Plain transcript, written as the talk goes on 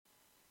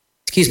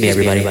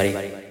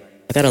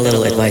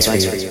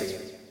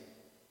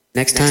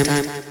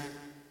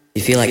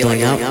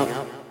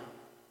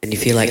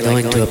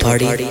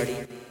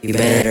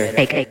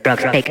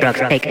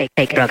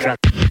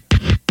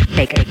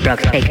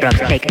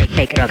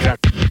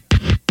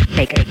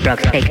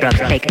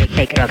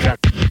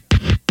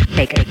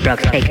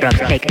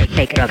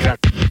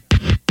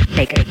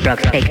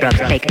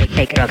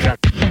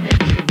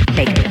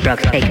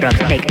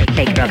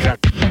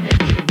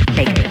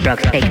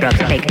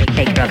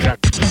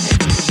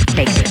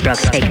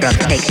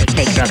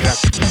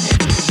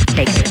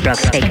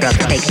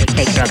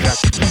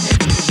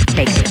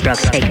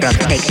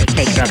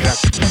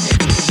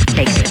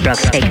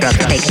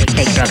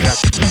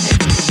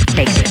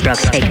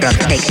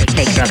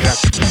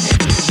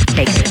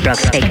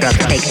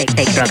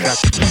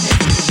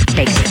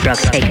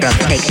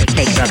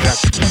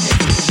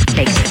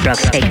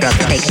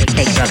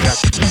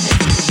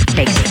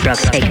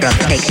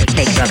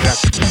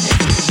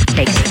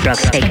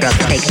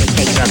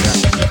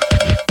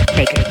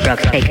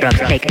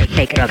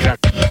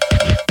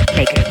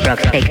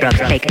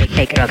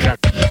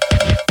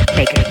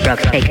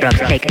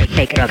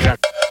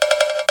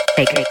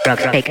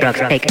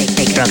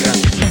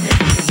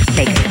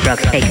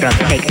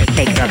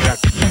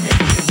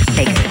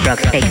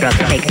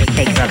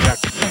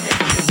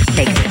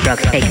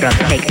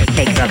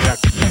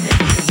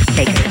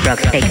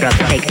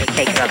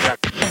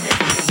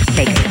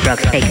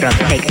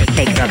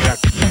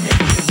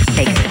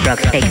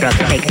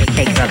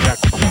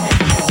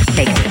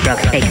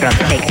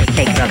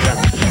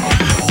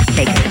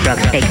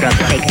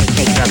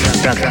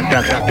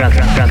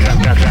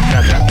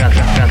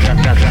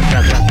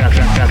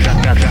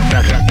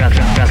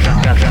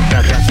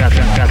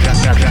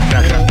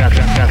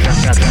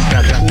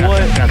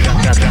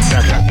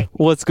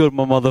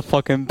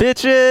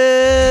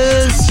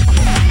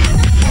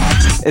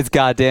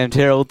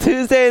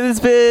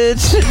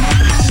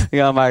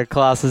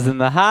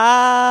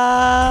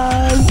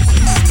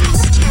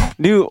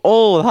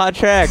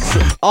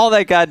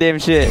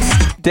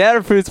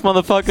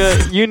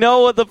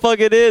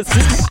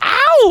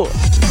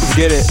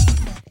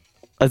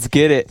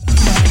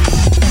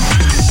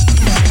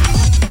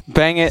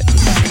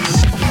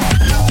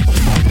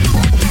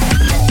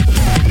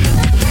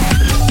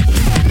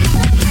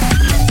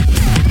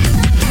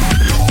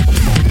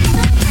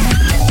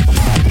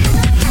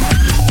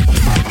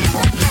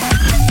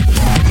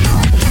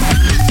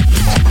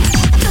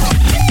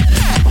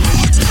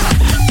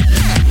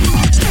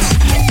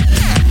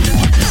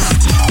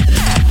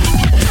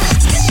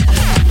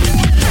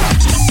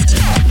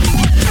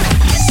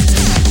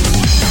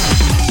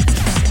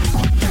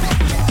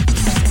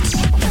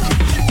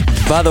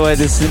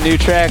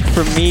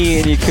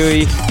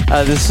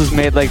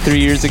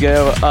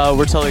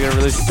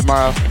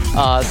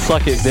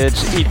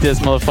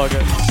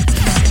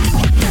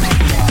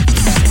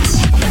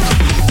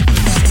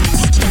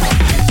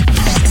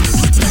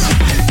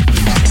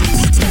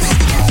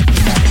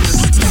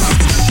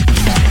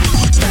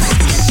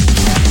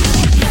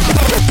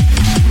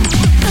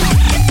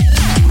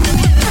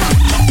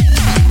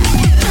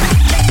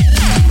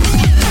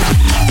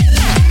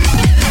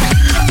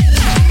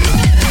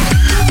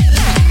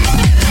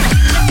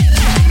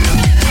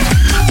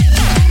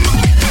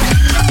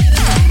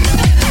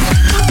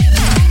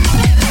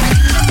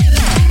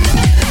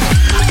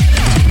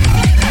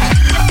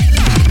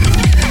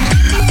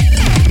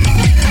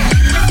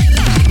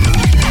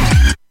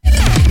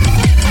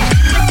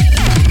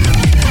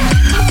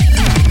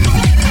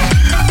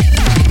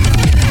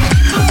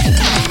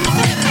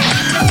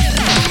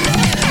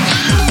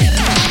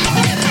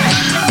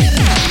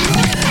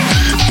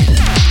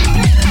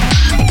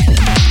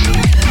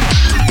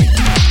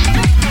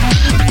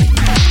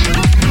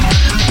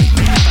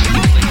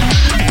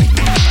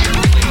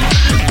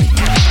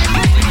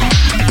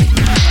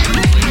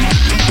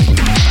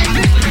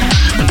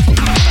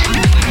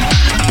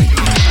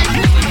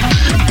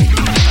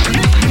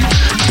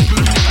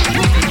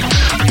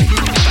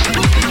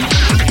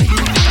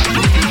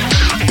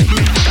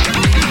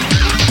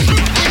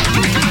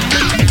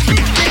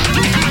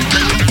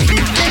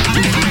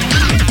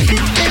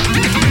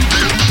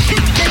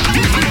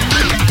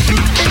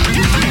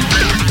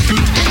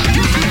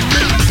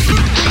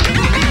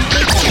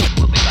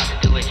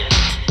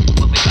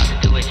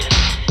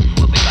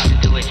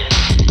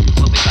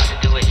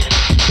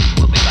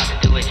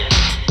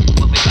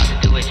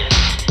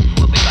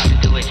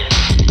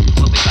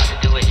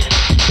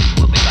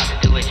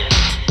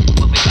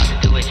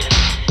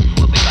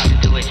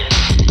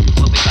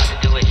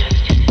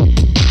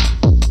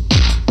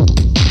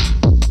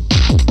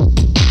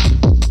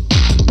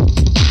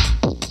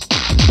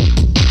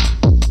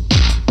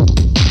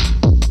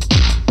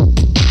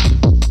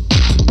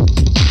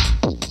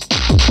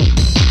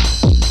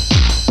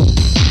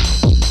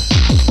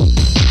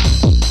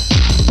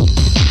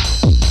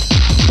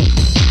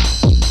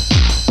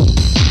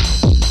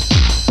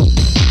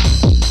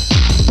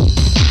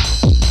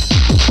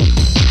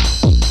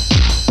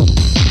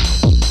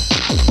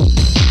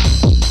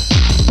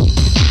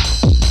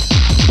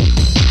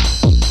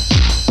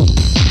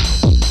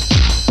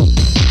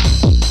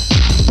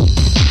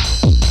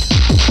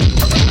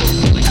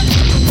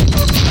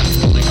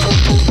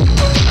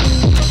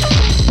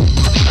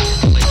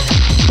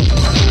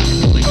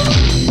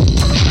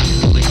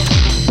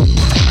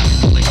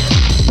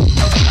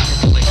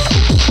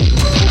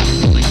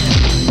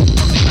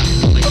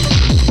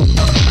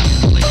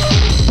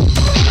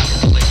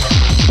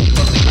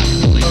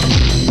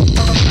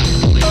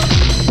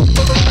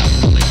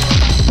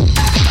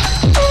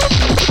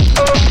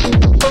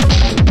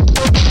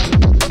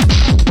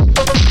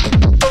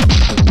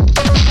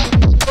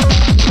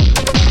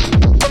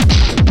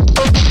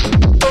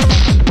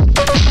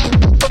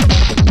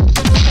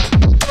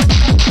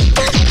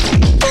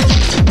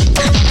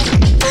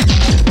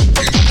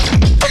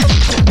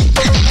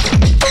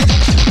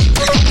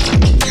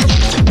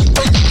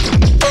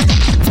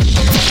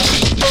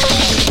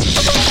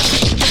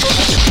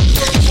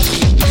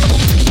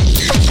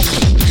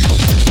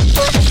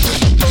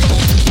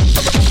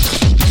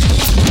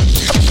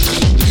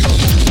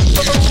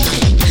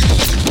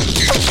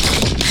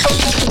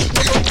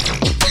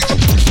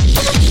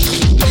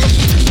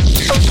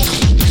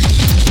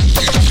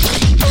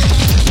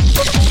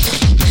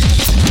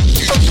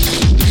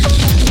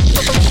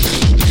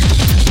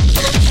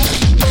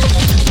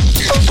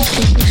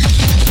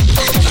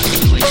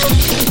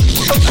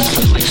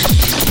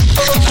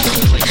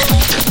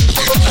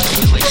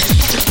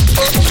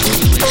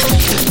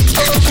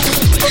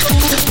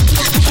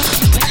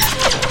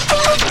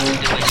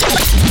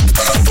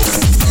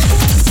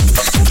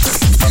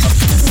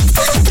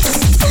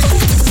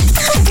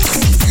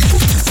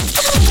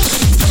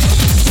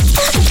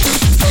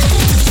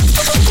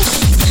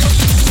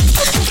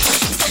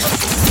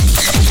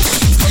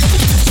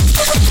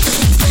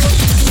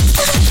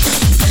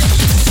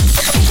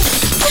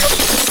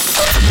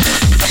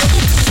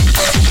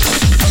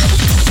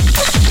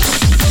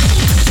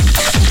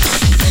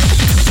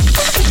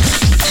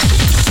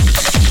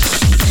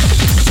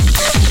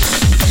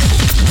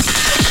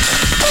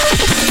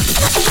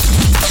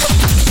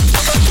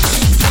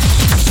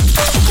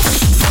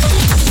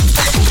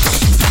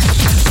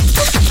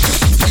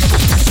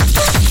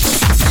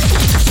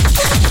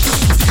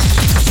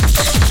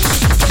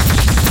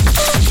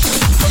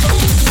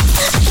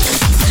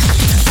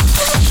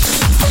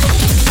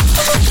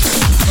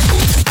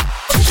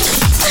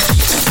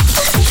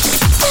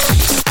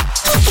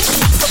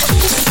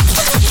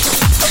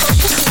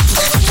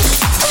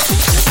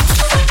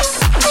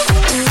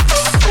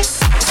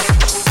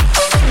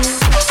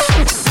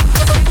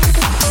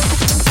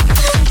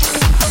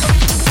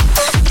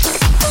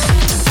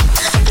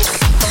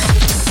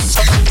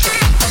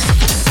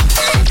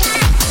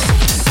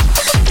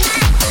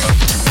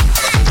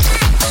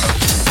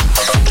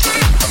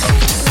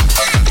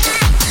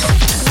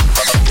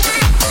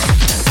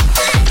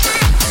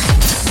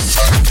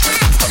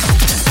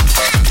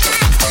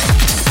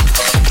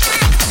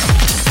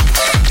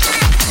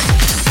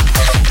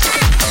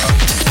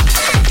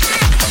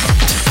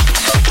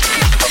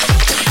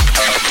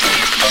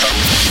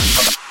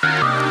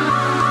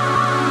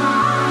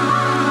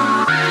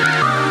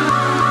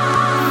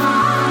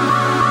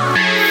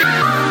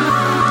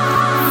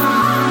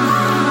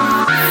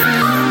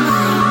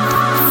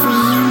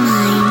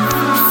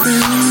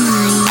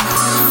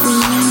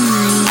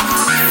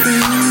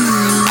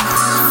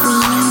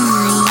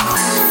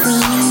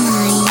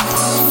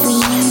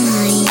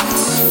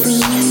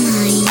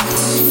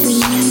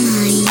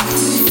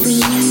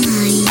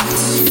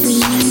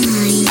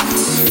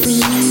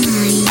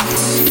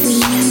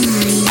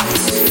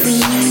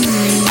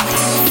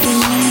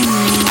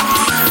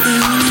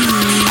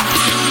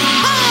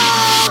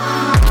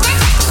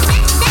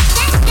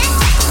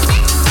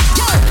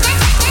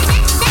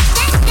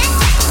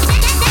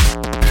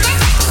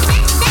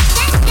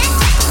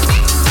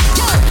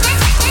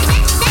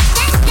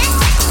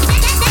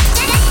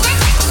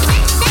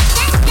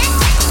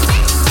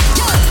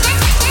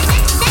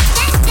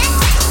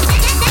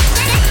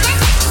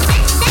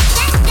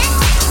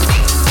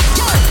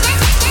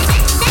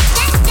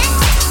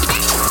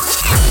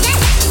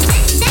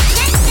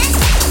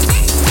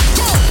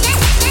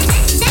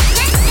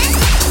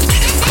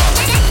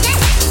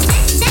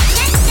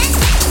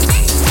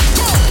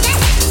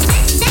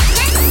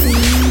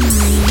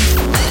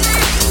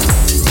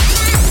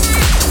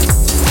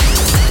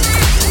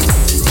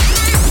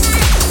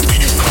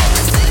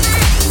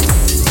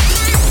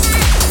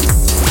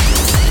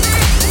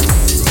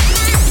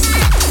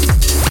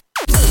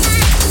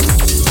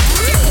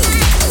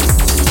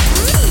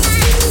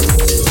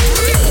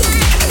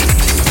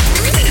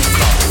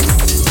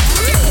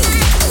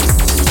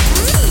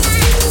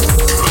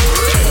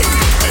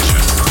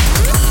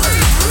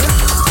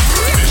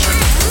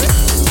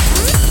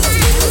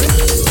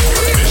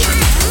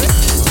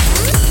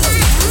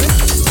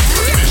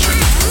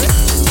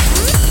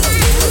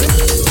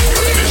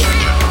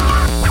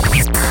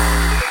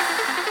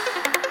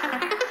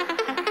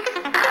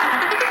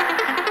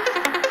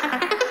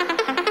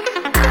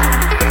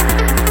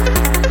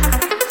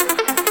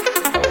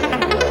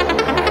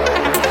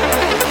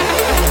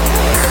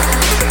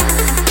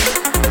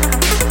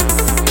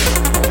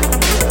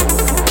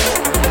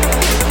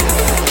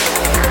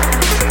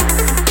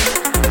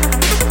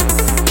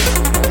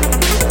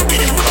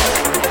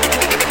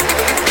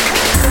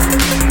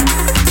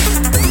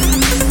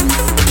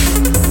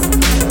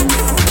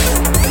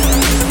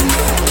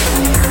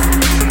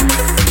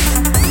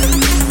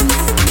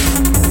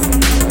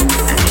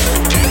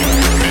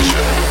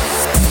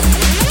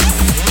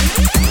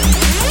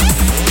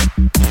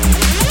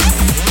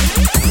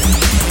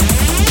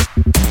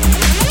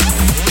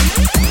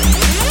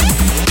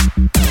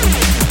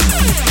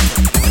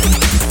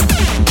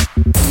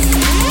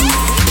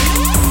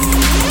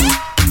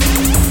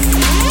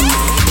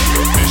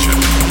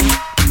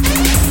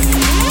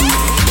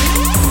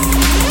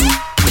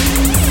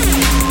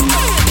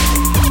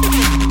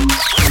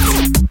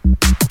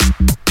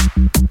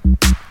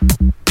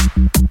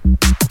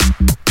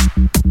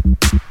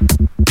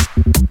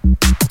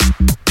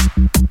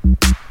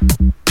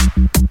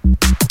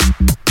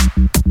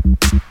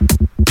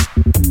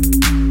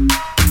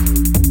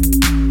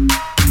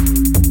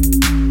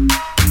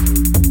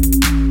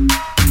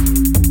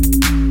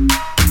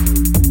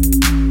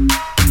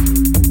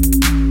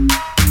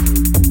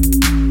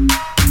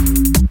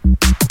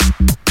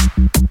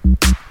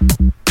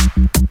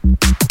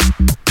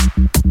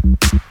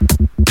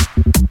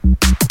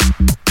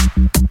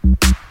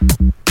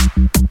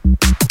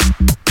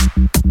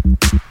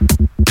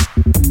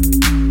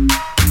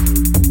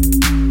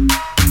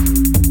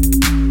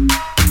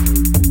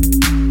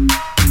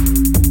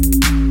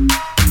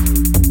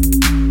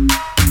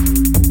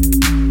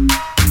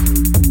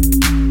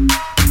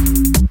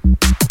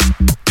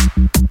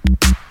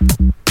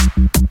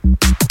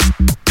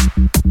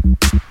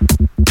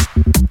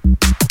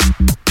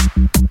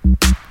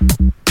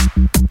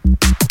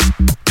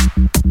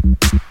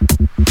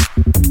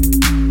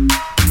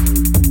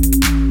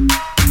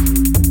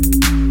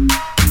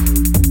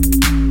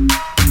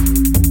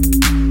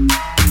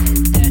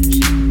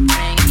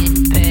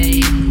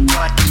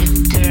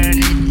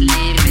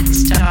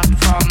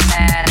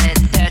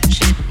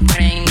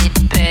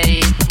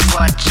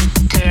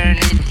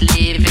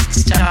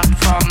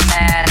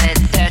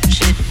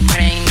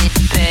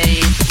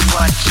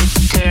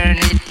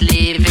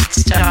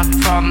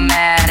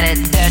format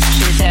it. That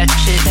shit, that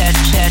shit, that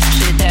shit, that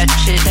shit, that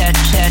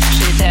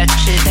shit, that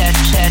shit,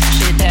 that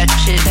shit, that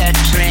shit, that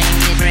bring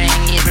it, bring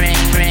it, bring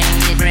it,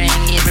 bring it, bring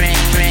it, bring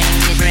it,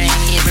 bring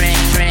it, bring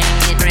it, bring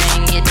it,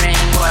 bring it, bring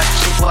it, watch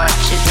it,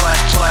 watch it,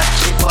 watch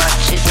it,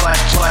 watch it,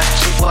 watch it,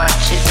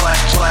 watch it, watch it,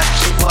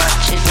 watch it,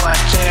 watch it,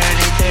 watch it, turn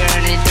it,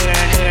 turn it,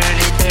 turn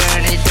it,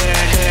 turn it, turn it,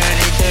 turn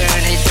it,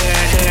 turn it, turn it,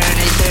 turn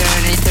it,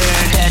 turn it,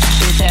 turn that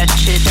shit, that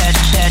shit, that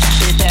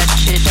shit, that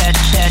shit, that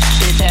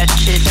shit, that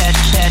shit, that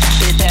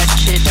shit, that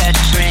shit, that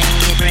bring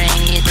it, bring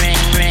it, bring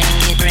it, bring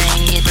it, bring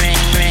it, bring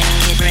it, bring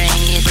it, bring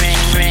it,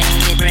 bring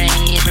it, bring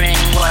it, bring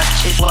it,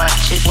 watch it,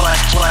 watch it,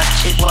 watch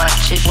it,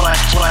 watch it,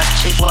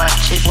 watch it,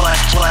 watch it,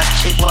 watch it,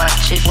 watch it,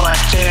 watch it,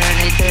 turn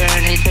it,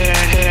 turn it,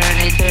 turn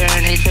it,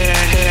 turn it,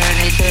 turn it, turn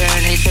it,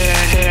 turn it,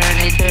 turn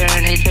it,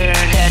 turn it,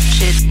 turn that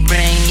shit,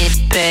 bring it,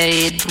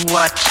 pay it,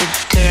 watch it,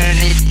 turn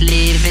it,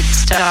 leave it,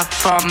 stop,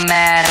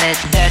 format it,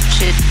 that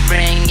shit,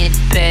 bring it,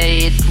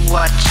 pay it,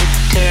 watch it,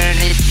 turn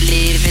it,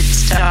 leave it,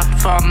 stop,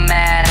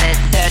 format it,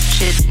 that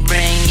shit,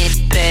 bring it,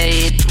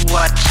 pay it,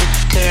 watch it,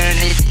 turn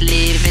it,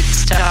 leave it,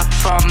 stop,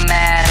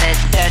 format it,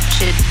 that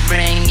shit,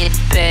 bring it,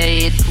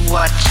 pay it,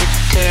 watch it,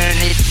 turn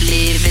it,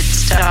 leave it,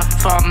 stop,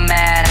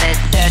 format it,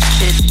 that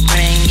shit,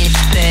 bring it,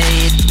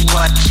 pay it,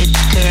 watch it,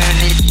 turn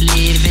it,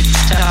 leave it,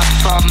 stop,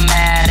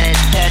 format it,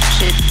 that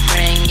shit,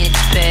 bring it,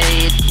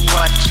 pay it,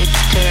 watch it,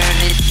 turn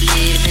it,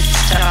 leave it,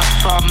 stop,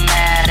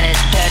 format it,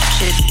 that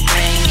shit,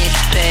 bring it,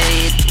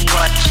 pay it,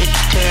 watch it,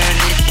 turn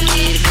it,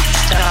 leave it,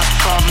 stop,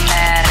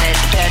 format it,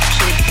 that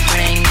shit,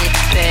 bring it,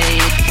 pay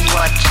it,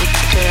 watch it,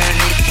 turn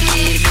it,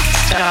 leave it,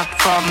 stop,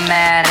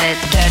 format it,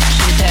 that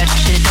shit, that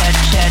shit, that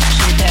shit, that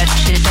shit, that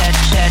shit,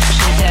 that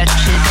shit,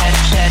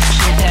 that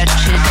shit, that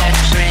shit, that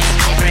bring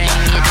it, bring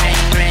it, bring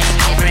it, bring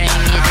it, bring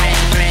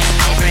it, bring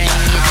it, bring it, bring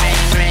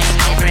it, bring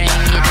it, bring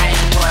it, bring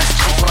it,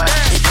 watch it,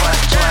 watch it,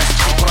 watch it,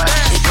 watch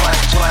it,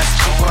 watch it,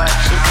 watch it, watch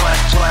it,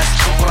 watch it, watch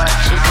it,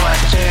 watch it,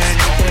 watch it, turn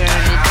it,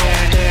 turn it,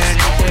 turn it,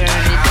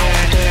 turn it,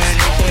 turn it, turn it,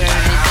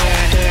 turn it, turn it, turn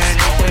it,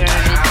 turn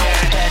it, turn it,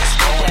 that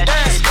shit,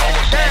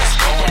 that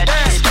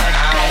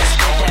shit, that shit, that shit, that shit, that shit, that shit, bring it, bring it, bring it, bring it, bring it, bring it, bring it, bring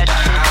it,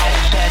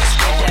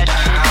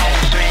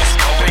 bring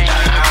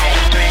it,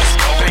 bring it, watch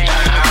it,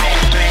 watch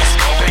it, watch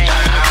it,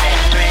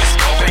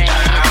 watch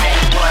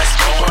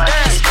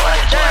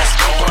it,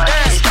 watch it.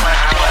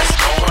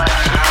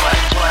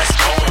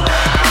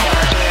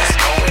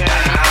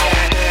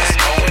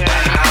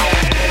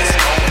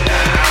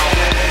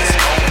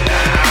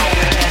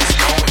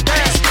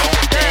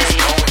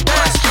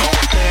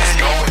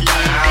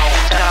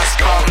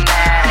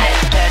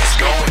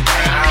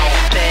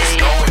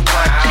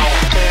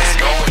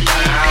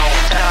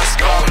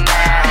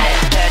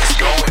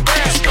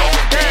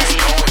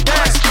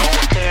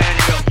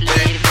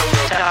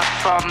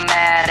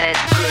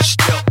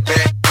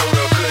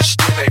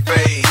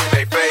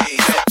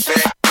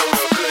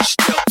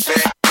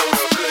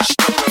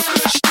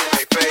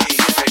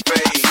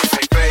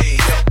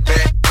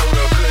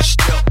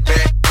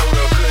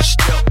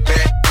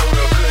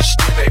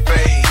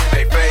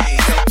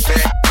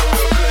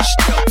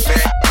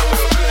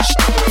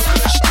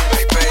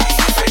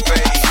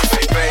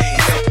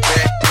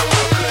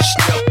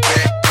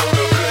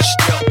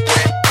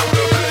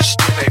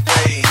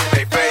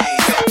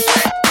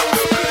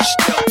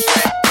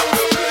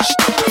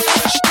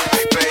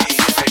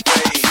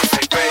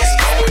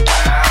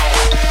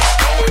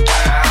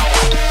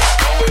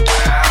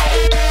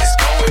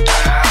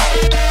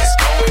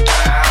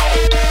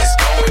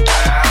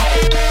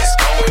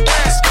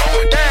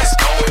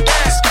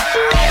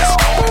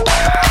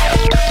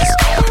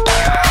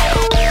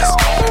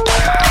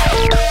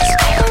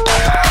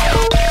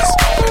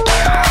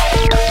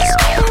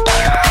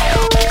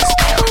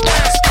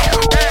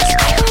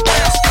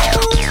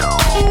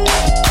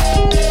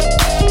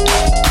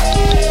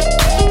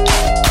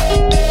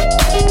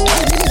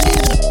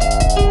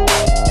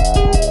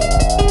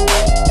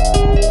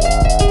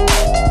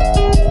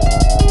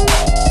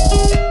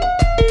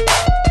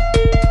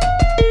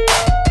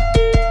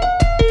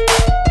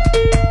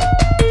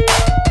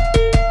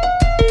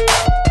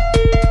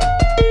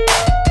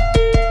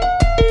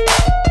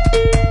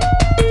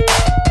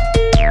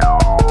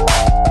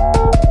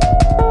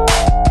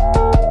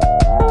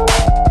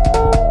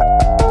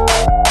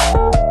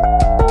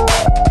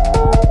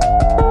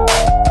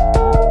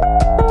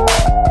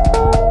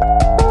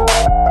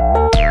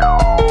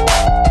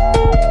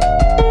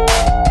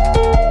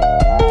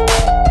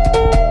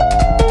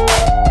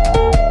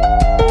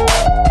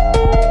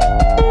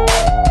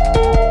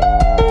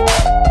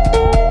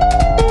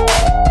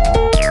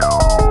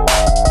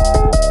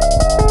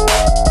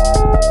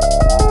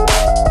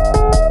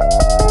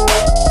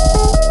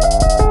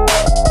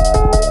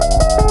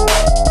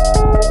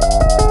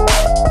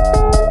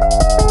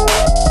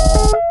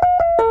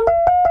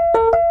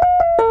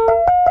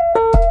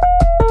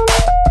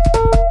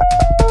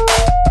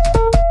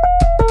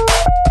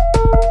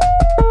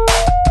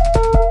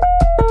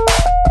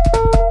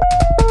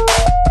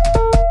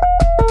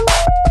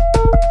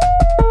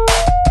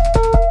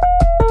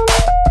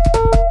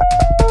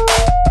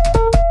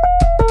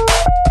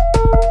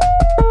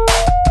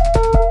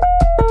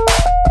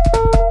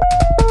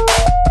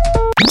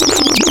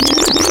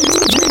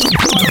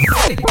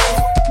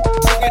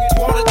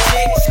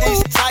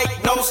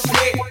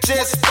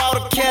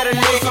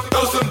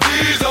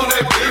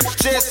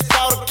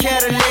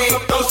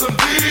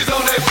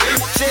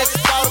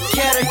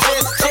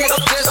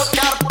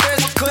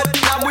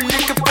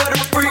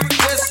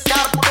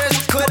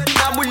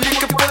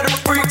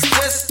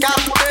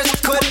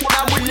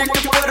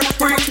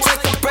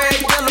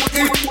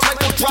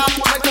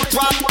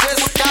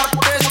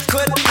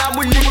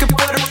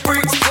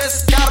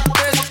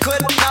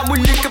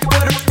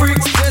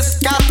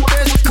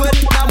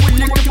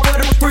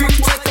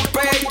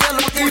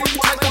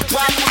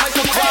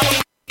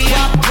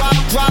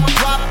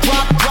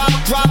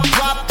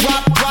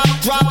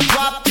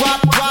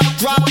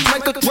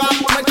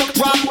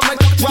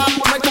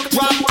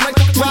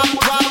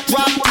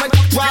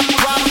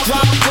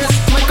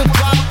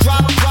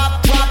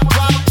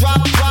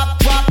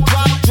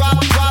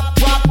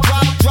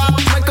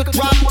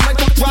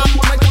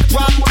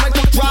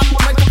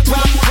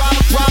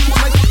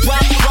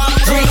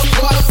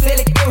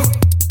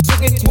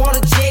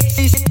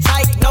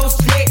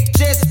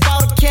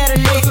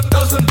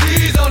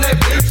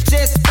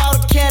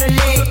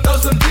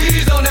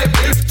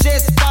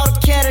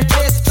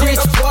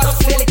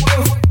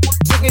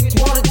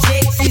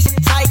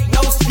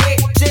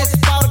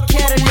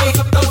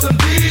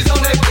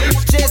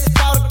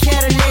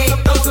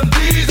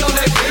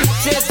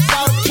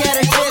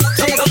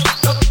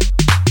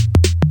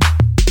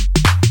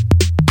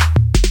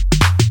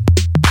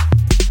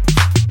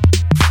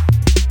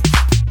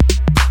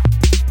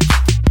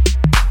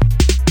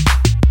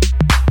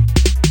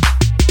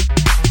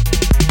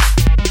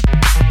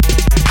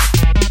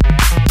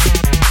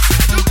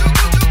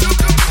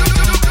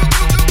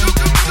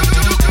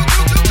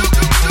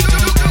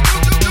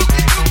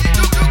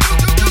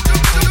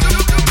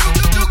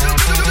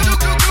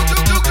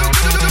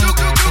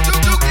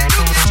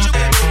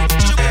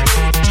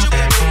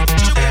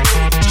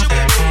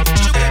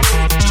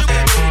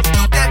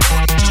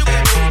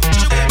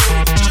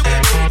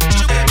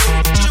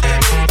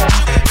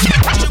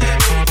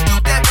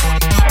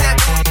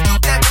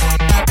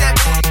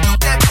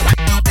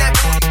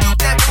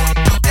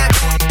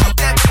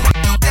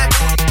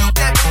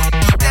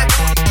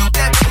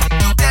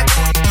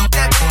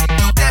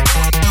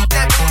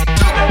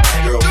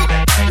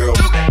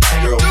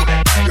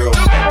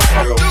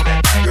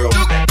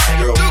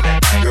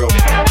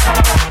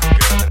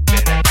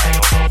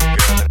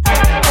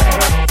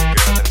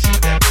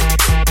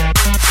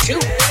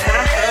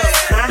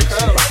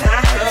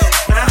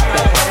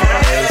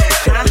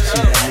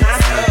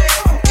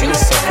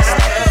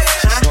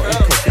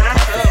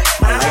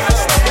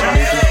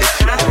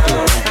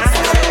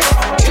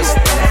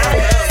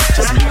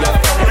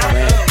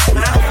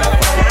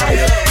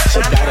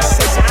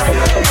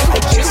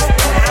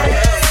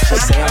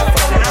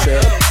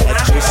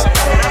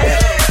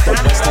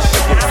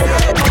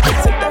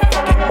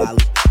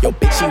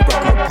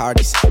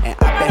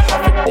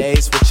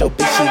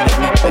 she let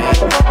me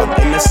bang. I'm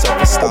in the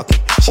circus stalking.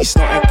 She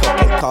snorting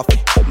coke and coughing.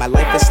 My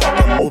life is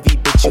like a movie,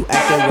 bitch. You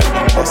acting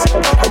really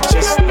awesome. I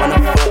just wanna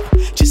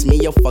fuck, just me,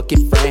 your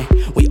fucking friend.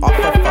 We off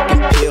a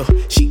fucking pill.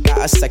 She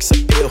got a sex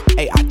appeal.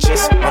 Hey, I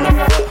just wanna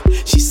fuck.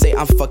 She say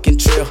I'm fucking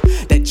trill.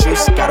 That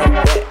juice got her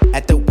wet.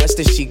 At the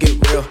Western, she get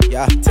real.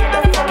 Yeah, take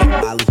that fucking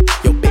Molly.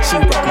 Yo, bitch, she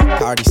rock my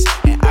parties.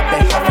 And I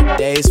been hot for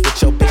days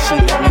with your bitch. She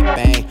let me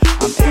bang.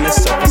 I'm in the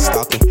circus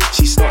stalking.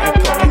 She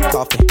snorting coke and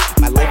coughing.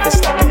 My life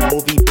is like a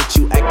movie, bitch.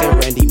 You acting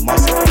Randy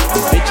Moss.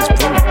 These bitches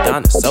bring me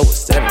down, so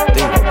it's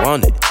everything they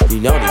wanted. You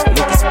know these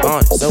niggas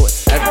spawn, so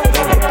it's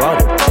everything they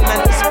wanted.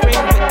 Man, the spring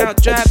without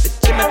drop it.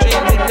 In my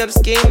dreams, they know the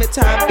scheme, it's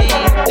high beat.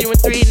 3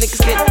 and 3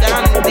 niggas get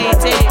down in the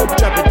DT.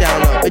 Drop it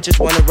down low, bitches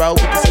wanna roll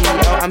with the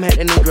CEO. I'm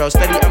heading to grow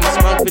steady, I'ma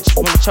smoke. Bitches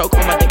wanna choke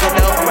on my dick and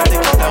dough, on my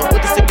dick and dough.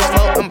 With the sickness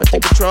flow, I'ma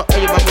take control. Oh,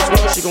 your mama's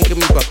roll, she gon' give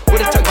me broke.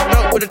 With a tucking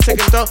throat, with a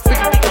ticking throat.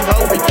 Freaky dicky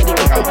hoe, freaky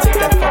dicky hoe. Take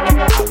that fucking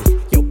Molly.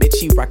 Yo, bitch,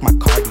 she rock my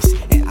Cardis.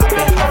 And I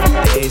been hot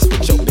for days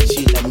with your bitch.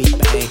 She let me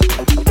bang.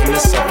 I'm in the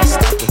circus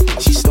stalking.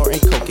 She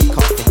snorting coke and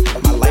coughing.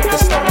 My life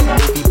is like a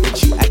movie,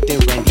 bitch. You acting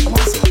Randy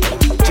Moss.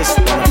 Just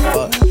wanna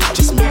fuck,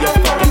 just me, your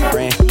fucking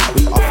friend.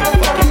 We off a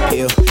fucking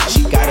pill.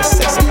 She got a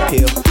sex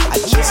appeal. I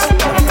just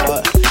wanna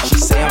fuck. She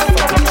say I'm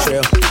fucking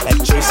trill. That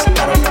juice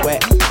got her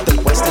wet. The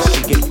Western,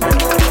 she get real.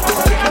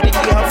 Freaky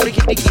dicky hoe,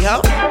 freaky dicky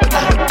hoe.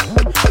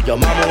 Yo,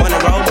 mama wanna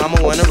roll, mama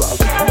wanna roll.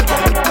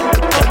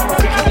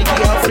 Freaky dicky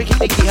hoe, freaky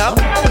dicky hoe.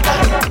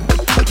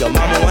 Yo,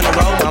 mama wanna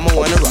roll, mama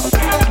wanna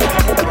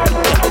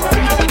roll.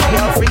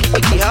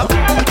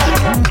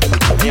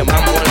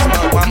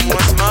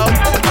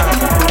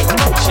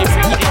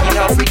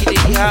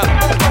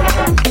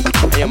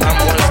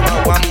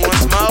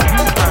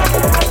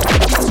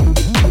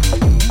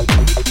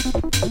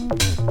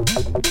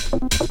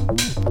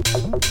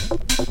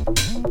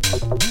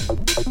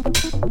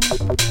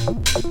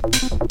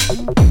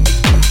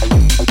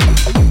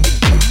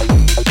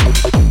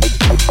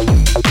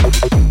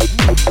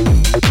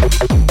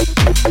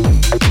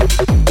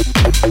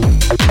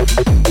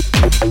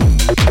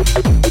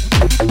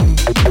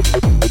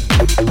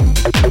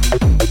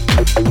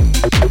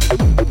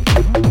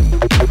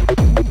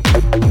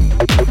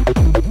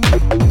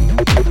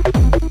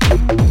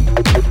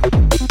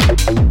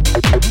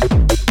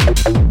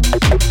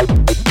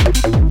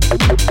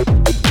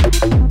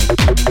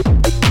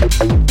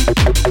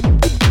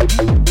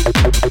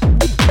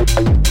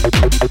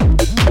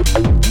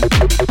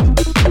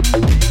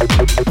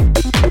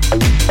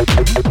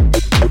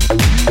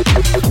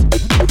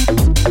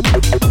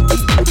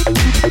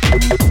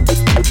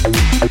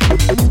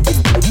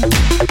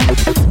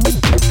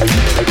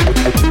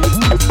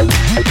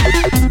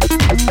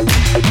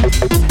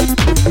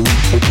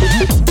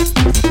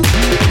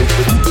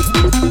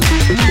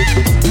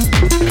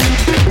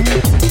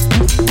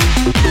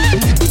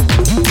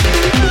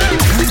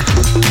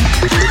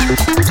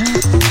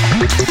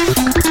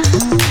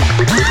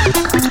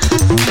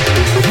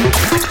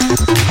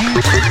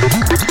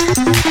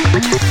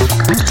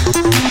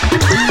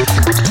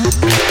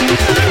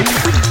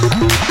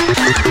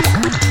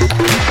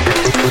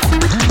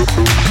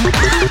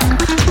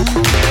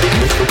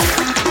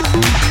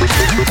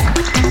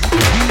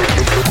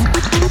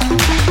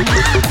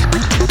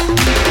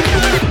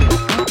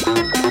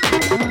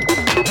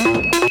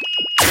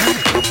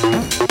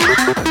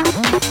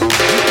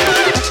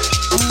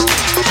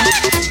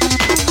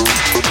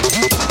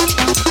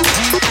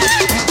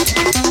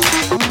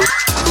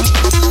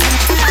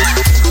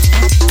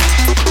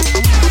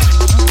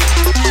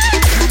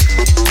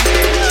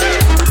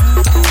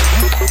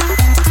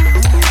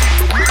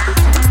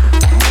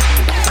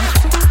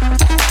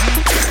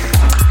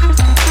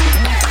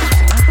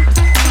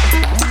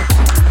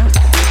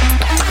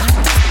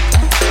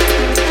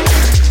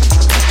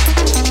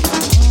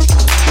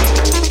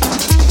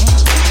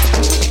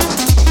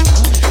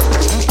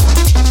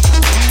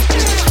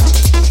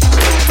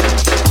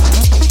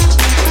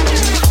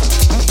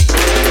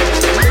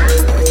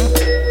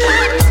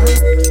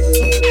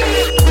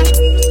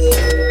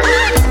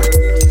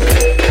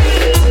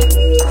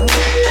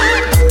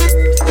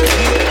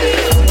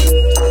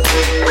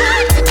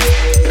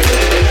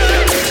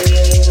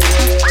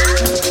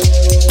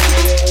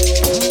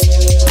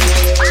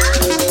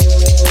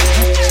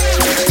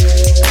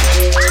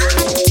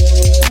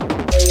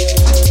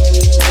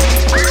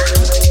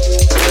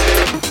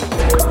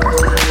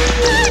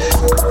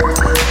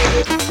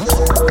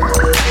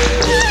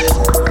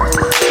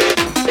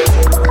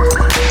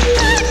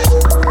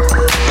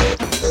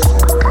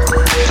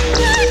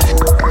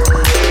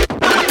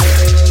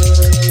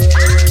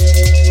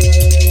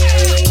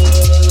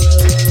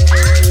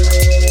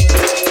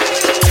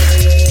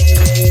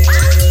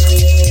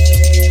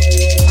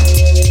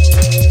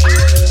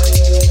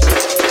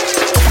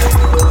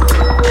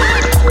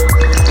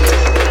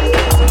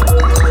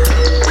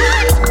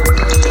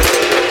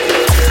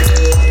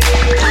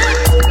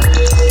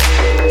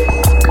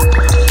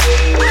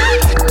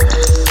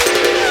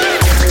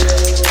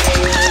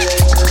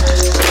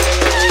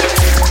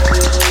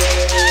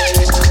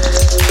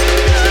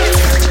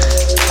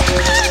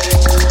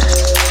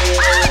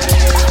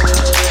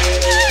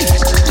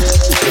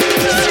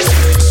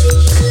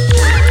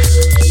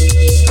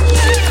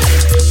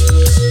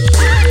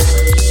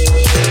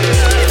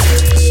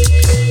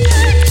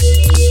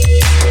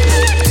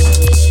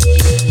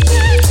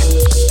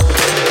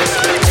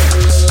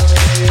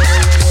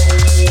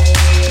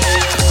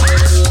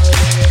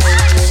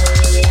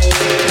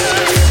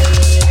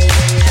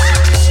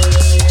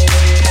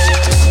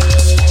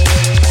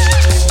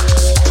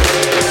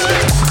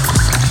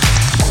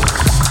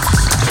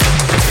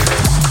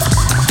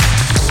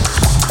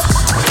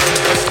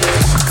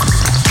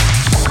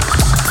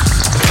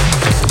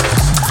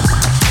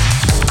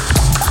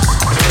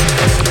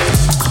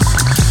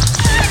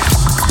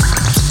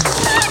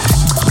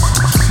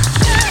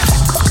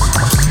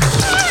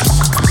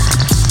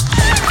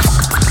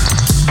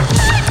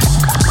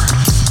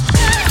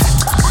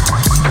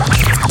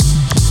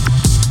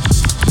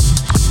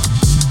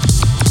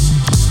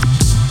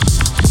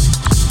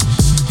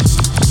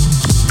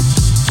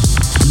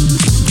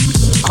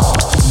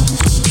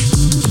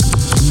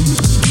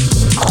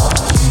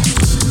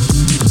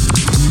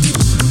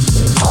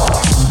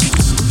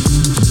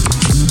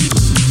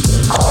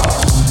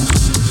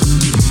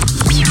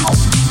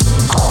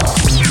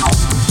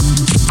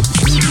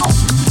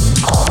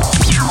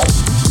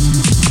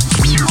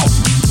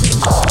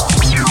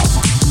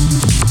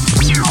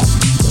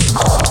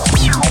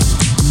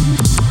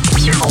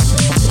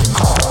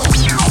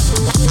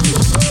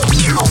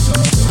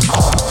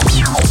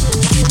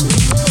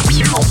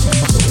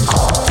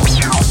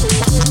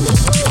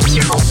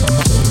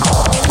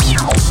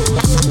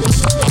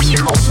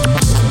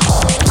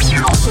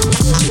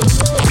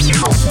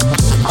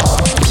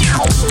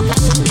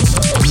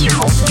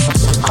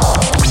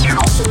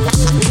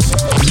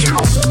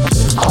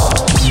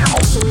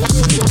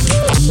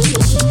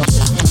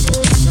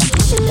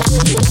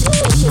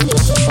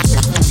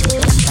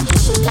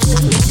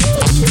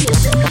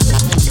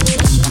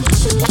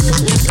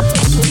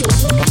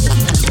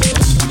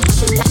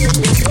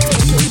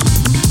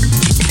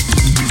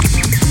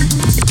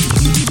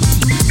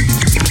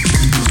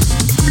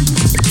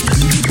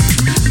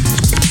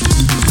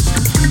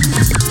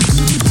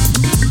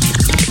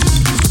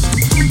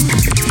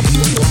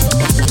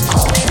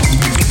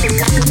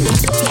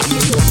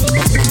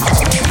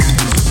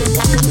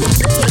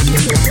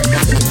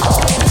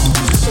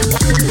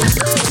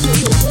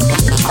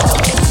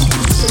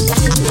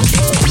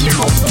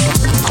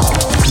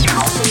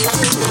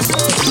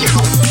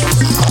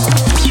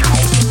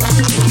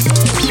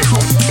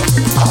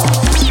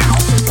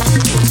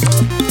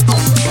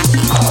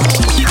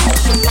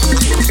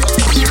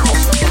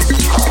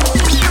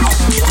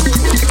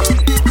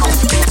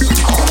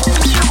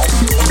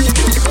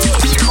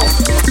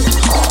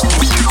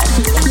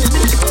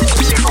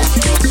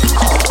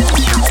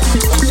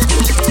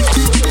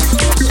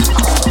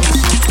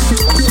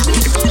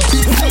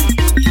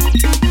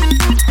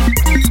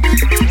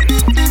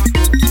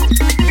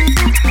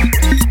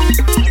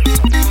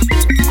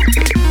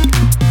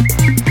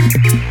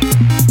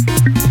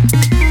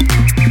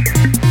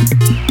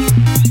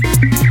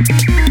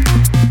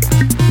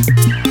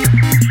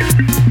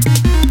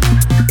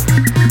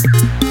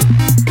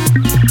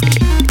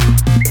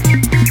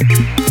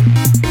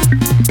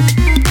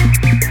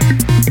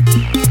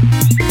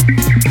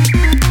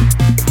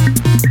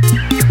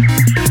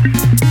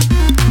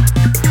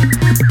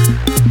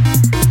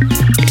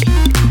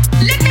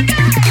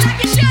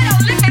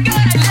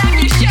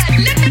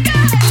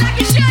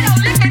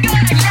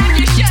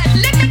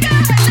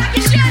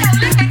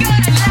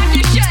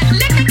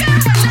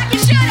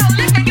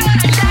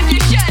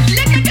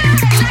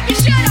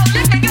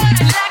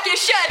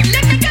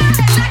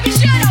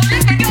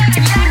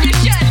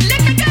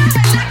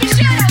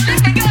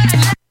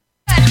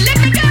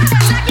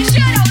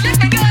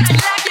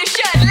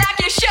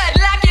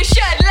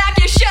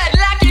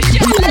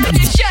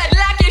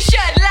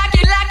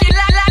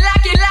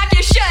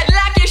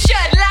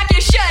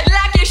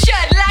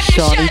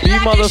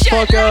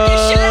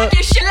 motherfucker.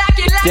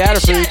 Data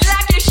freaks.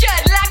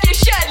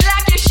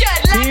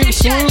 Team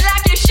swoop.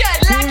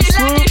 Team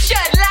swoop.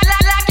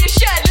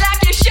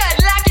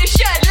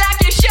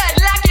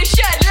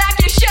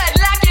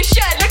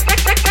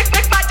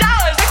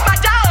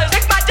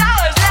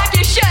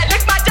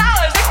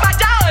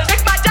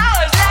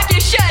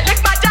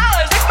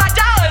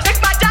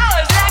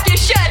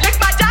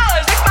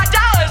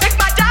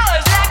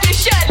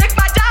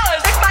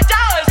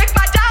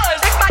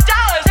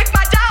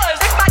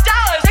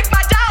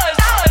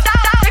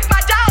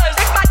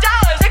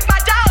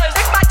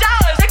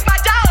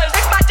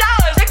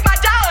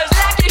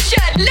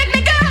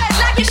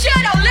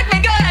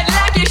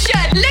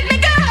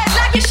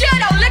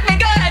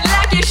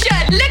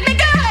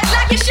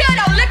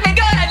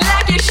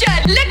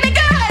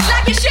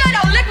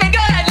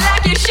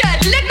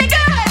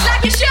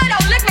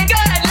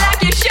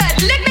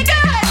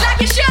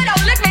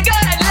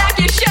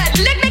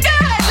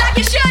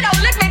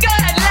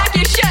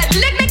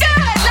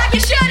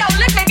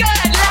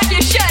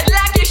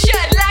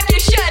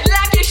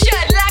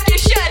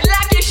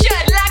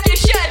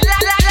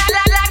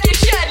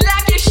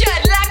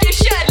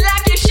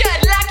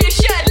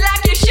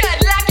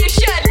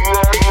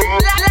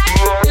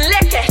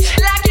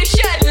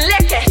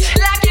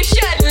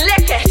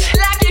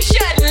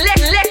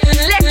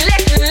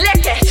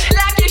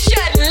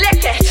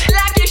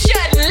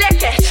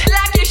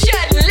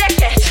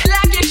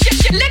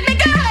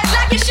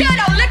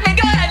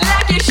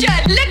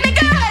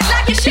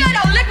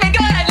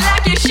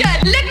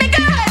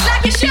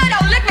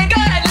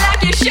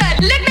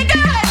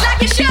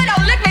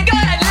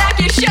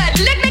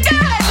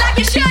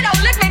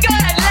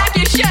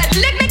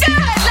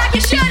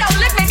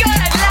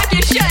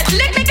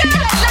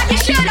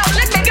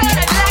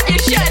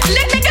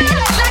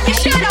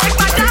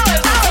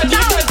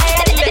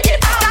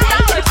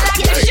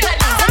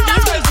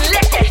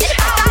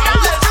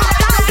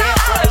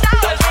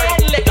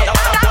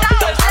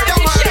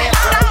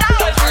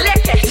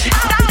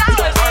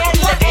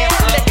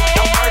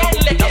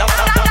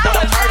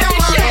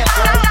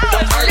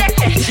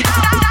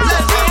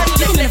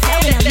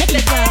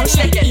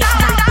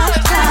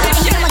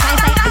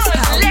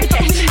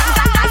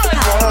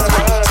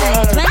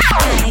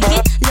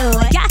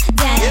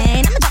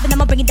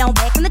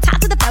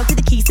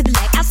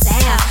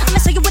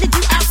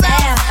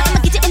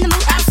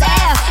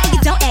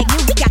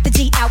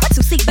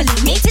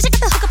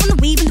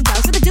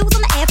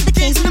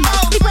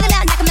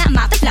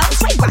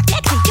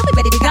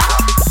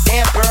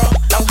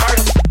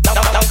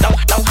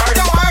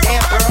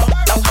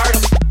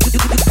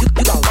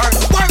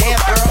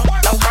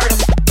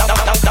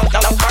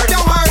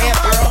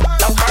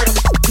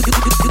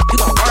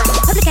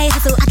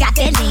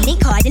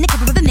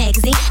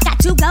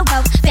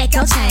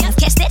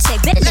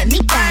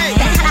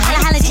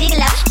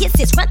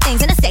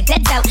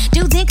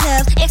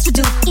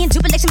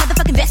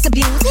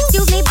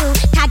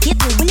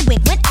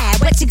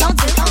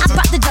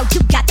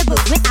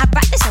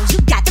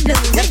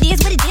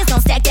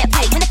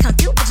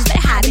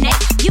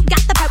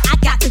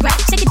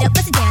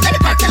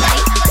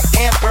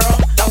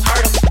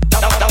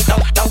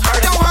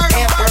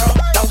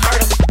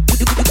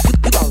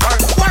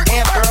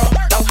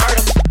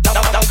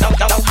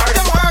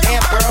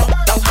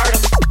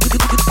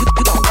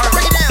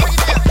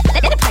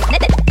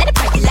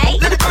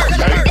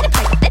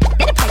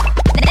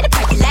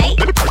 Percolate.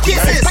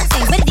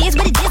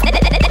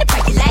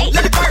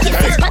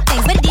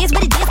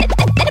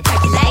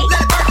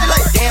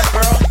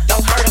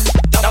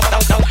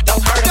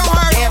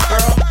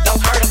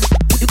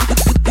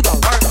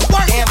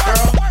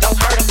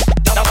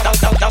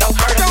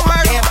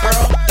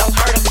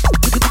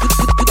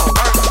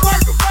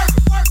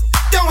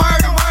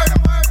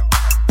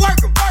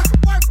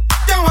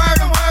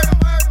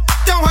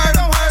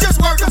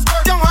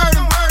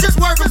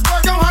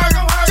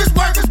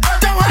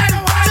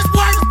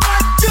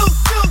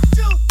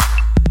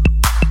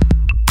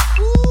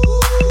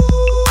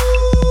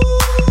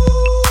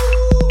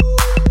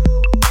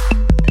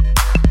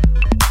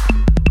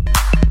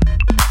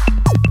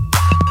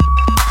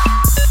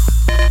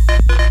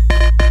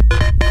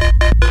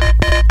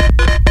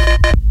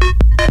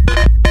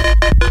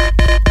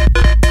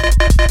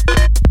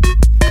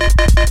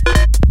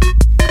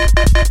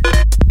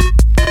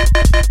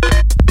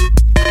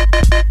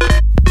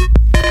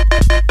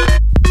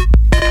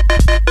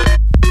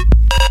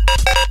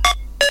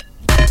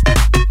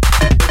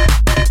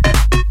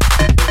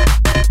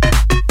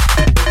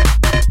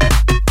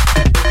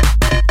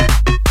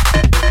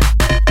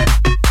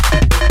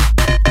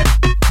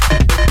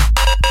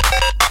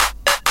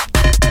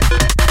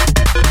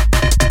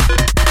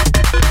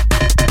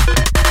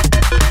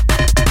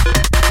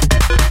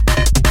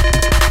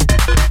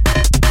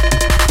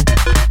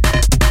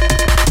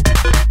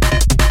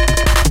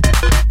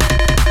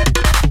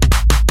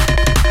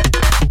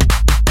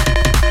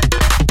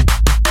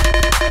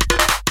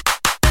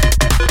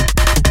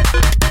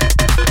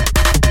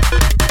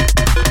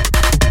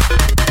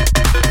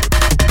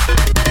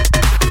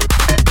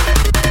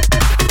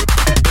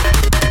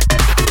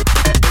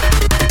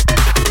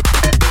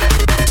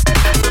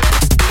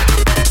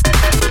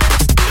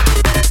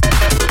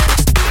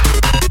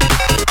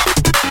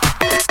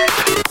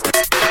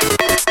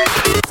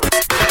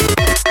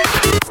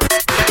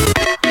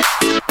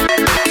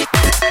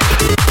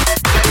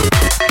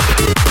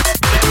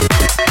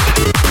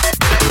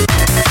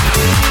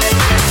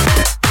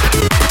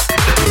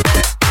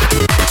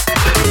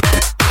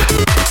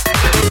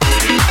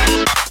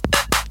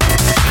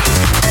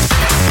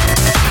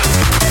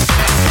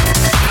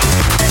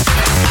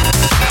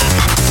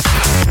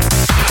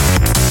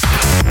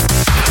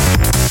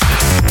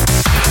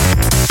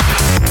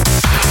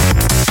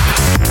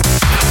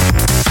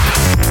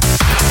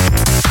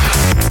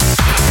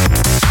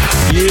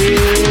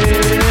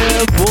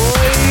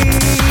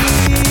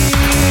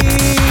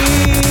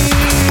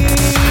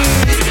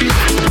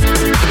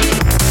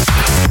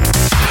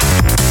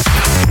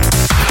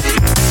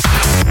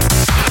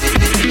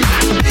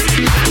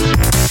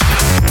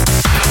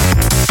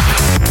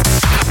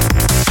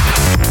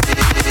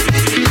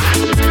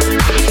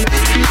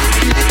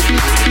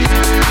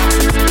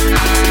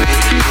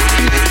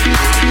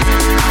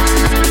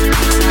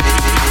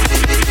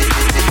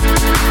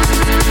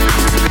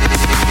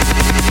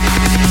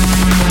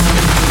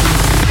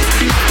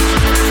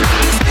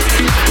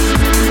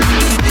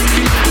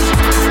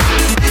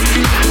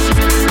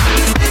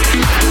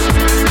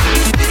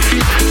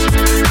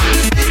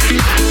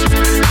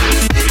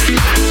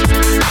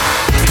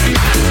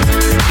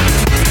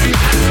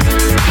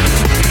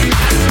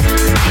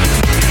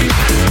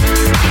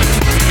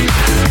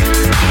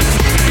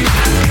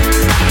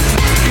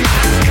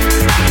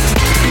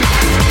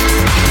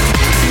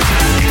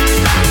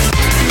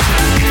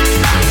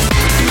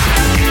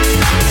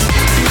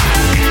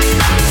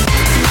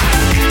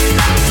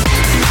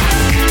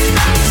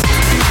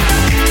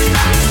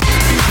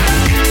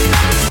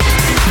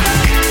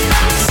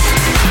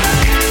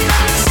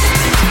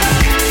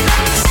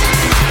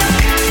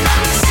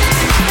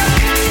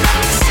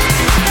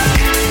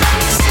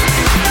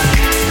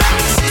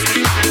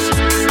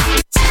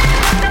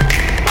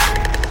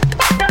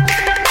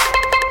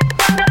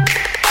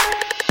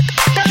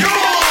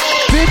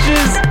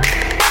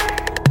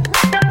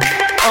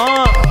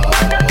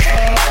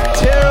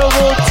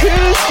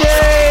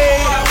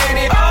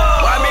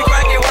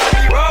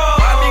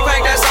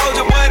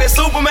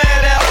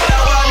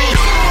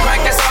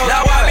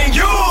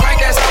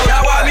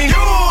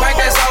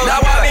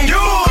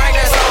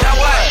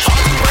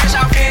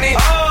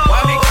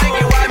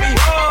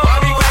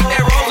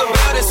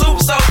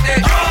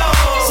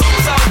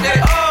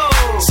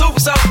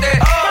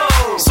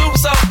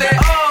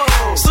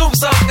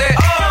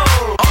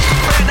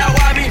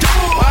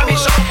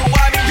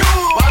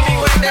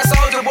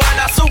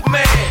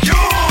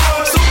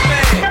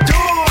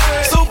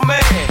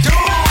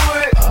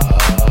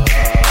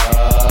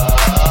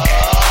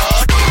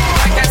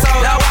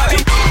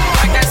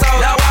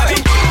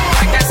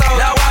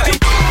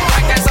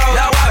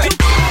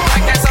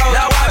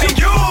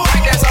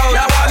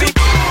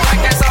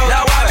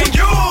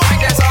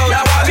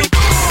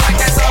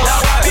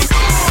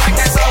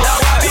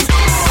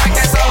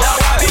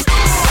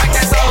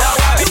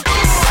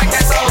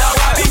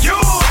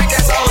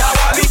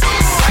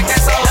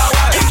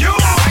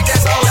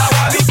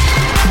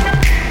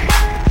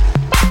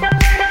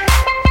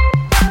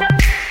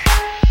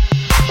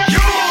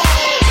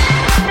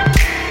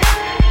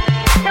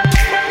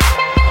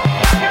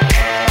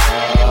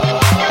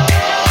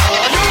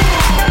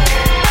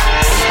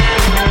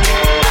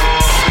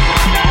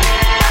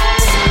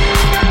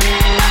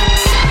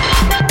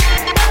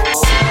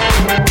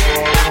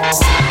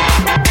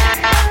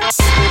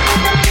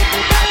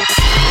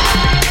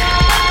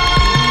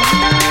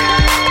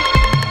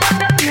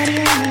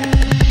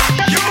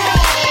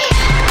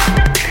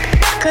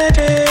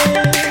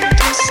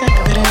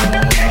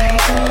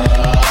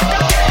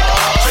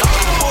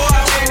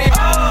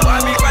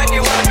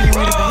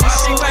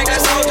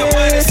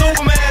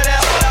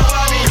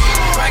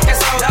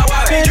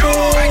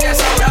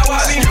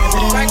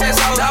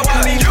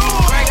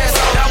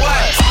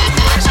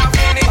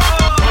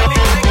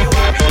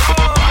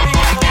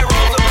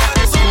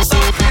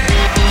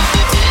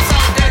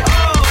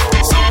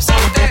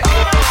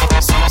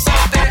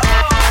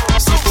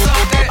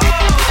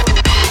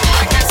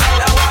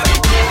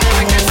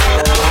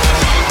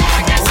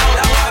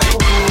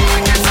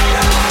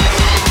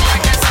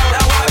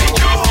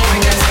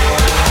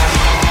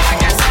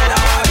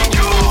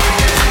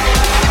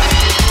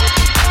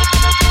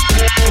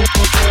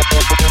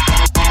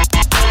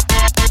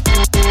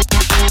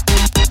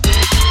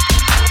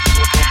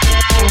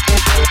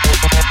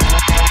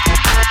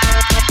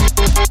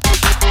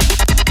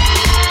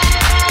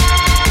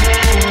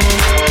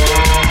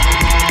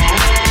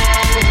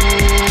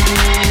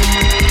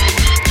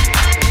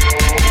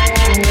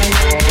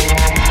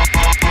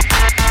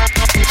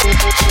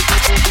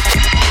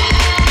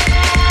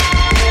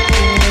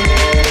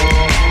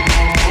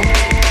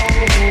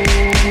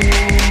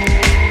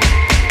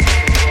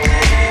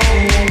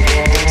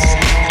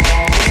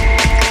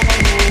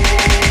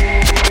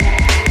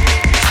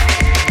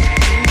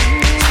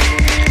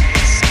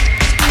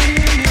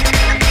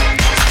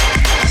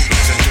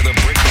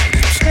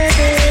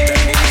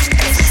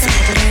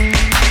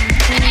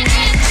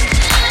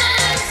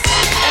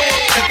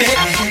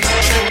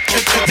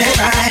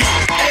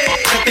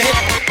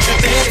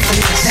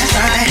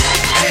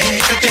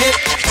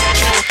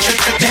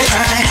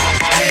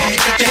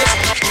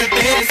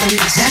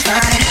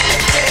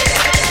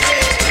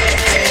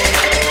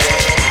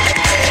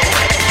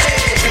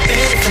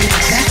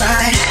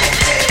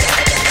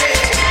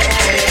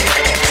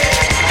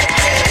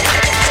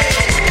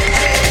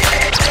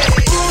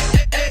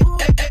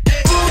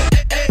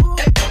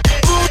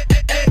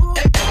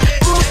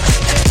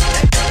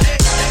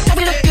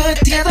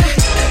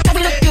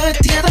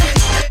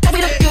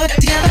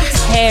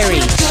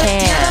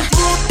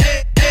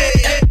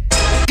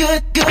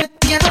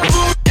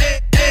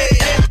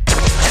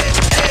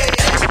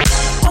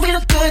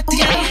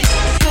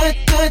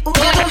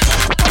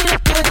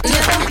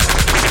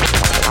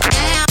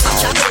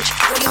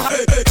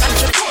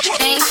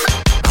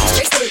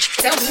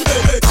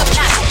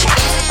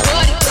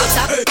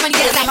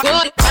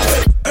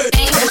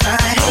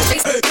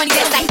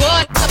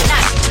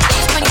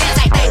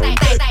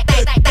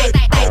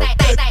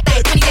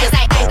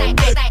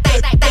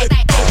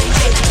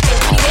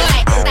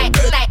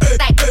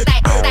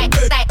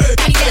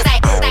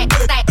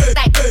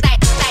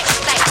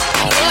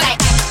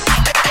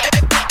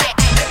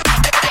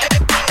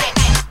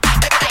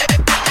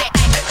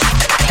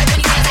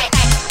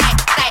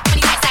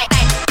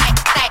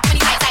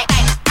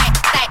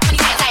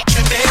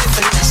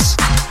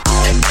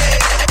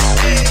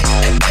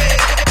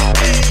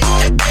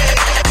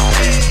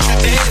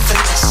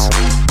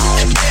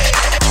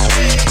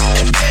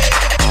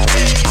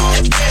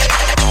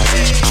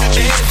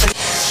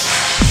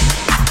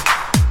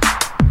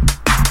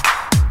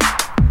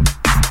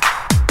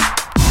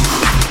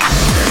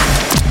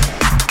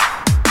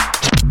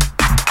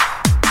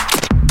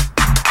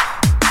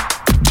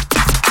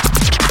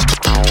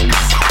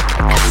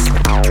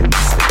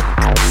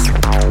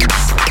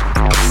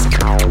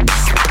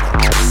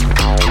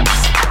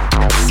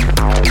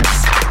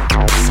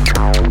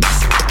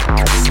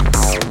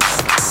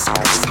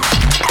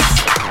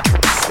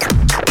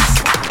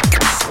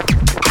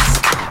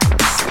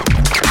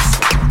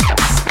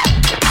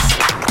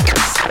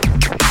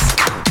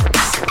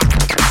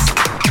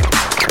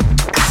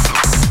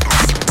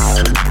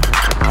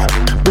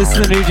 This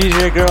is the new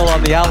DJ girl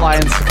on the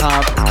Outlines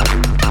comp.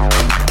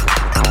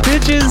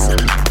 Bitches,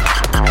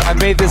 I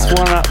made this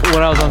one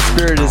when I was on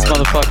Spiritus,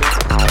 motherfucker.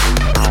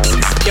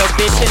 Yo,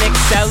 bitch, an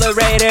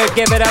accelerator.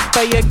 Give it up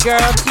for your girl,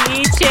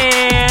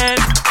 tchan.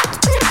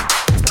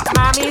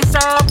 Mommy's so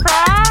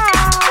proud.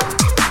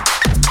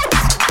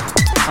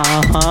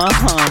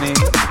 Honey.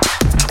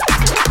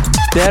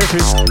 There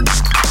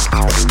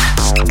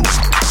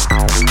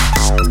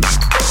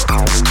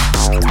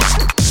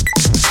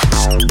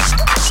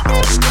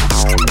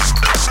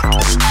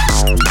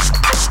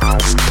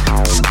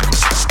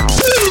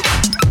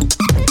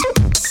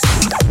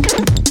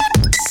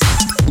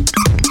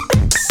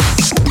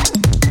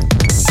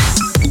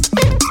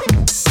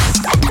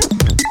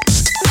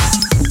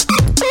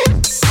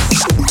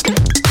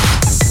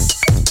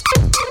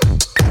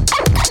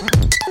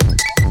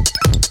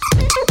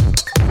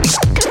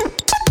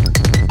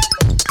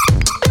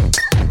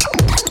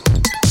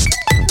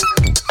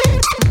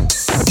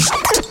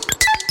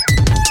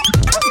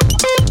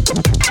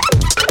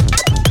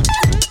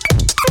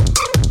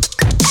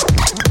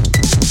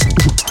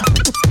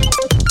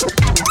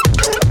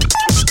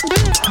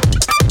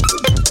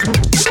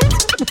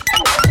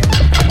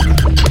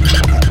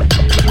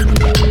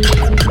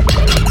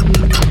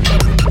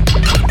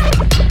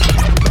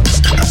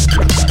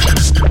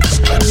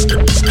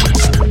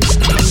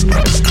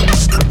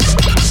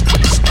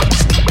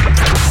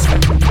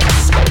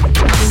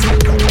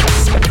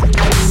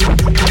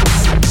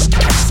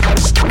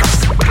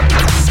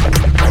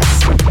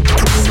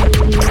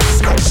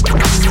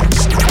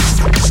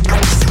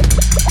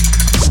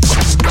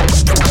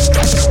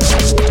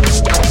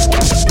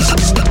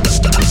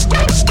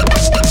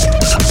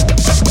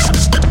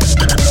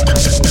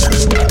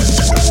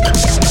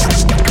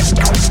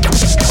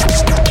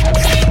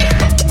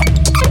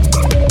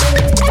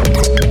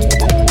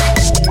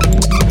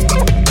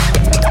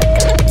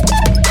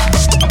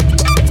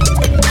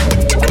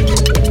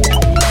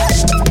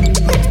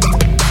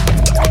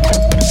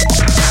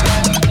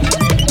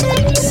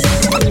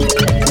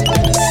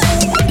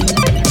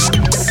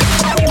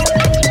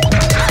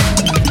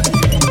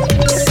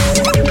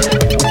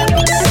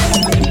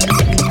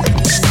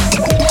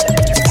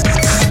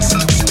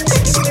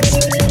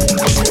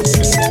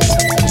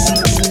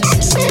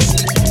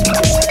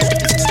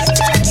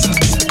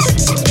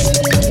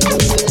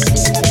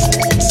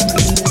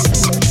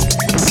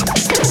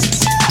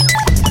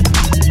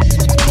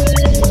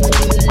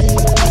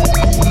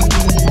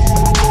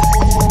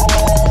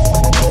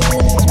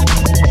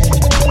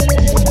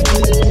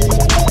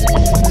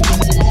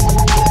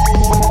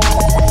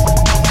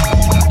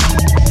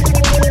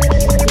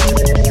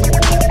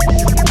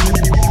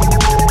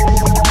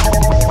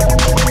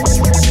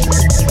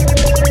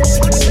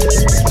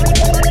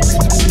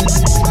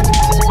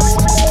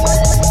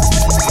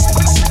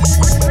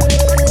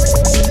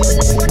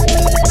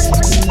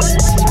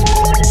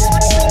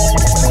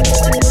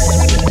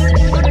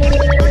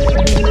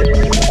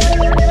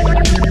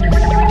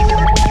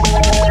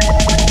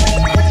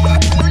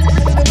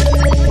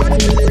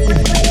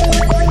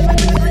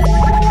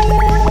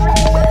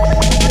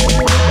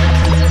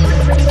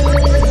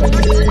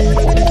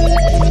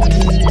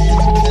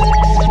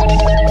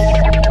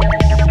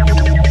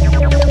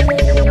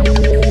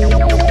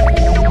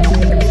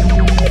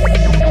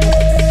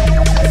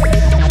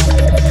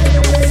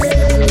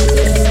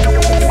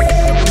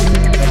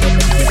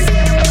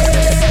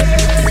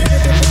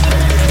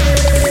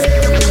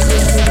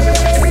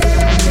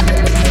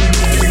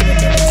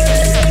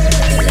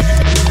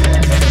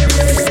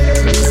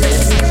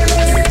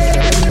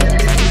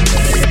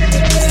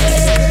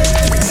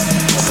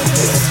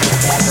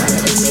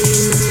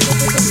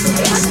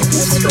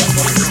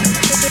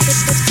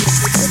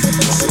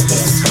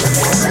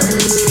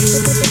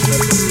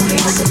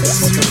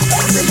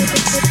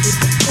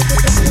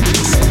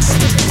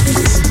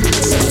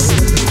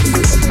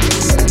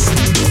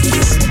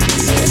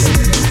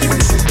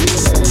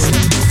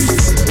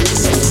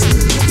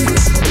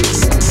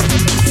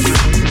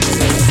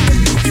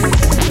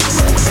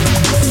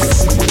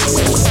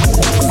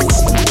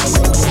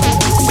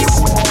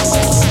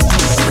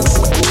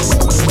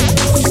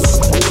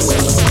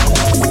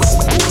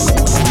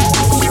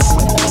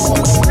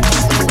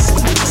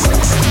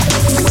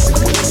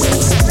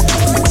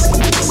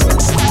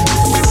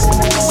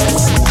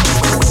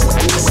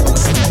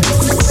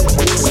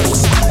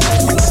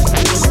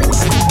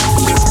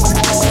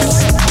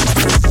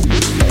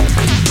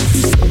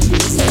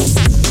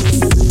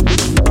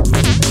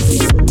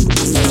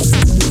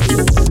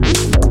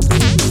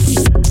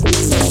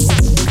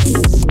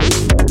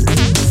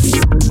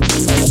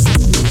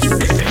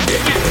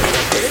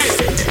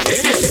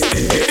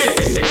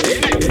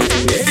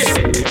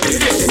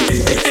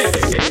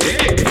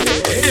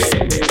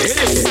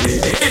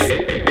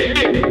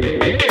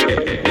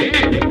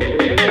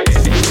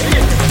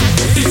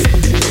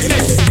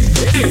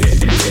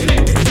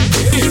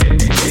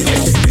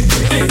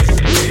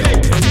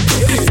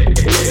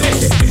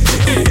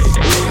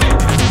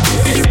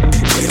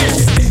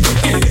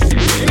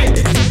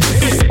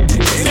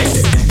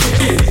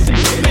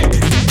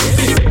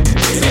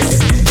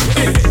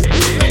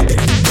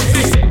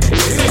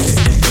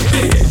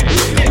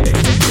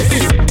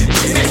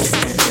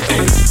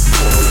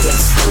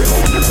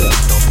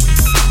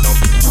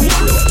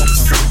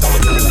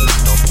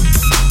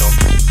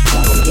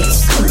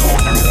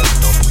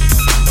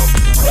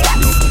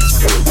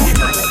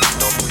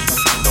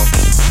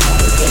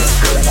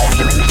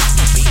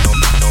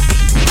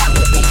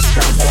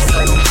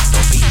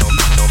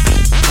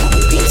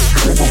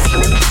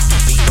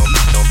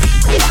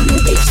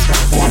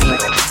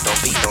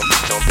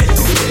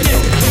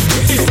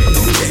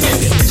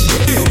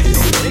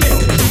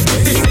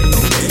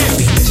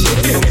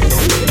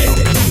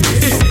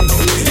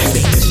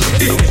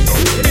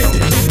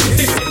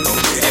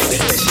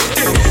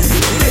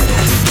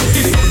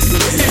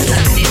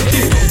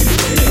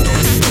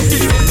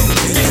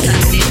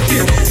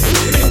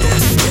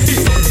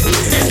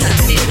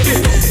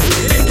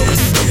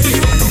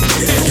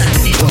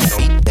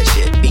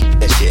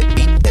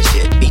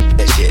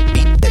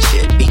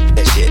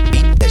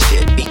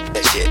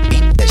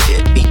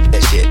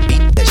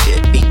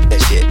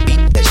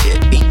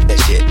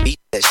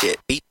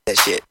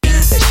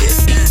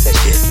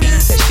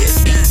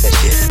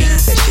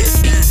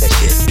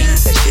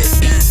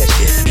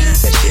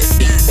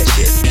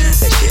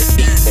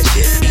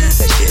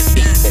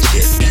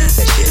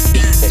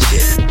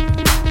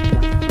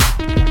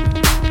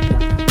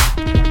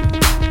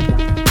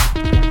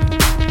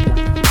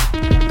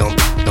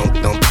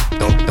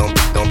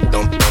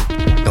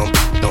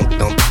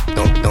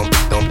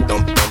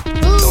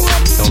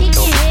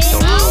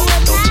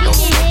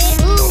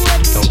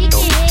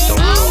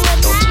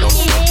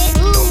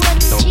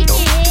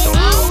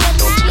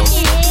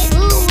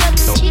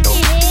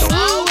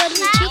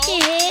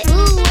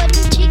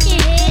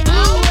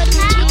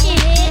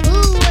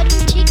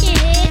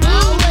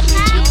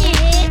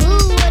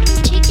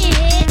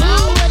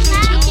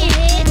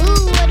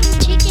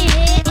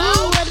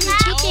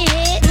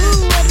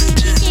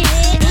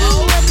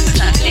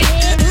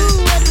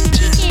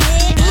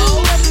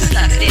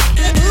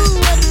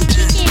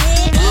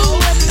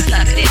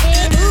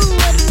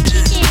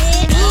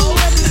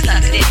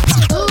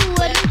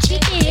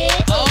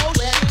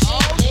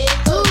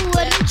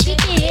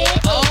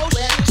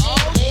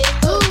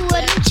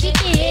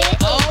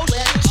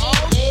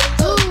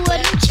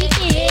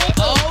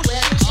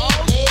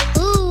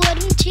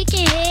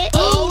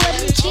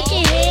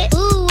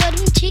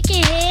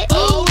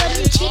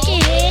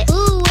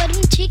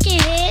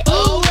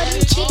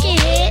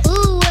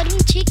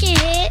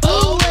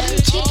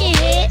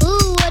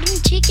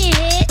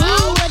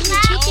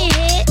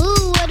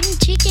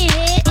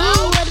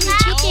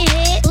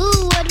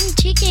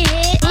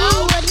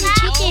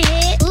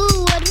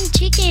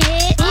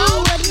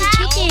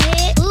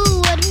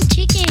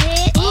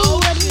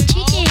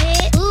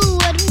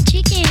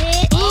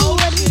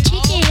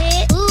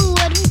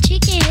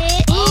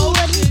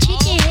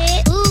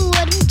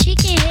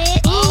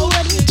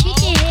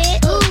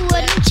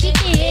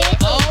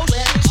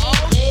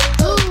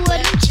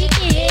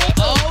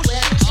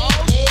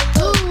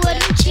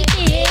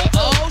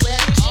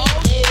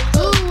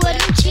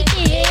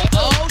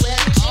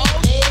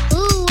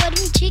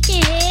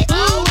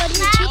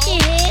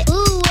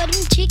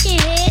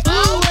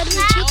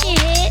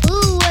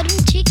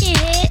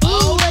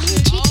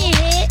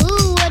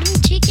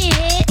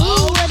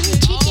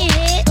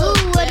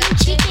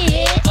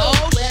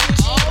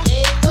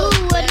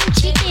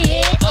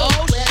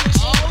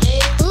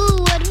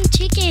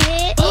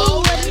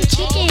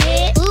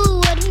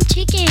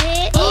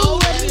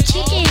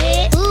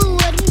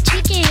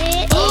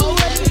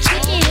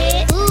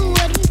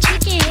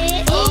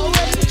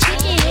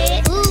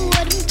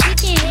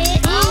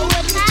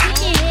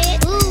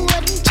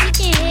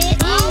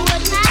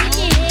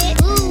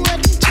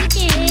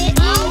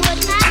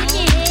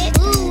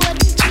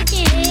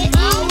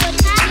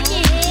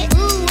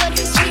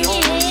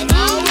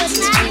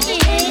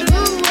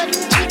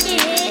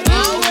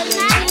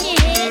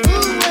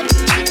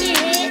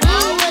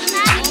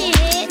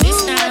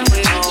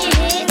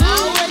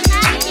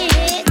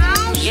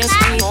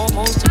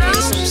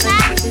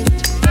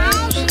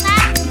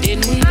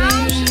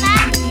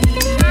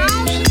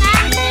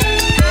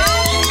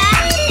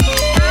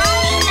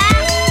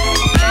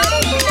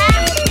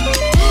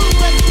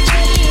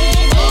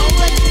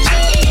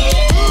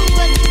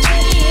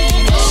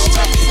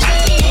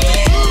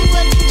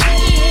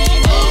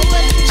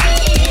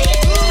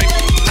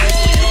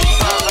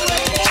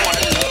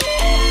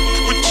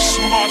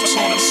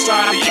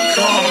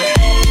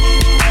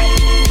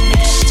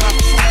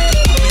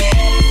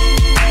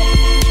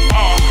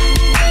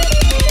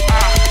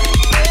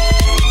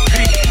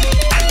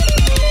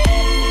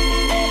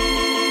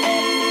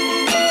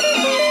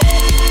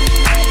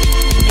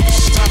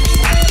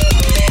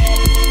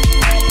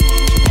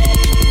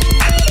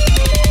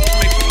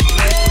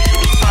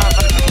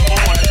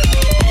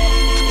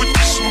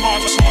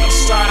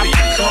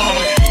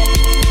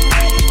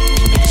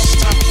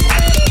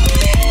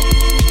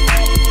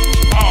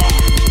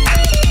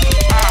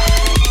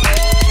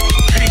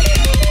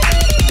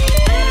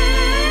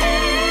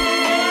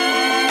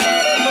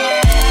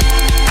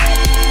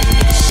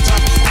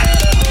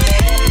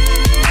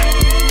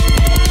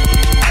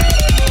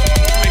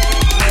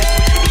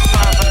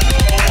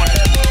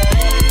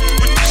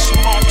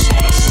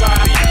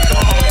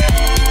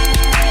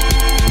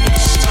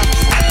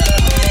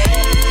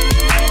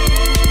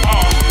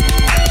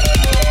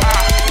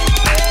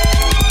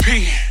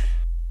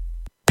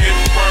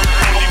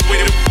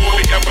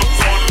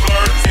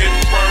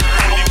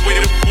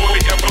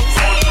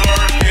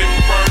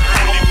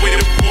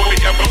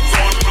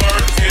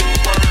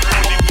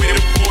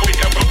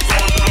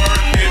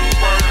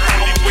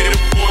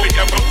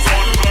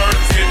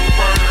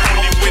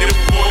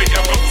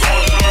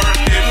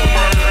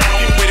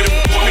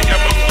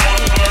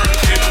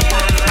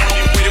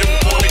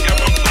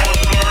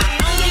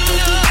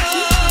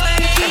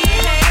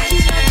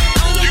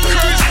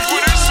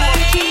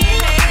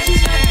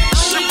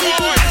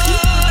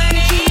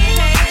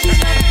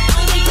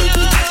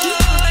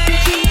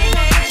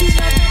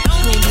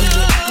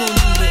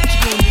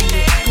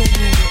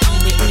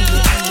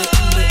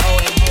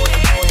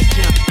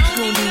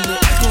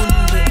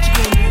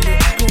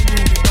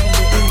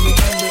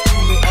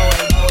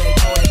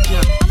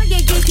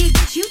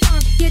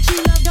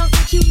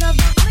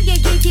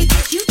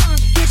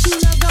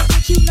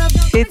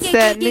It's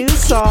that new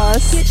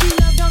sauce.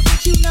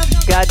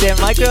 Goddamn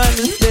micro on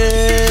this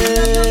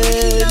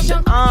bitch.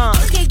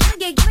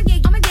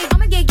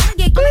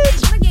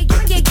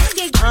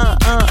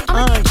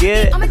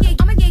 Get it.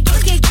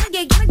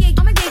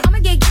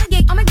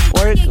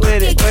 Work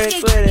with it, work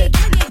with it.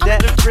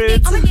 Dead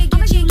fruits.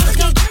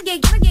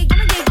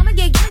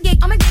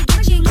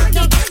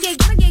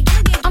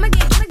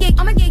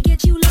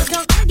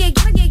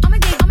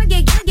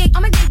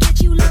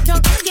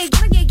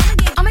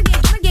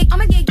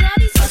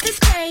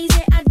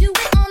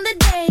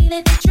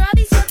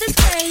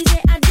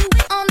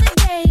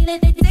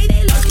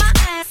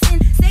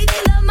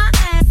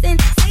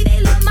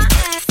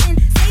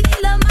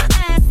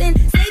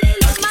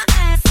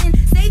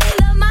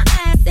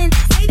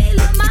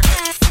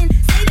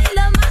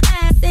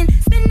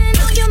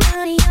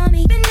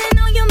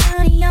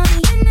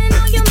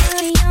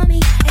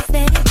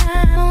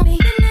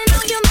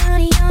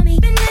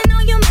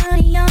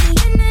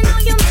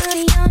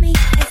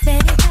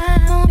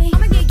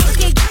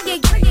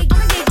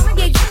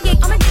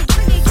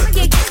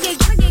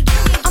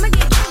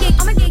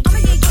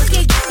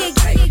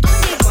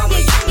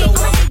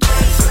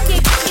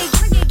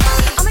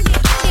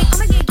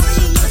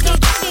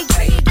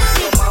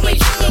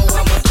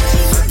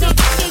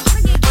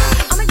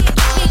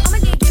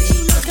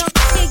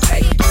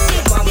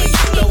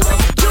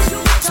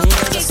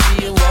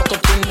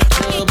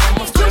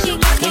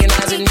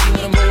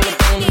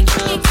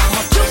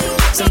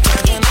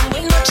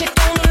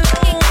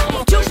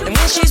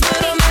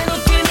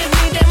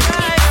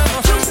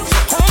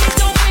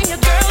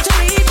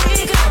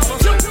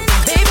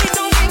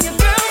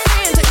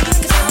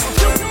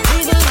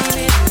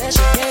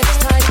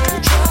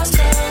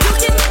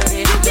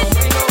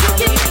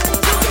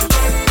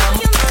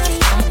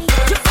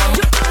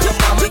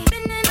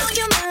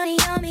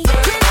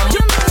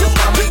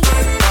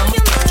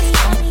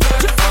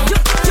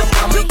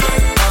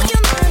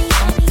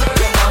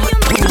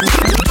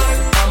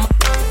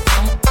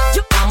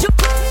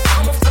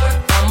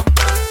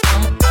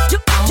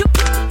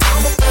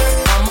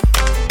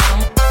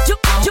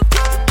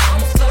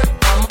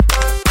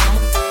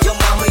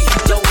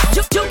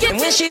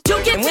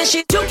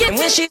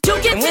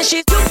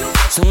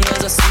 Soon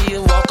as I see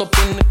you walk up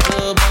in the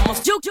club, I'ma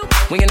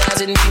winking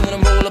eyes at me when I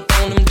roll up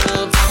on them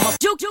dubs.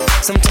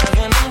 Sometimes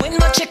when I'm with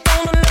my chick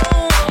on the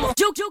low,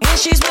 when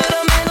she's with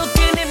a man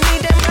looking at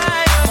me, damn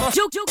right.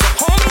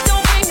 Homie,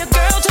 don't bring your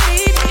girl to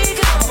me,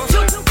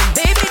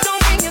 baby, don't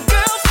bring your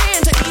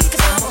girlfriend to me,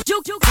 'cause I'm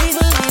we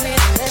believe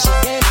it unless she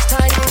gets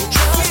tight and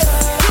trust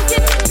her.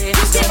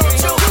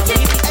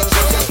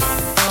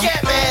 Yeah,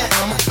 man.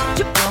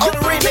 On the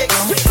remix,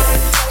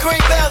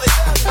 Green Velvet,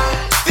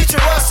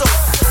 feature Russell.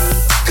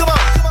 Come on,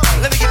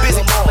 let me get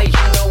busy.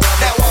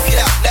 Now walk it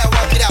out, now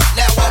walk it out,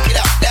 now walk it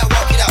out, now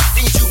walk it out.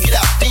 Then you juke it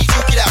out, then you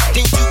juke it out,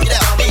 then you juke it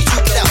out, then you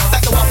juke it out.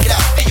 Back to walk it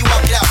out, then you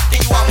walk it out, then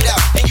you walk it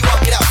out, then you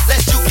walk it out.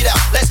 Let's juke it out,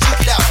 let's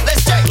juke it out,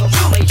 let's jack.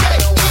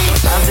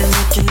 I've been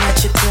looking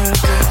at you, girl.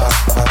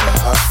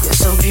 You're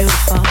so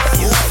beautiful,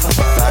 beautiful.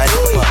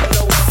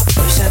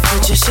 Wish I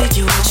could just shake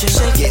you with you.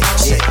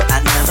 I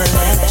never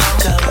let you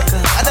go.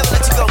 I never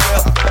let you go,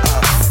 girl.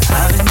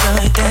 I've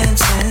enjoyed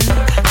dancing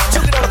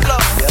Juke it on the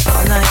floor.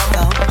 all night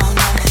long, all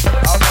night.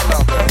 All night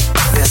long, girl.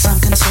 There's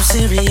something so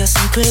serious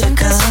and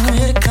critical.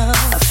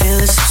 I feel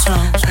it so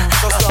strong.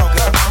 So strong,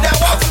 girl. Now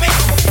walk with me.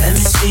 Let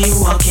me see you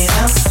walk it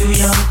out, do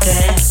your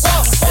dance.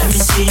 Let me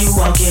see you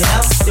walk it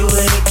out, do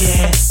it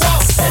again.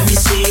 Let me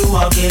see you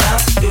walk it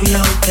out, do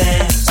your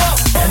dance.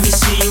 Let me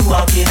see you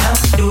walk it out,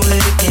 do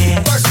it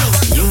again.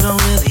 You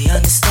don't really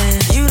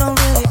understand. You don't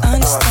really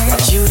understand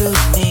what you do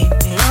to me.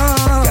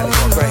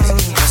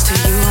 Cause to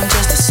you I'm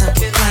just a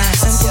simple guy.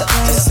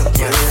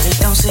 You really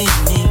don't see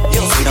me.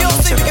 You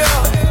don't see me,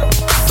 girl.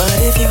 But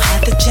if you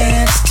had the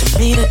chance to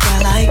meet a guy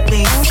like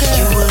me,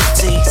 you would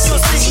see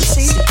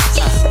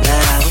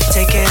that I would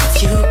take care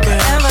of you,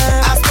 girl.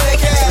 I still take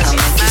care of I'll you.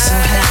 make you so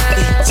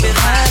happy.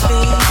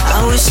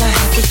 I wish I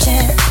had the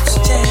chance.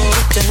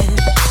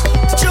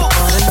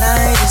 But the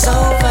night is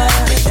over.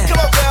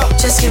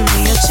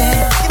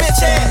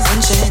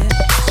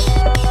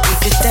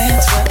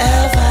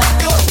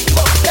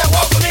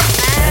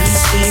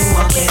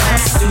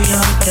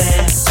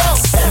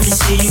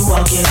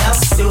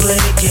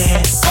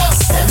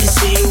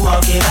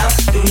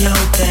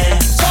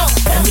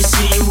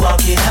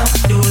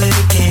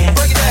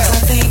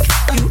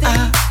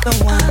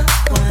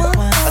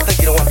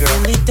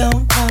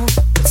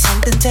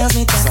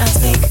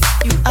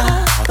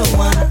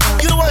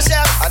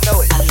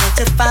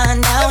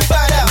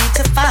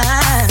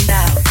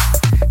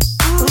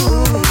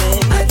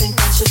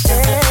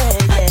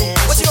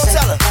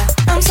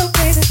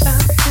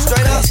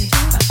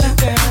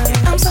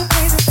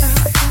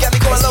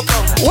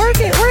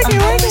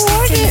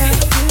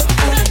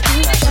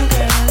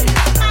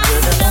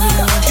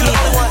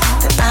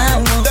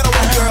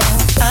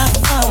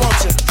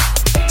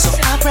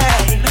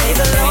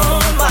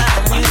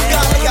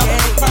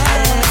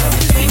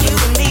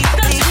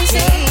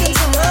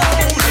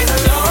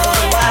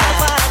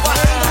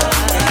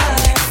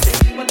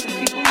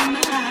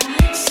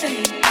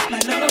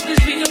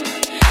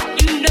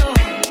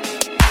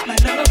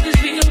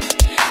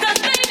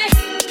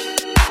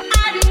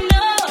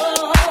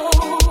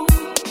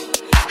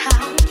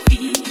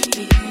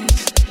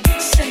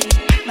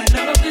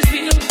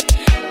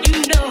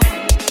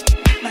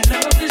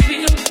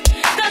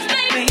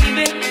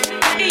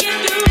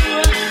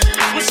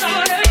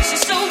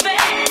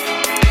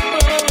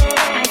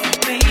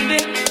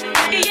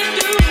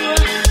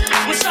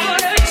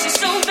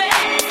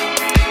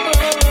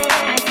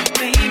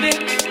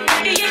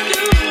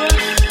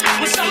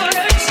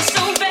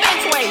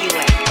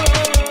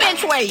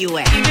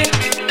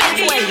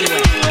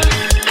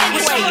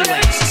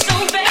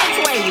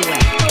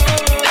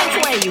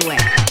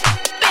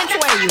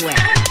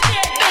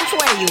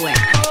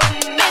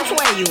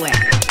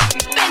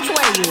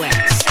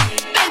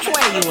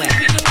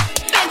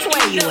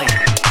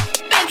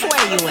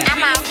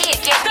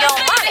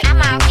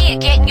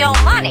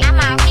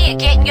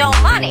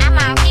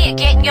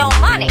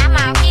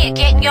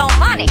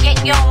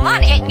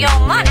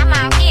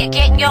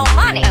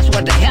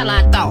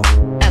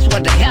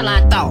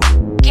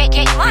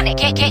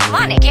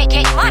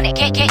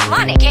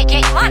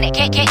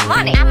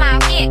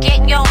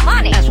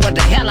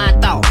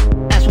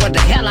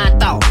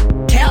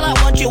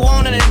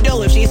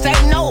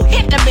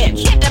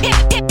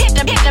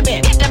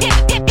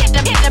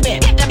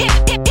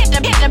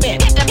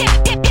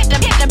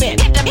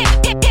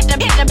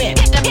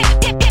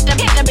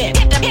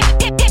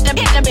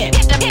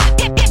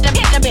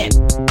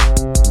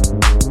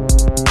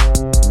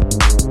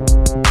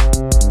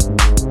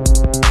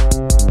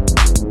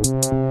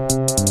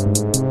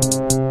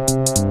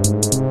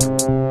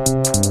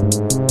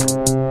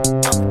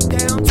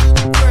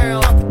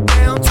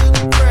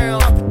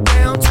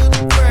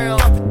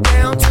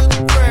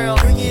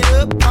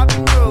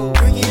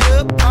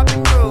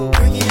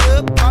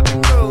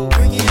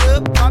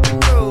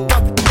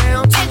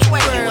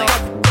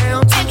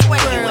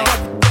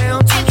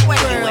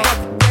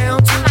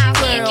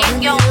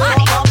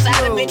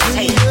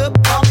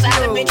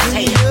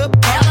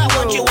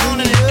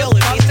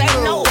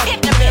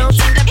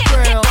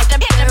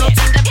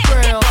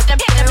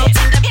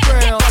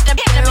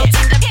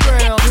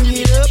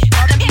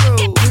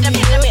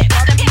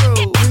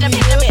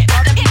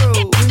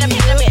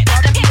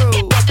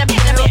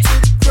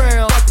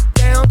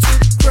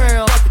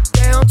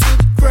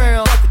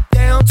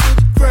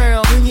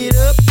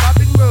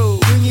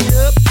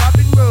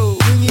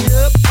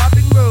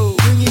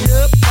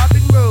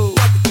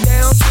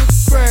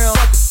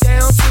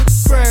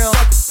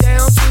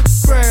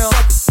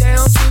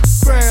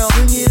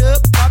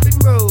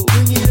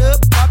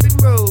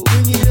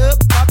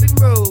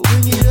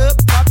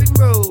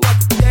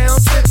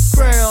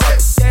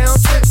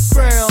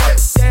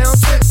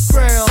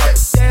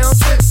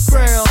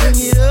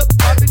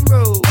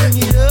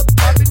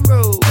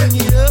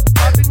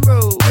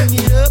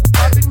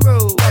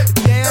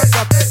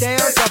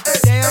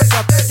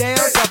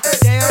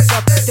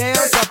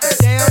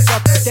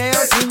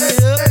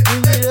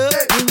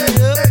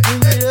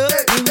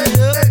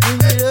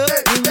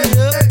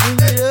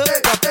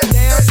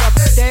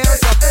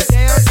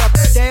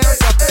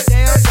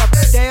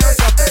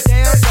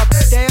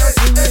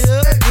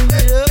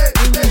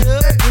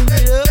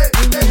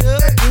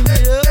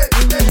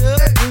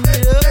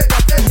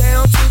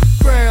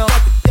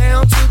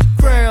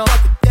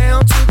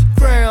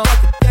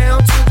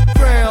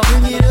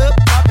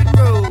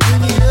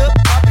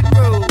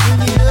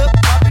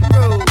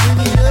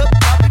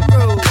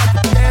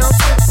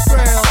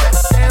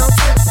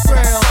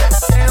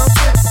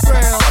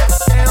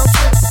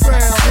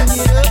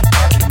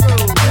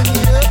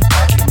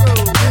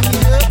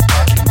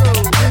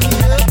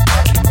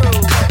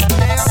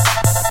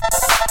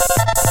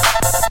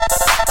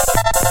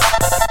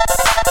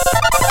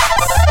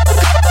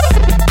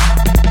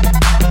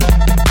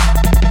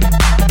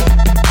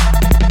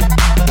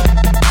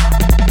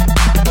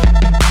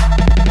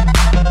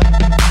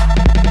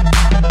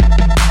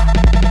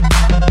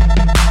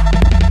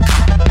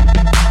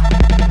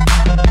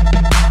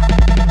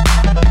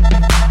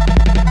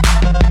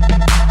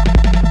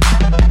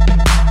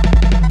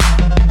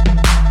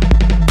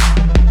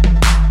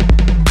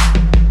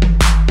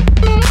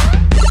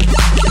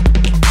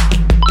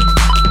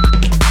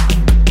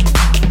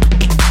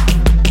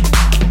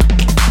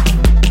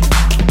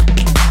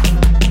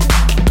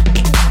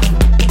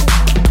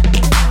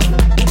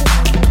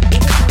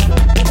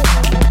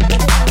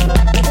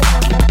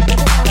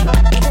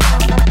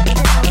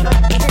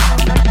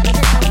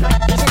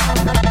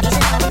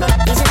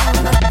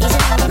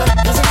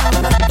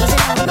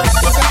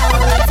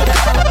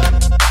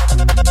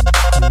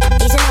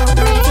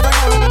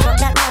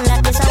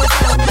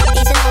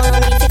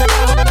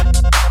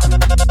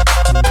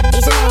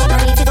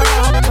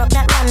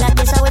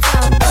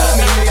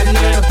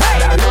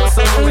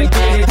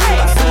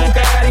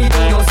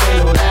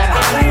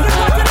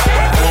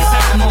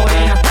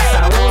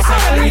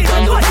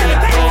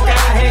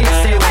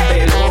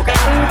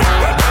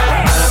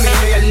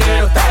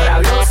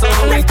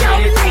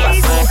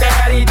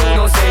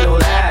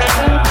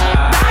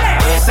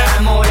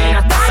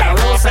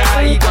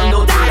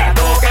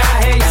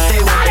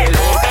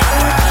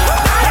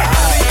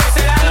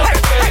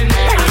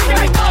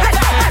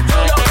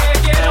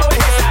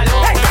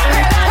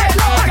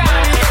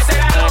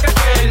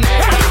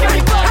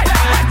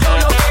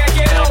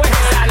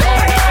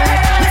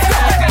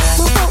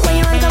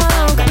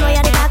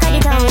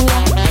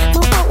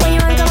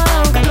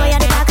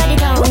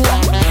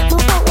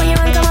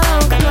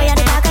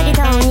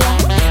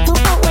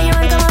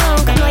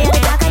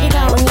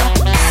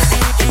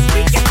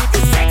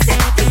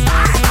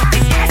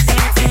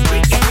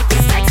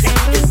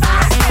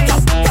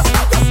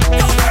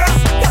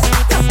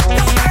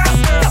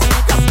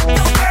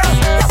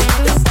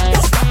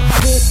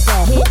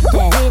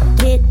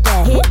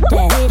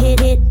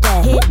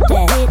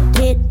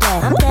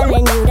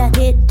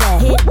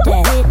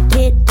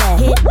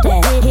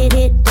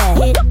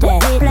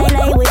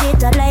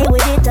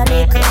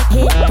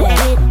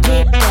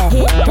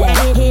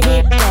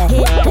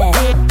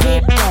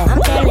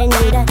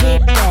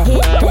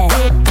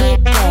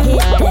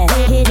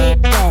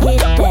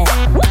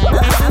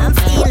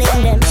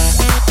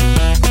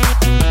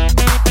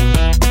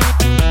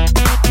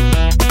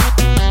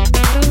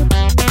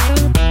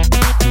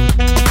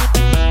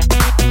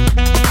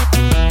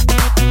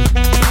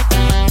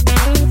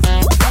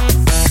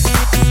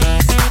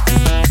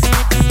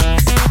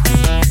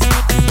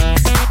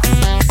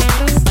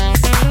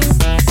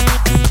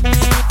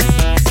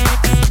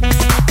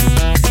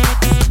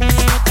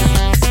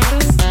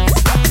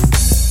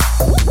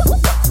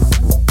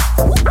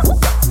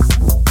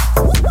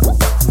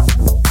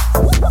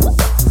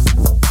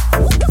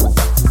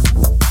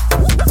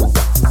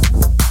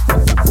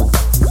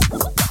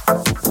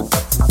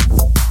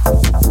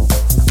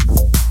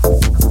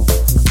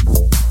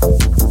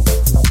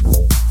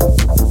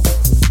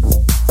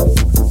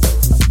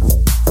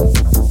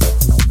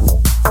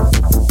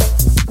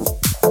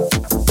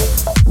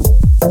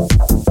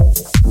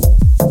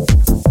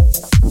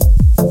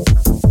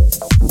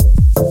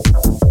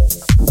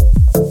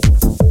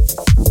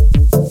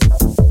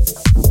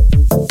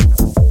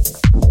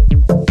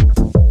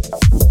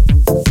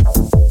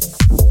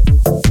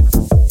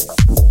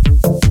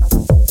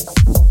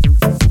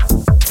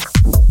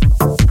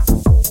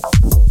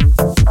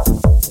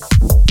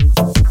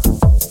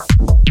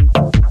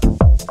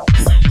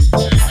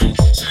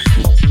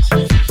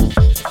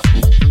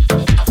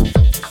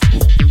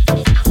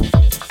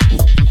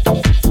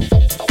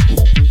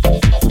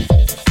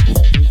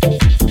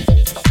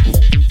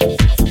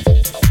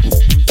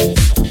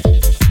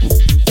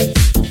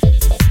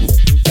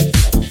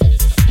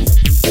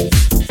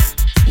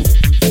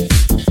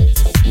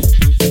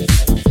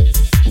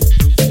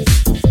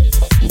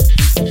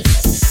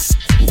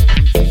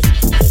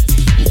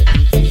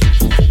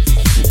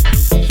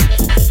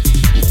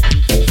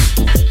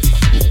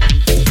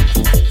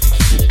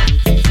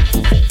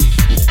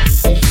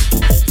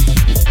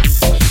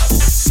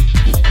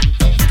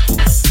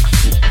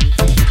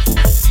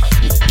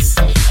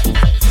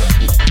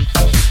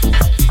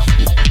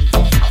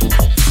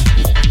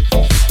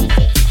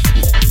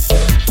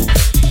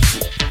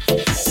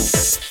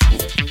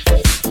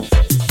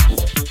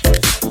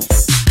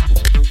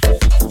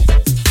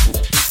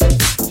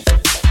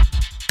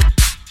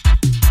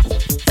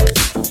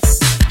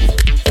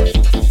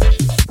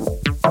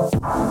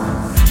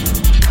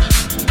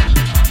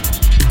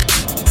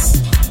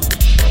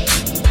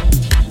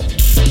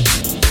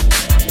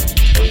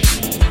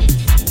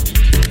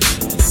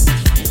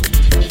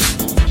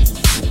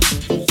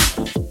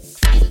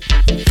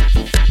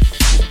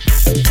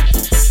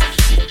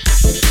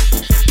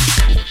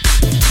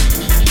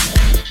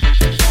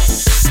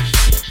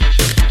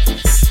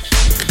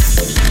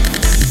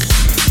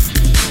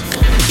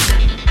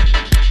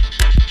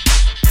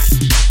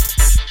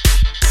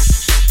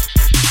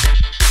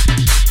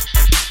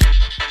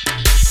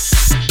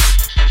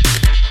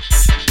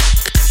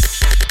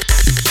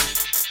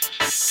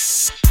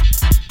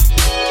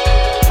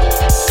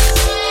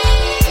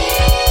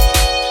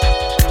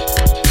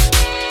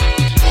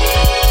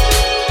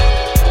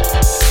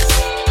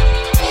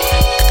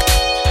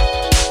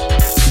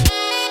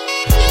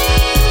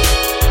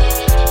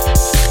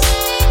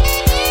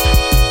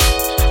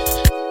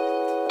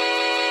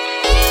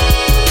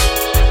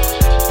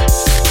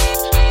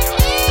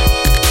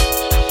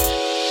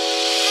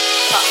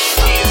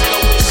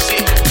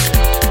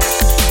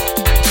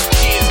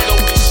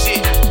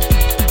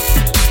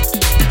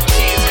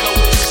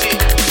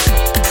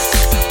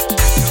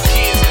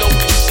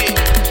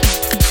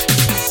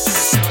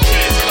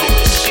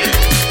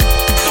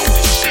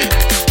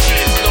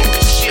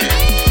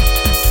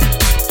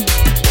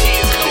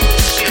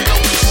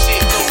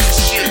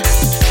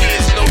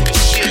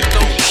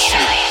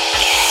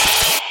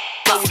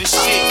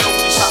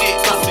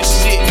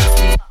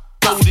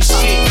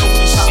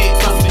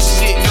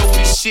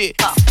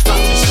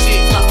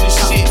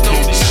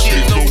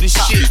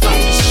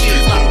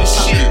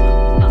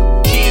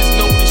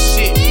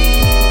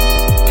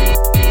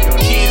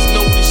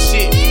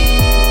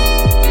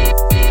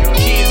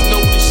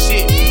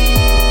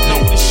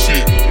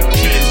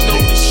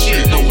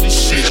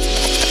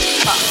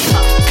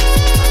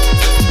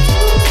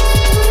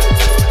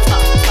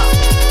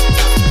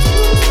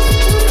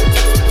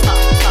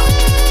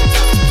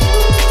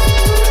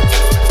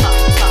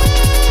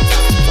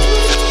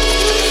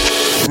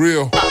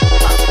 real.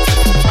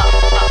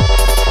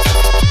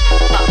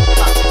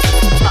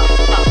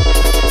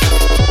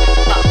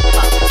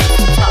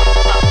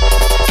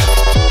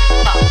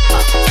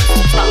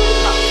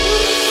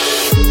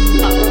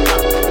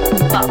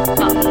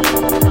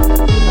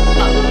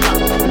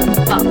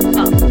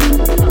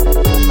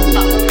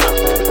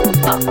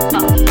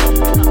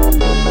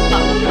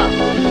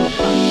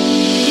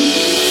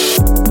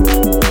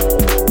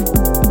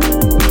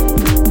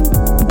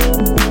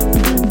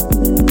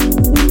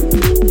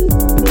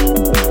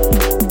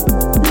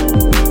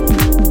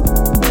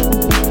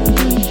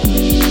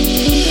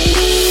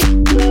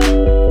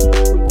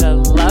 The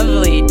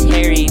lovely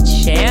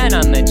tchan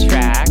on the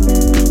track,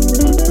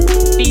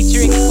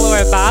 featuring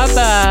Flora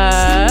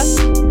Baba.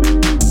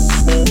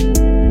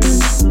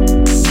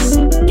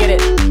 Get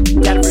it,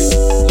 Jennifer,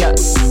 yeah,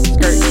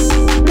 skirt.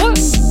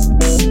 What?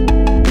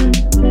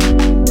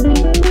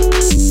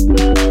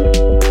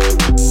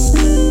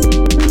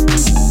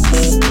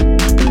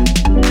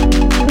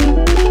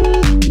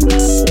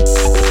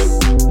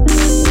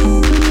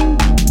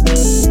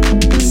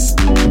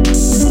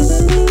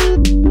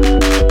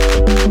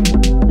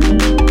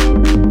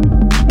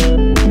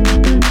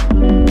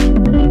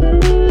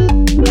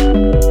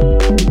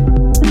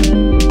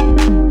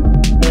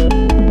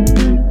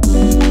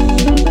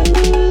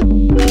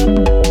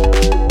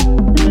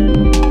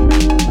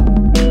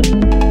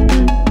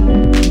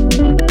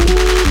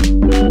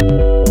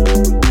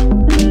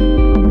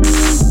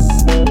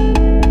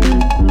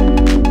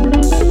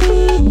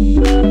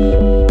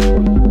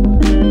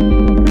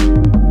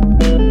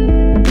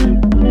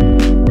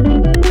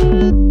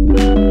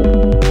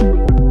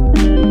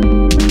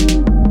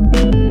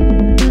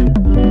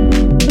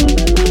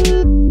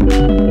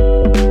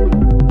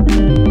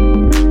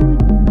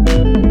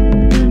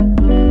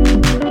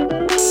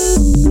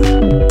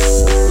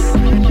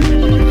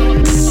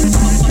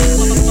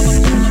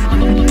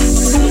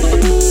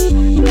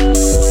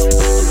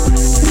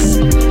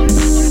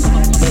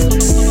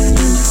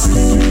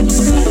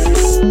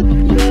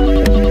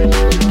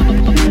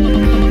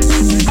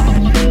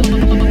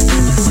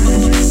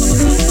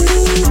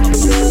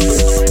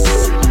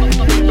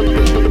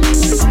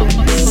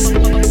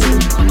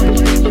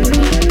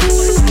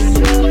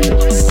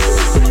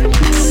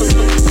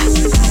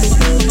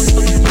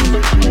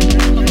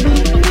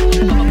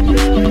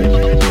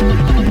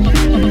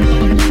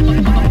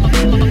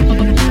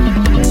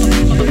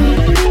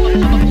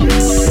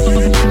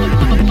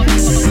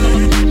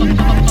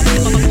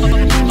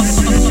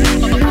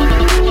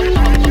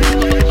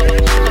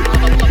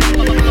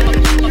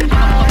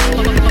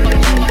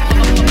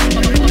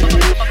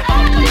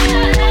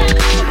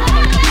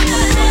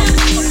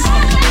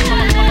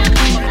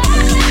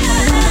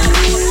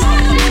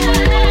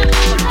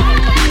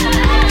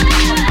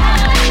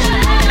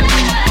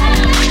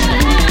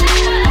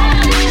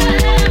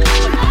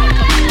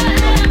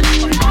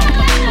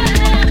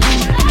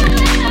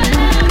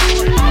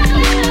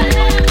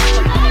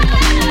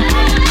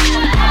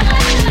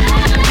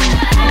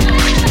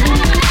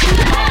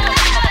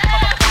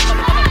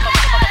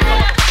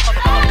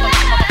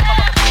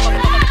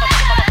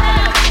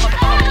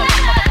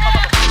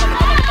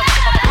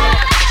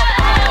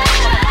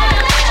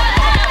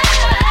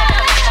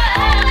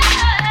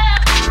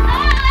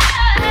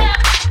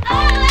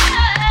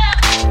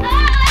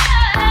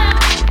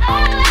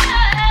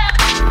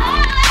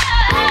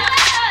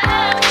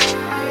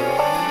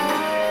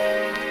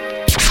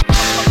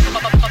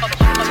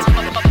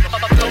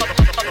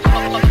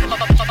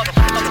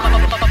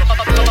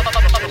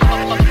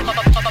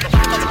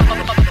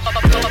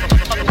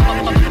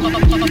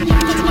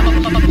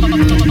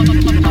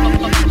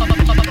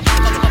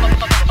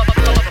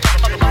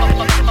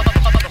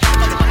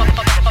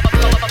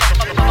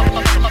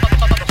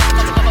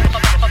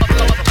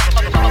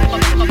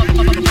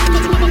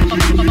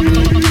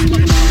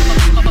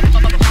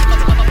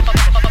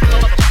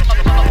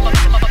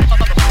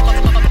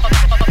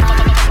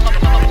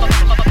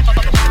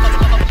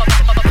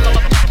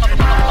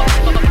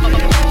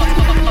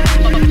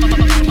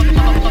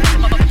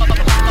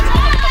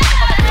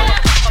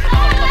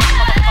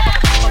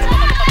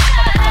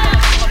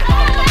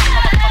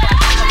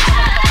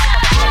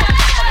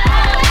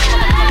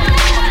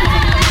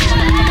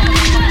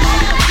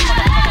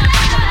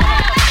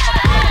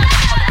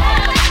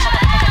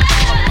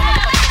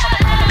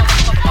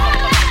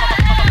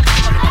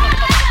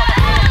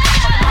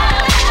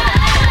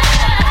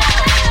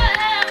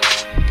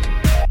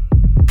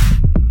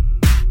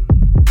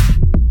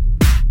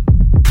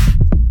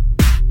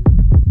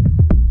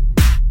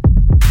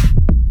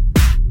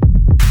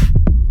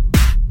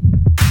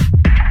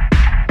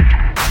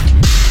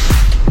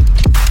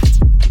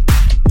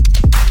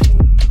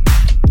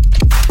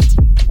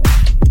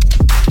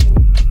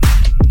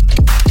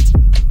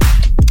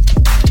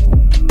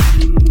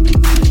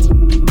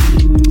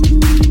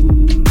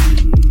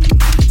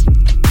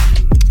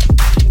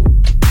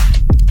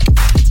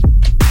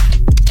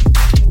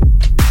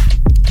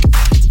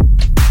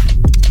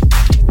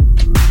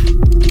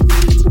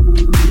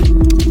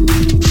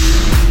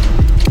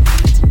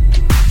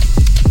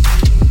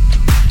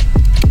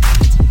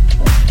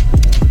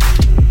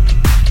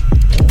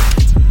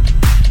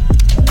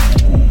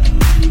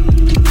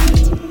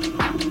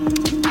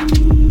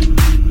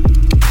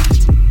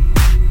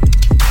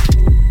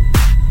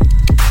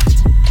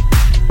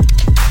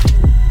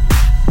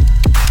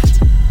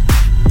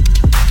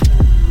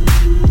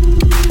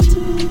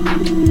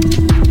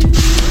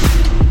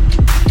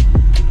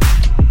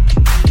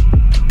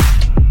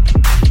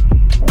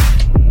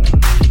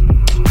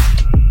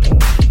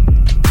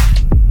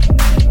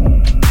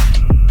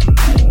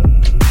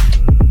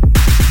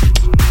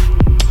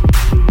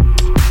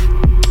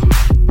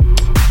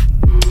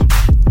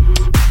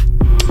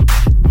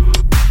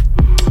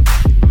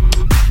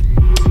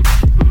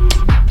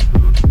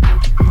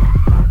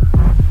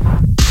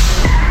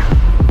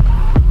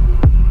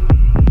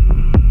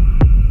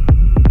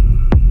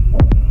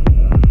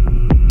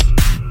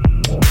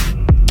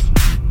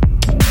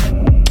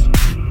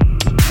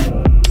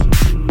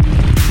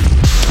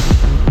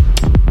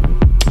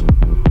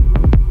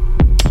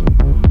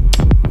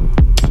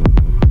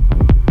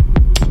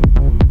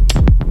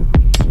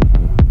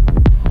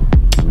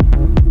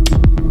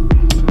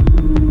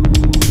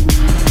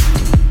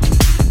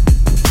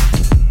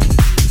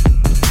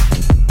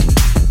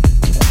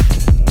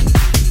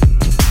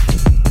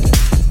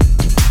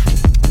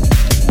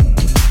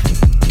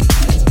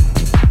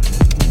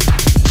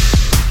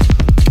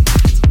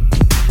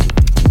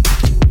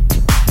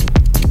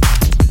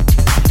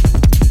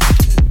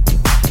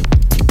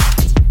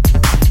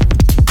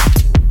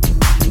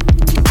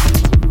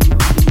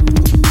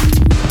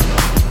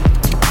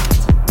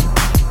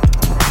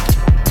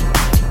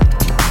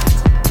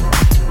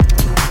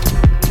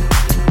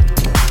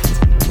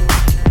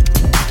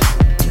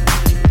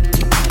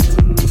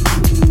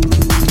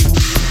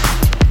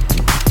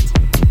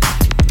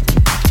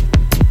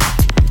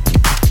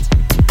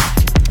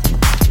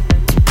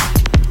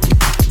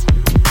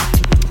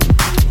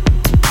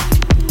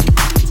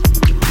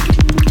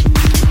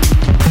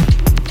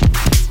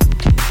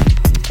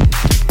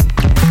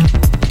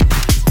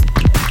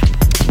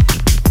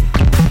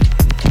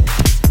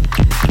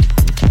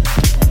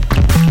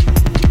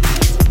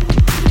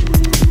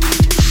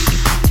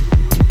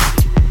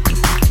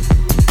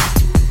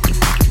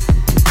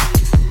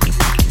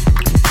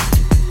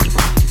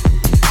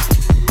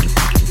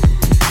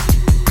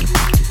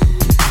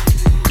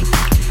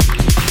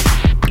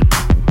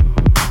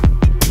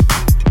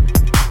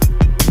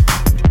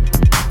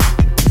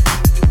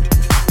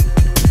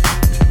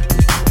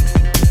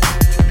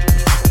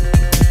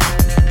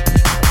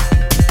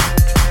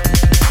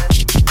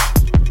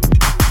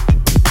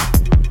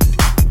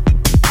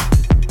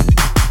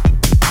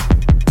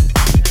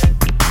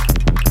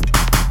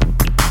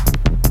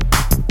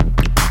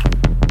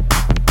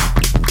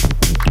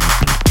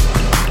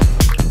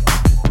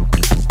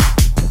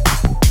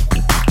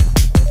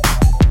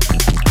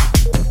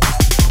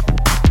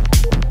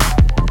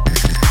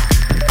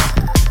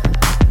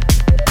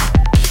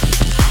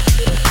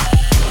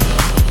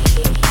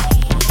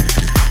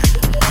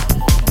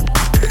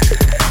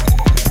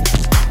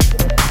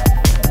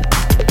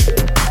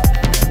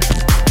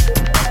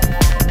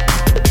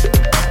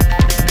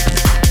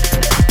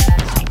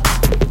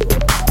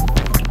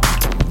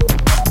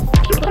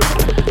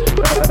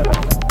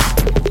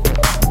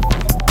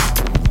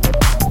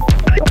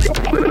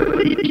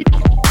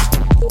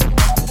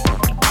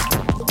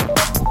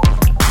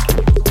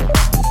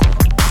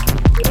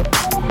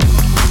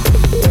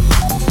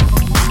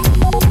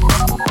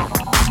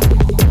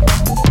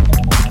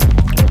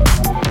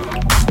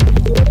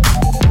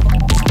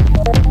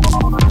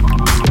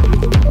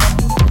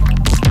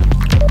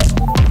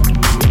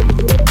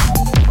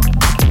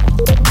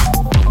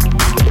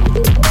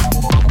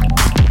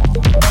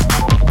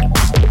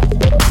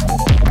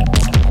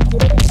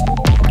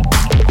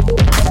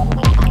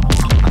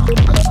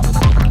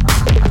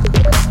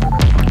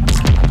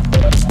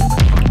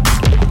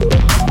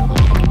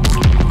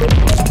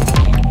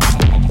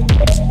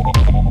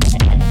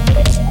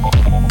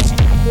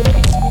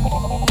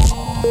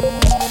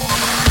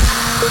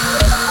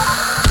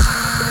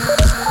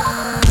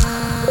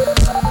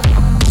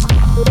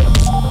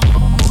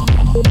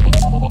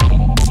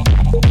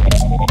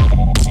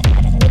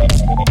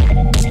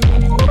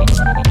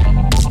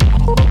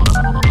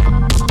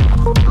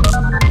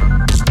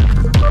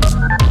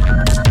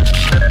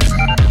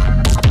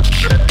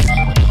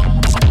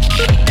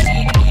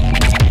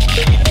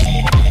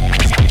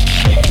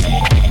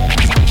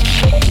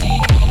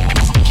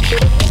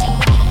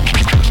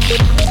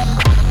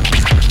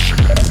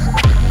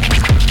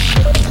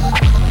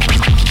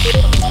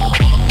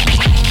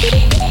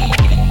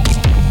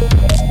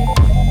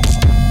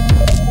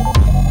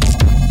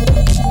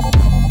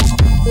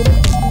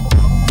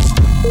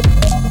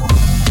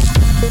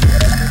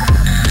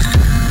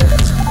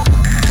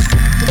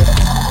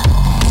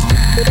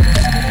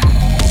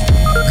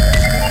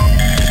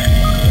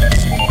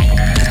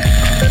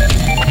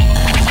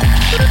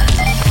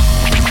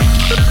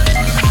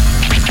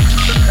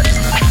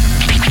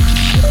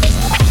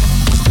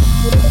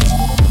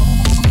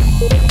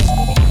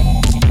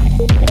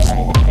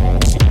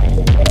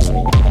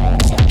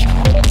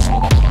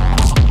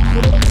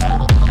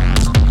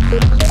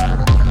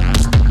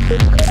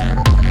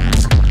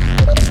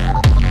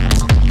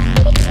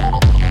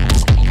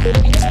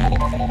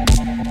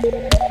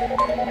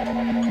 Did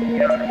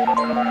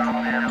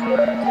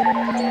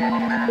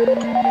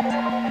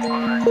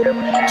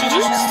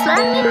you slap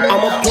me?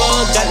 I'm a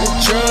plug, got the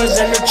drugs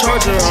and the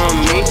charger on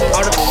me.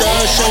 All the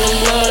thugs showing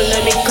love,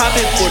 let me cop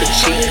it for the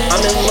cheap.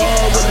 I'm in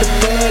love with the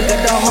bug, got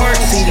the heart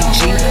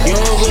CDG. You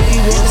don't really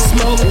want to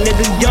smoke,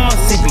 nigga, y'all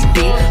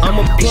CBD. I'm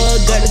a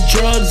plug, got the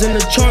drugs and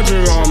the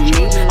charger on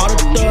me. All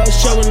the thugs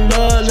showing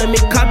love, let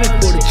me cop it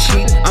for the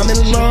cheap. I'm in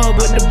love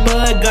with the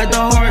bug, got the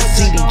heart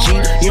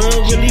CDG. You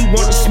don't really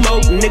want to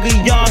smoke, nigga,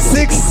 y'all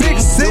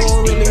 666. You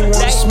don't really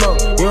want to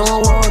smoke, you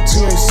don't want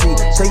TNC.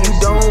 Say you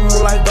don't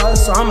move like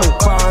us, so I'm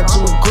inclined to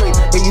agree.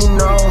 And you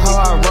know how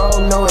I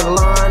roll, know it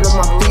line on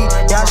my feet.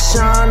 Y'all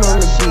shine on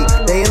the beat,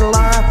 they in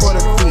line for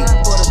the feet.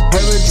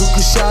 Heard you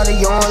can shout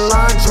it, you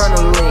online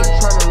tryna link.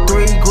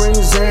 3 green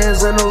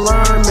Zans and a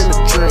lime in the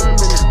drink.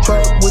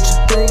 Fuck what you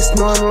think,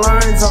 snoring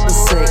lines off the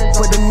sink.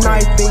 Put a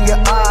knife in your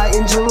eye,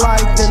 end your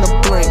life in a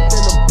blink.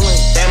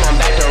 Damn, I'm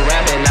back to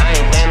rapping. I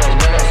ain't Thanos,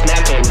 but I'm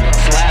snapping.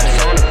 Slaps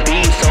on the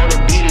beat, so the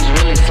beat is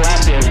really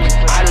slapping.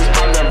 I just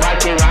popped the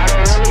Viking, I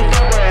don't really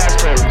fuck with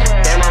aspirin.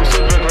 Damn, I'm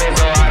super clean,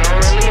 so I don't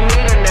really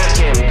need a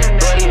napkin.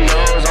 Bloody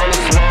nose on the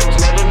slopes,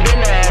 never been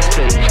to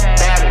Aspen.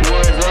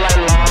 Backwoods look like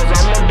laws,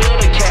 I'm a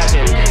builder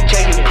captain.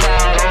 Check the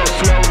crowd on the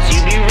slopes, you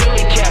be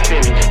really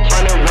capping.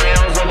 100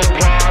 rounds of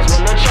applause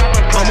when the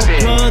chopper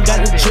clapping. I'm a plug, got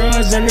the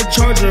drugs and the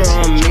charger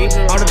on me.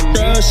 All the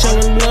thugs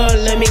showing love,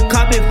 let me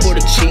cop it for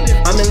the cheap.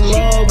 I'm in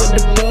love with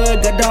the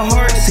bug, got the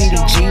heart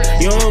CDG.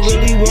 You don't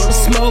really want to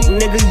smoke,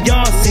 nigga,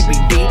 y'all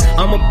CBD.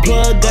 I'm a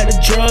plug, got the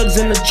drugs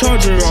and the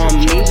charger on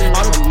me.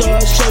 All the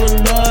thugs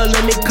showing love,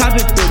 let me cop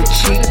it for the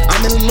cheap.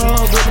 I'm in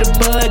love with the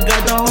bug,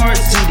 got the heart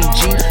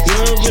CDG. You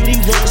don't really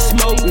want to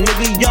smoke,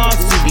 nigga, y'all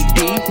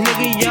CBD.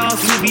 Nigga, y'all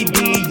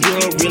CBD, you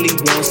don't really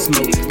want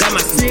smoke. Got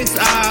my 6th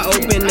eye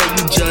open and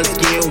you just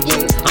get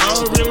woke. I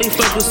don't really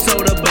fuck with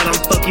soda, but I'm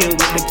fucking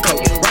with the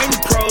coke.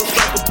 Writing pros,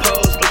 like a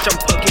pose, bitch, I'm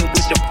fucking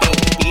with the folk.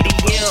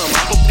 EDM,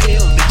 I'm a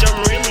pill, bitch, I'm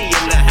really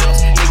in the house.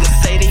 Niggas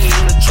say they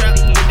in the trap,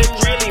 but they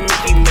really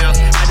Mickey Mouse.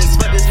 I just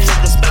fuck this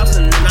nigga spouse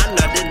and then I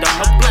nutted on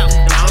her blouse.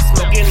 Now I'm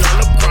smoking on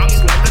the crops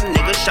like a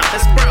nigga shot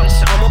his sprouts.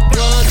 I'm a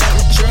plug, got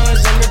the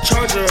drugs and the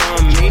charger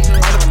on me.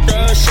 All the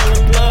thugs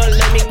showing blood,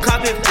 let me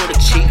cop it for the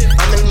cheap.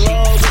 I'm in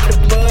love with the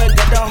bug,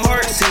 got the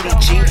heart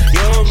CDG.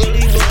 You don't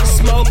really want to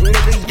smoke,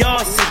 nigga,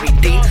 y'all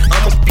CBD.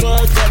 I'm a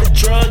plug, got the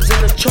drugs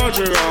and the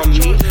charger on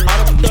me. All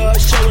the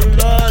thugs showing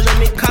love, let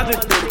me cop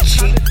it for the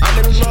cheap. I'm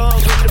in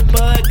love with the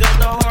bug, got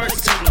the heart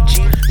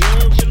CDG. You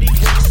don't really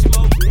want to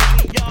smoke,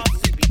 nigga, y'all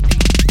CBD.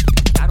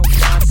 I don't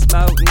want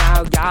smoke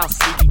now, y'all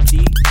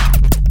CBD.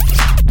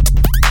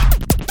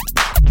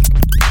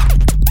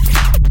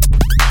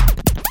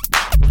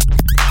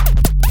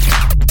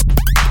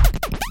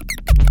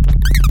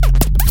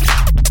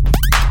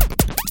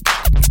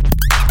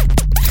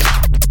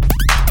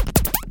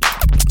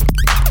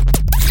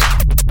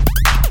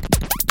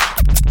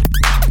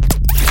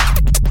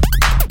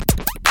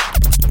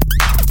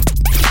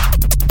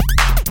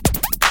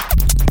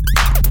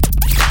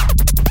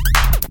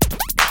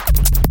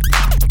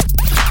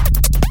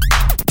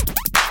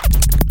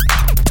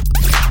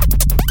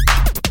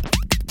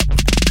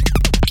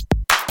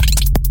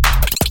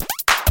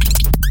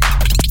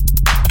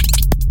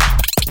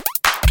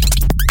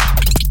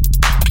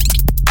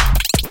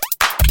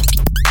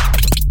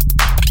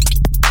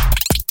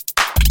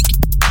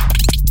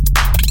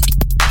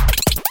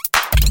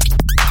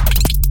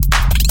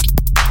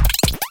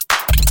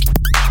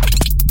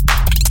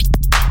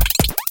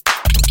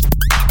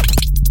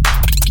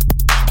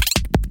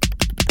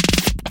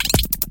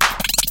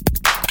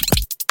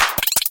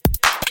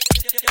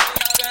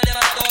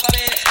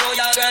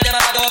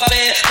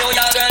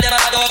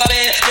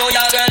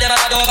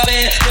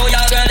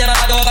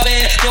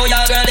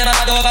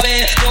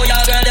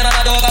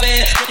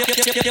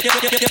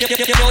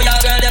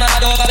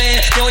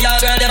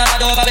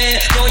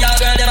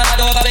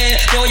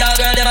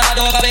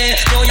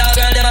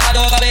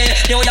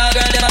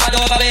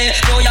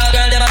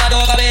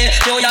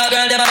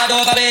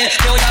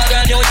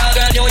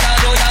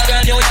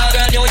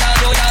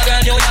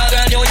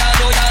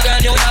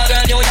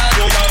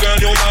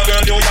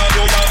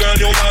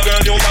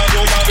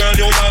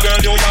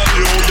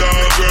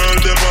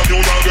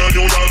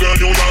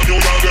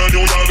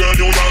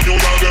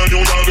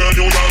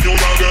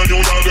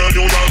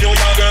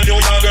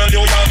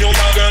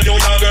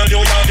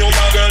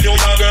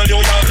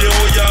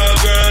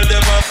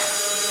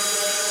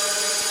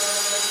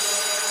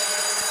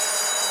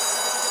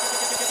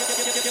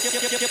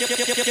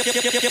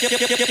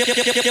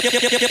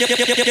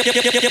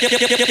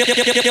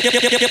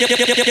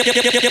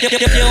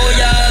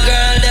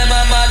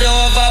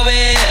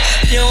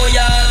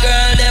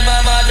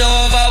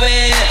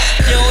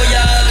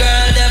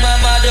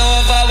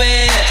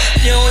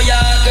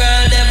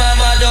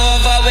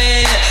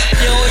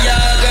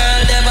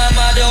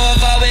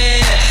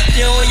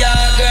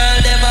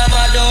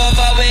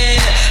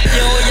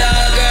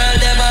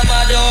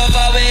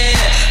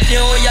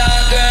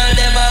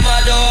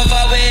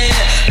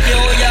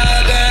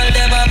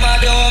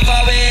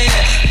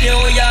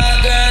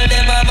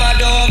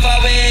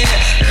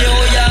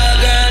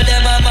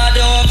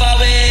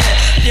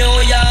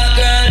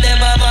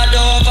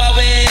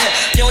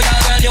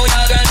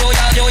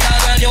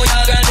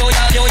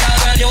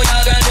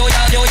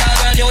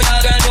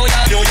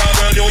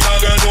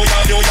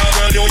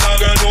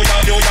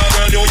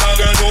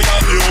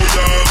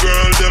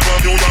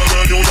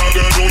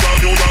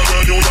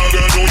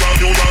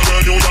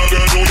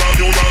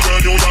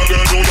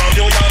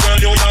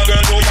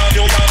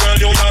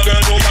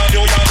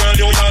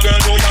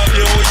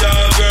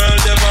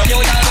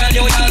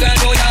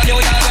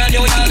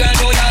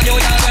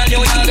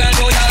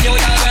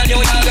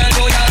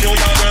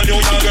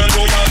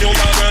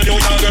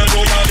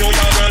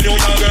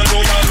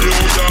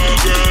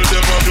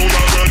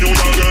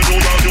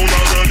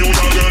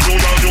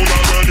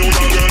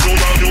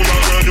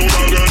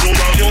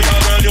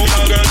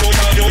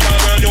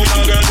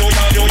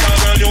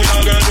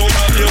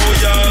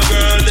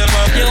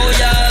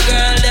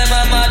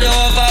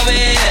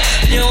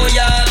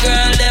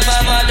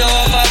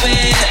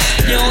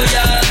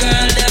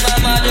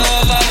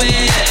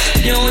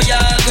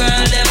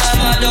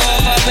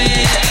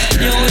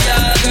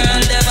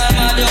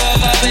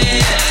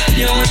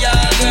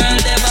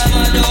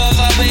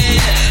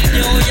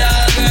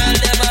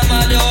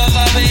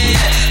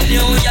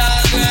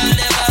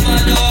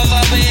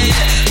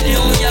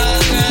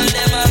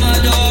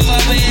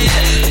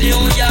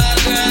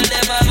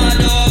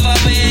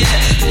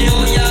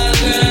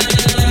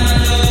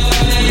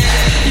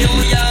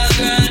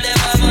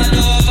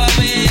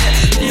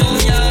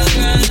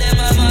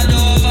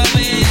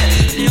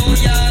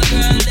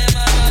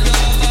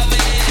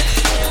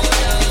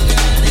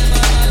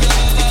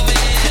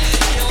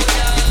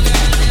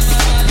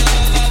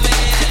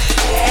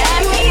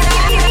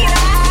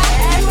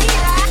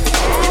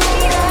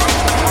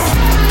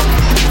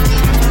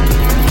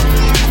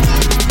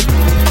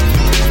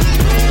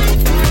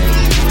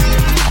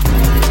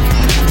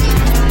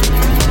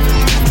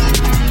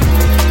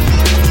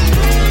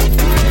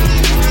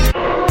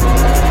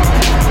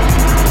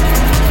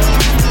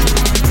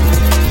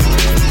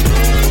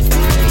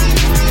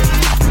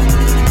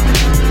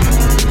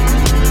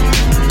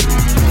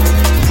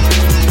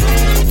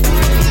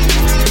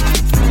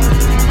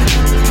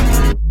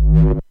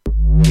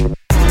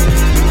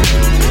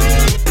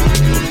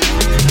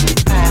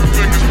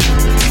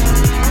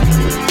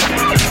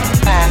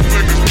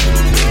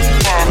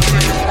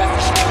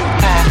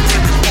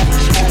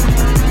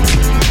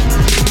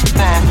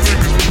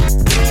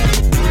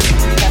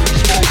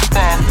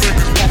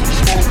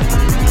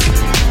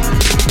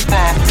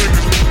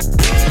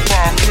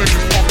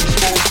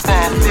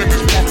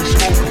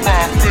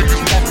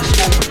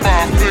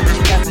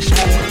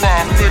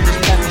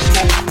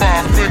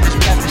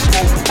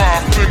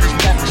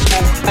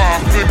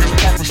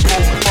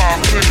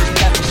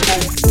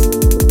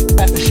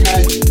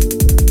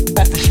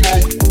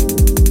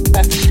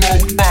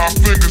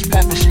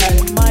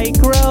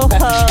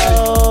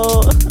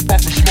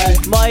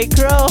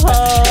 micro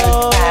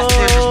ho.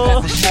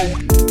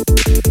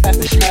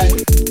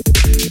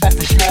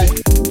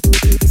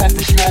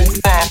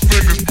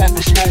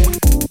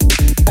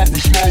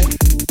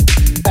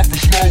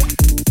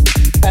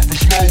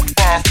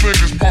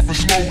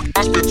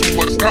 I spent too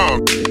much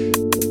time.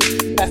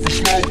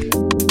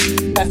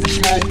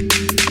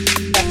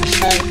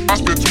 I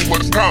spent too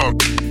much time.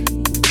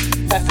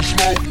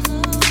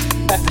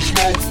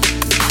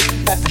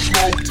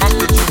 I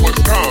spent too much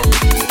time.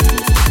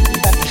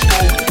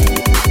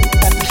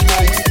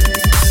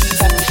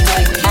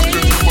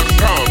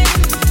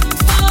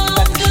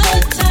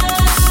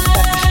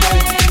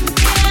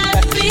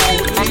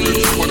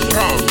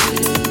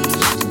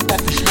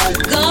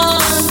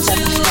 Gone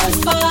too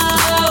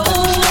far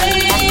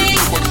away.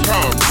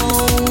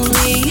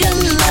 Only a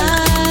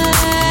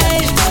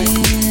life in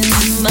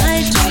my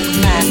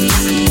dreams.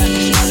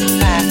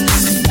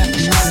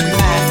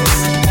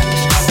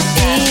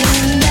 In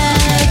the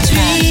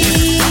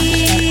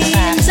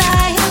dreams I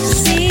have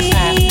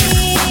seen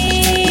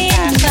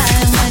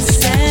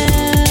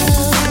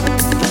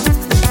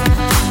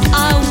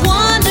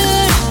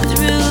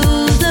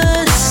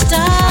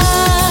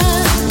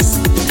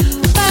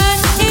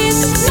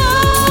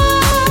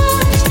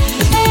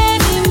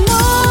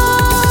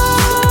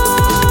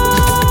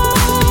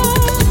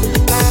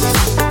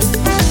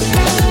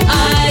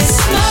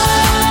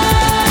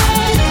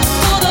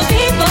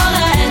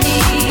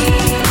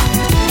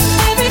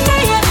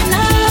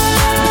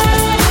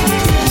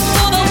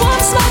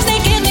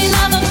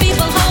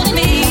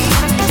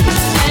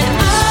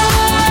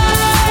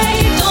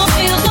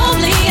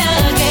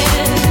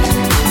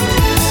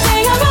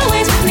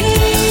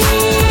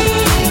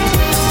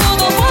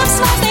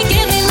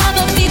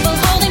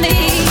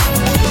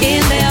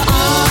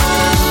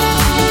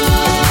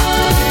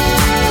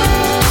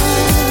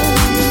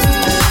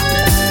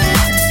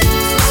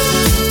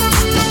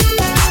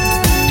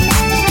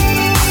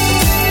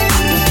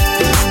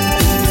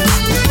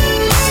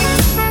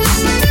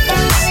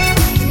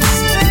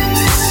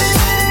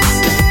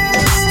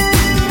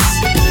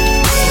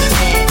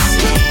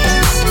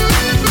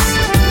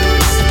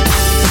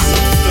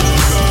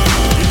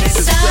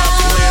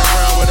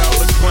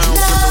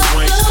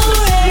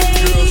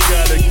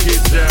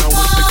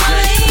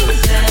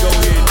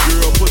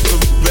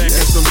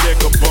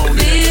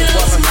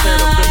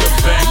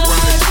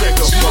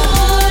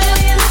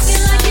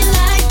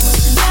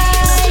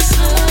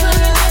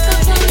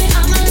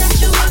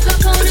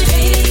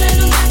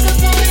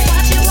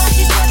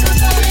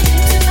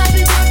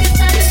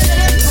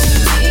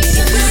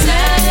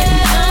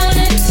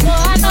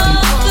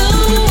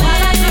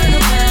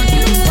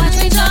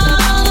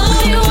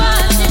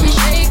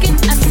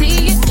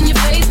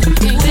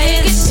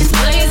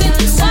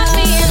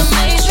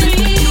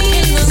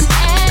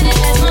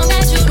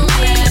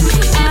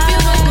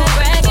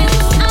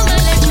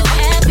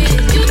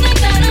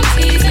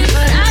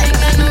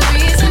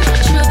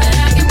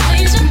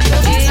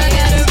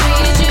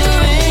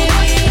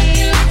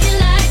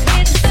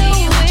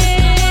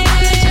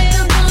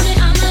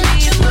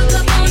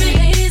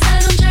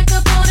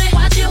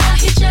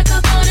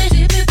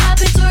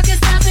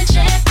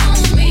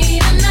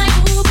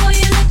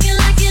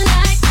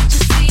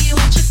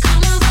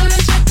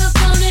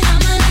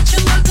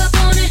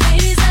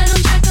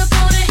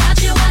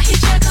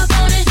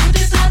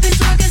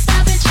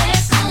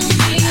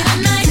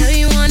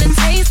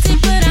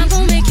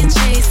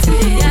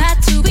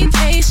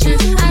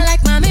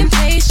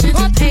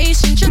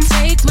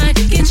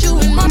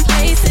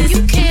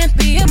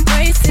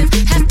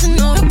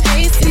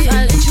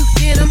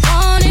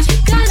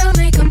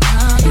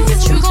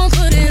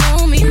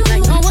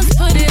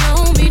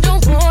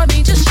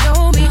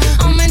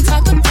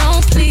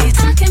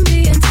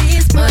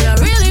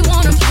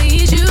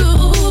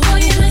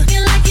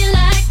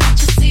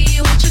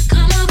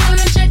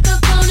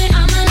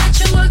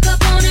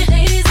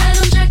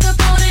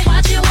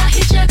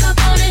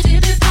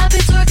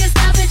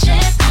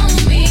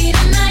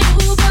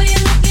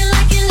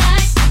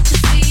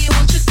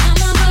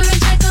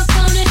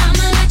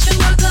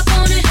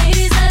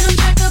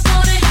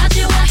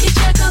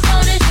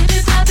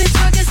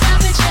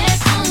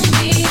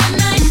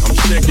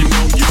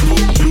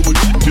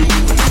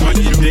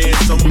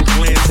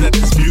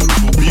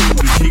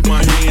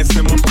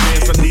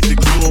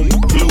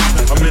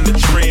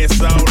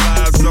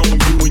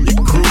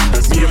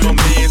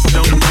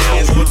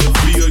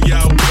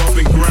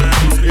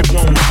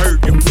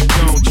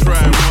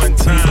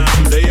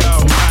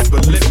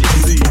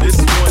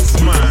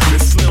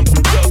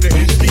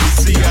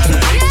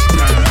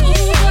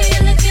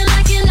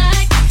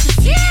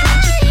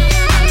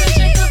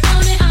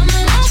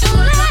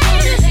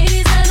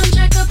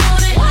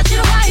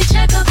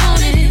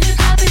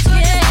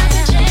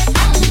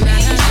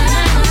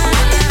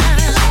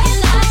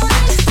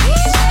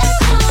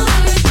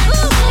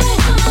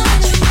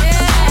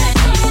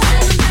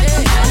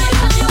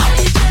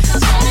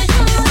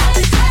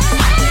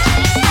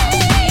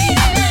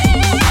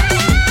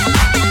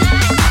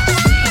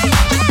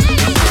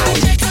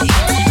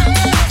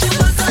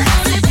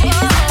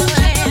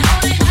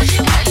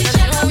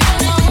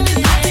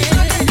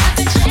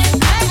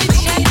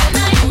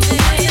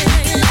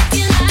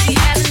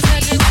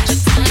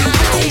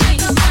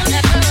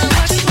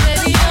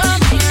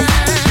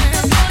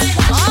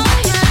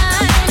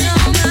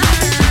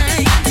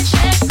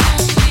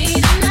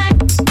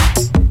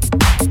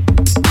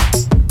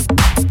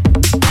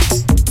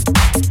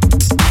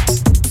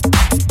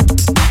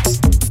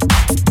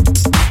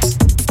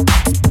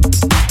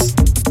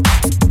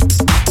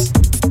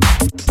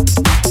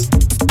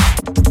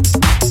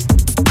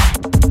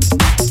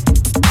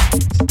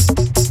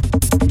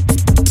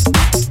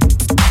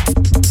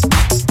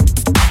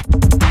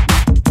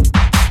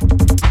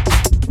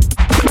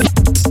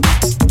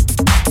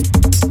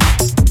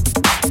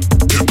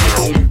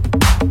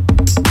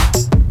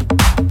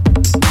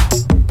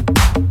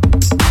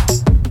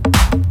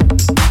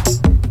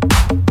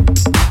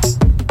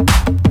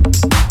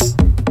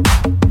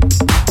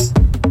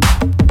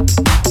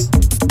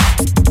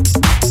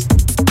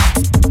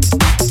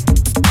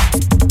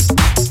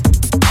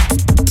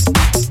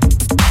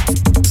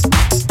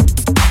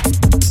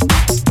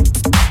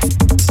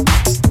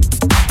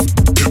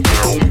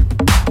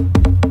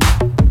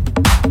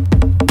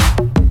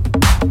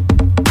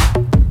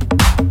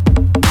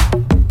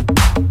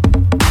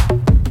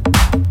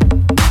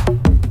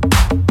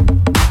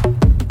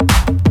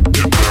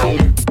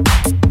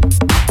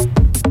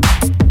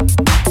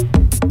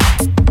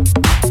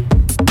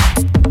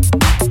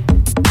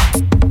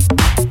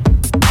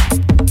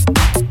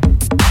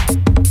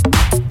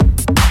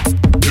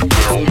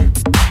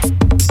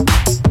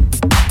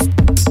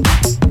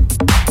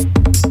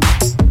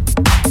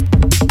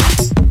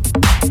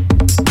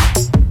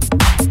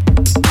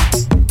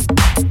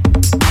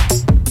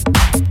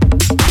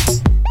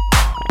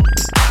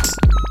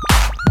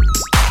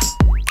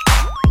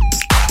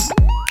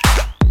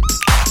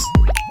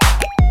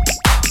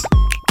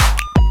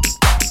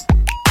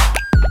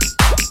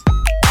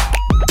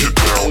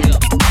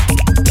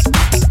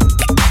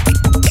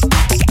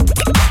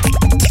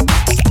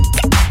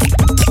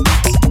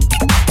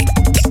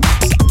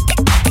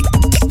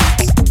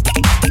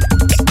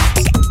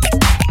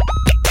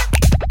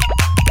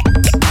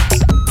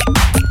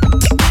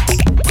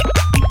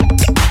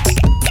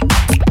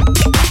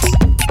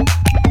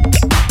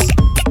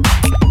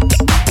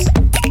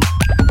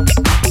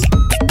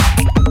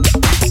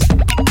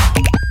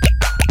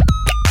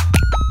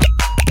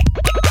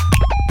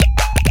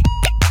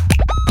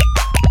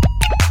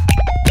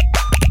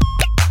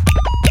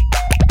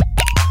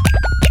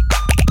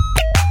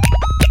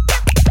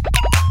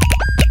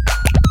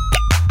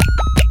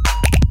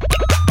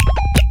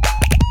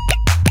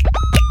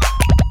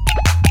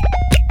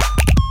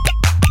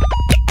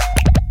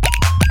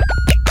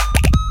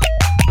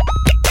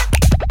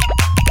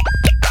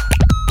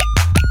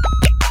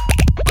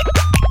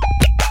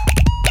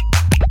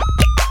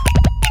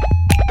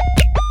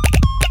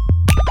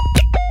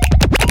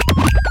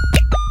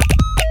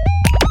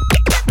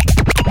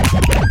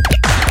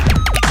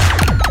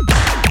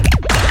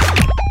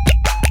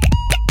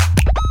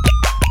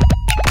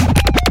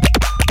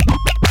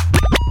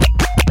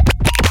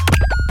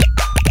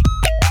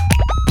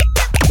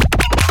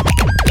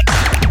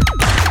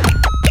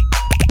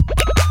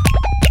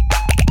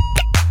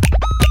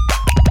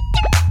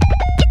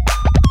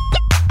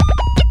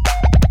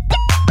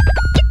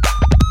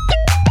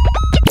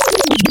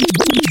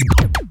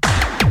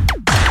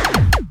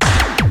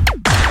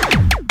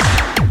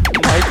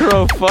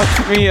Crow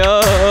fucked me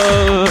up.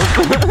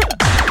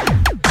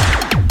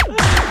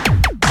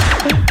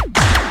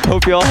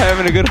 Hope y'all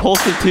having a good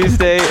wholesome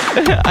Tuesday.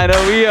 I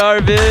know we are,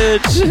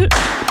 bitch.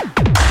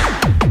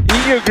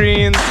 Eat your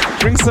greens,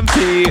 drink some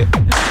tea,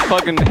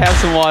 fucking have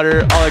some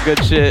water, all that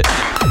good shit.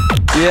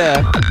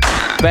 Yeah.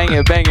 Bang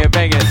it, bang it,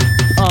 bang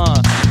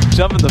it.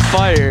 Jump in the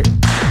fire.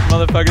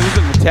 Motherfucker, this is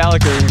a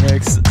Metallica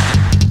remix.